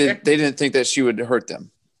they didn't think that she would hurt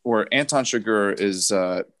them. Or Anton Chigurh is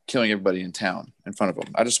killing everybody in town in front of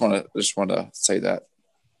them. I just want to say that.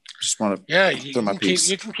 Just want to you can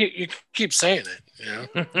keep saying it. You know?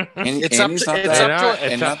 It's up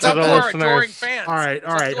to our adoring fans. All right.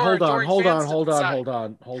 Hold on.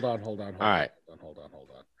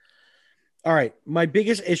 All right. My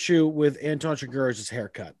biggest issue with Anton Chigurh is his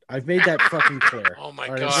haircut. I've made that fucking clear. Oh my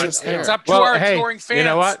All right, God! it's It's up to our adoring fans. You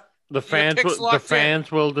know what? The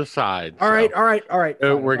fans will decide. All right. Fine.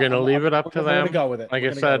 We're going to leave it up to them. We're going to go with it. Like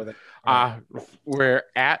I said, we're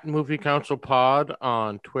at Movie Council Pod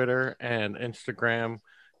on Twitter and Instagram.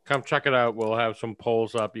 Come check it out. We'll have some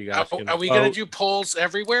polls up. You guys can Are we going to do polls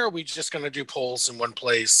everywhere? Or are we just going to do polls in one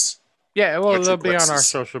place? Yeah, well, they'll be on our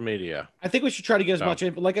social media. I think we should try to get as much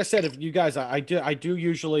info. Like I said, if you guys, I do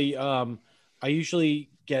usually, I usually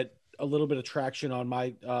get a little bit of traction on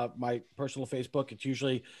my my personal Facebook. It's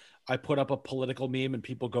usually I put up a political meme and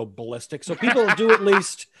people go ballistic. So people do at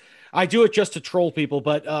least. I do it just to troll people,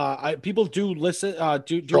 but people do listen.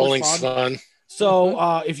 Do Trolling's respond. fun.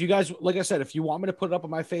 So if you guys, like I said, if you want me to put it up on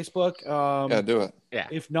my Facebook, do it. Yeah.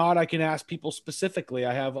 If not, I can ask people specifically.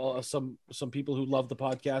 I have some people who love the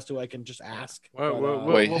podcast who I can just ask.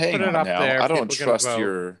 Wait, hang on now. I don't trust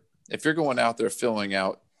if you're going out there filling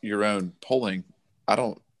out your own polling, I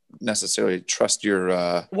don't necessarily trust your.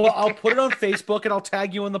 Well, I'll put it on Facebook and I'll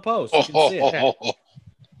tag you in the post. You can see it.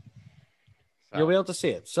 You'll be able to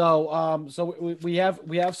see it. So, we have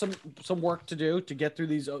some work to do to get through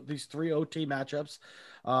these 3 OT matchups,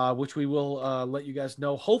 which we will let you guys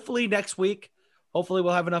know. Hopefully next week. Hopefully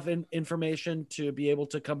we'll have enough information to be able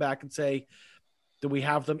to come back and say that we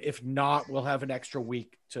have them. If not, we'll have an extra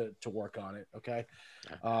week to work on it. Okay.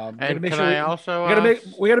 And can I also? We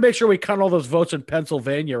got to make sure we count all those votes in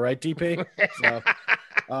Pennsylvania, right, DP? So,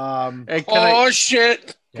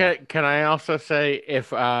 shit. Can I also say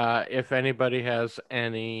if anybody has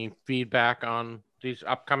any feedback on these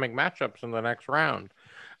upcoming matchups in the next round,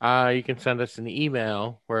 you can send us an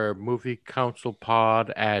email. We're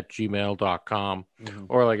moviecouncilpod@gmail.com. Mm-hmm.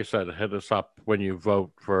 Or like I said, hit us up when you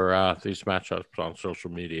vote for these matchups on social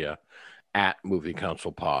media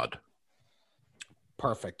 @moviecouncilpod.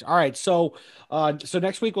 Perfect. All right. So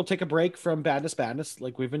next week we'll take a break from Badness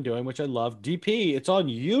like we've been doing, which I love. DP, it's on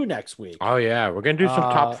you next week. Oh yeah, we're gonna do some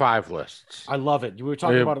top 5 lists. I love it. You were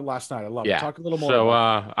talking about it last night. I love it. Talk a little more. So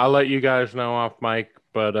I'll let you guys know off mic,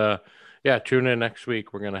 but tune in next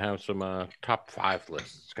week. We're gonna have some top 5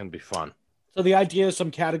 lists. It's gonna be fun. So the idea is some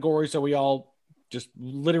categories that we all just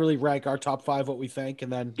literally rank our top 5, what we think,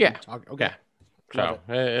 and then talk. Okay. Yeah.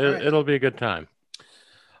 So it'll be a good time.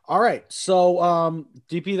 All right. So,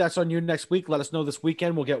 DP, that's on you next week. Let us know this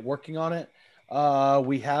weekend. We'll get working on it.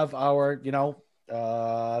 We have our,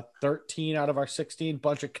 13 out of our 16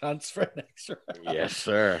 bunch of cunts for next round. Yes,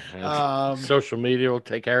 sir. Social media will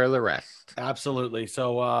take care of the rest. Absolutely.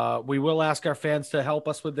 So, we will ask our fans to help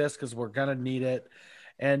us with this because we're going to need it.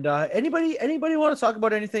 And anybody want to talk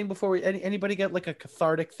about anything before anybody get like a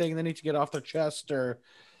cathartic thing they need to get off their chest or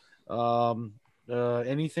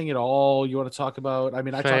Anything at all you want to talk about? I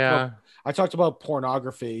mean, I talked about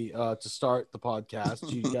pornography to start the podcast.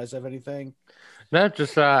 Do you guys have anything? No,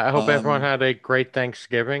 just I hope everyone had a great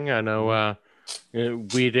Thanksgiving. I know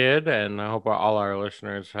we did, and I hope all our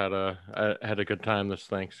listeners had a good time this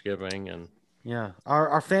Thanksgiving. And yeah,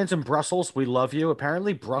 our fans in Brussels, we love you.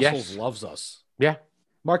 Apparently, Brussels loves us. Yeah.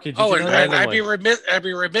 Marky, did you know and I'd be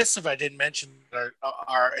remiss if I didn't mention that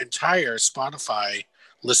our entire Spotify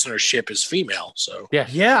listenership is female. So yeah.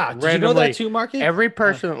 Did you know that too, Marky? Every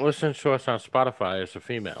person that listens to us on Spotify is a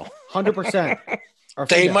female. 100%.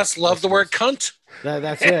 They must love the word cunt.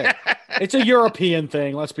 That's it. It's a European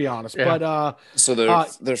thing, let's be honest. Yeah. But so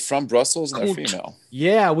they're from Brussels and they're female.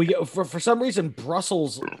 Yeah, we for some reason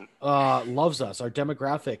Brussels loves us. Our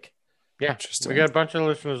demographic. Yeah, we got a bunch of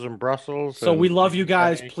listeners in Brussels. So we love you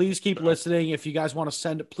guys. Please keep listening. If you guys want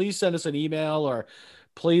to please send us an email or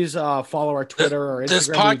please follow our Twitter or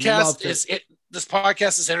Instagram. This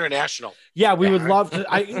podcast is international. Yeah, we would love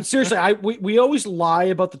to. Seriously, we always lie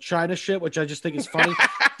about the China shit, which I just think is funny.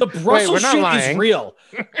 The Brussels shit is real.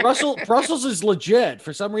 Brussels is legit.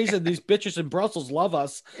 For some reason, these bitches in Brussels love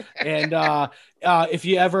us. And if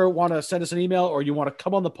you ever want to send us an email or you want to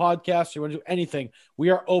come on the podcast, or you want to do anything, we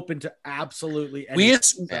are open to absolutely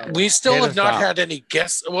anything. We still have not had any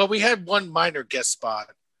guests. Well, we had one minor guest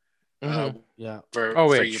spot. For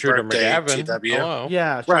Shooter McGavin. TW. Hello.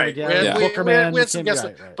 Yeah, right. Bookerman. We had some guests,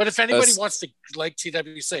 but if anybody wants to, like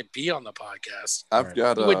TW say, be on the podcast,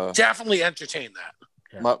 we would definitely entertain that.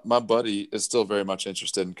 Yeah. My buddy is still very much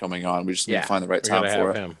interested in coming on. We just need to find the right time for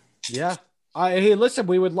it. Him. Yeah. Hey, listen,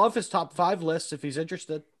 we would love his top 5 list if he's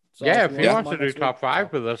interested. So if he wants to do top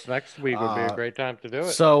 5 with us next week, would be a great time to do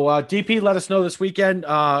it. So DP, let us know this weekend.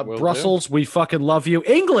 Brussels, we fucking love you.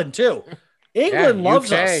 England too. England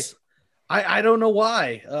loves us. I don't know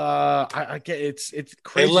why. I get it's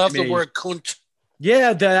crazy. They love the word cunt.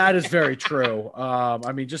 Yeah, that is very true.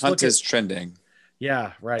 I mean, just Hunt is trending.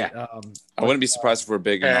 Yeah, right. Yeah. I wouldn't be surprised if we're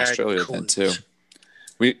big in Australia then too.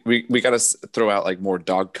 We got to throw out like more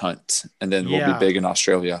dog cunt, and then we'll be big in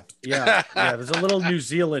Australia. Yeah. There's a little New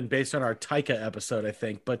Zealand based on our Taika episode, I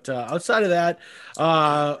think. But outside of that,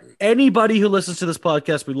 anybody who listens to this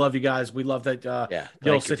podcast, we love you guys. We love that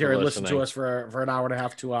you'll sit here and listen to us for an hour and a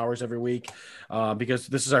half, 2 hours every week, because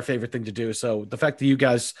this is our favorite thing to do. So the fact that you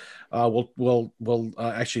guys will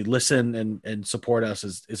actually listen and support us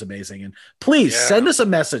is amazing. And please send us a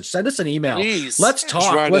message, send us an email. Please. Let's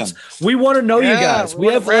talk. We want to know you guys.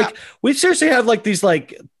 We seriously have these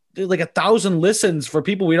 1,000 listens for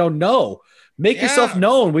people we don't know. Make yourself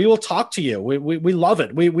known. We will talk to you. We love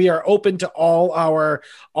it. We are open to all our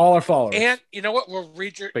followers. And you know what? We'll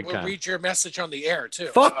read your message on the air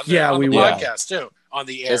too. We will. Podcast too. On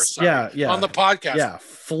the air. On the podcast. Yeah.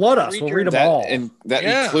 Flood us. We'll read them all. And that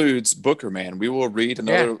includes Bookerman. We will read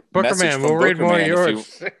another message from Bookerman. Read more of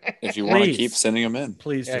yours. If you want to keep sending them in.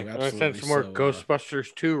 Please do. Absolutely. Send some more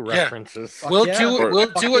Ghostbusters 2 references. We'll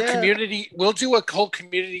do a community. We'll do a whole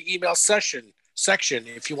community email section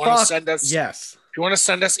if you want to send us. Yes. If you want to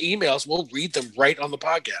send us emails, we'll read them right on the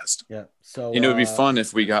podcast. Yeah. So it'd be fun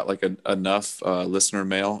if we got enough listener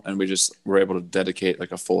mail and we just were able to dedicate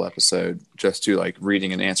a full episode just to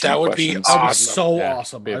reading and answering questions. That would be so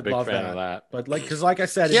awesome. Be a I'd big love fan of that. But because like I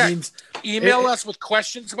said, it means email us with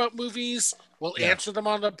questions about movies. We'll answer them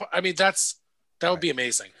on the. I mean, that would be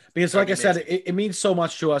amazing. Because like I said, it means so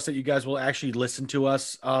much to us that you guys will actually listen to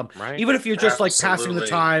us. Even if you're just passing the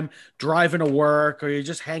time, driving to work, or you're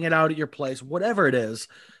just hanging out at your place, whatever it is.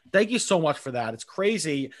 Thank you so much for that. It's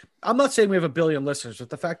crazy. I'm not saying we have 1 billion listeners, but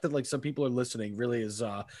the fact that some people are listening really is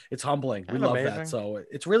it's humbling. We love that. So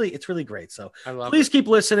it's really great. So please keep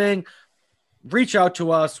listening. Reach out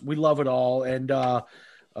to us. We love it all. And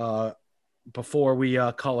before we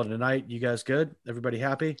call it a night, you guys good? Everybody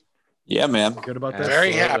happy? Yeah, man. Good about that.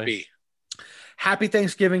 Very happy. Happy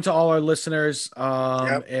Thanksgiving to all our listeners,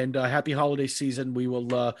 and happy holiday season.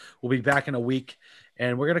 We'll be back in a week,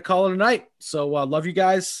 and we're gonna call it a night. So love you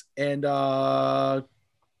guys, and I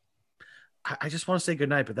just want to say good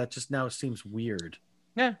night, but that just now seems weird.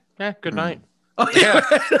 Yeah. Good night. Oh, yeah.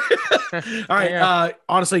 All right.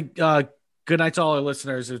 Honestly, good night to all our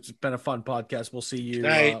listeners. It's been a fun podcast. We'll see you.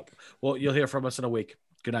 You'll hear from us in a week.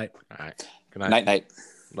 Good night. All right. Good night. Night.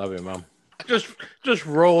 Love you, Mom. Just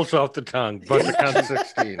rolls off the tongue. Bunch of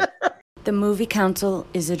 16. The movie council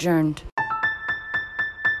is adjourned.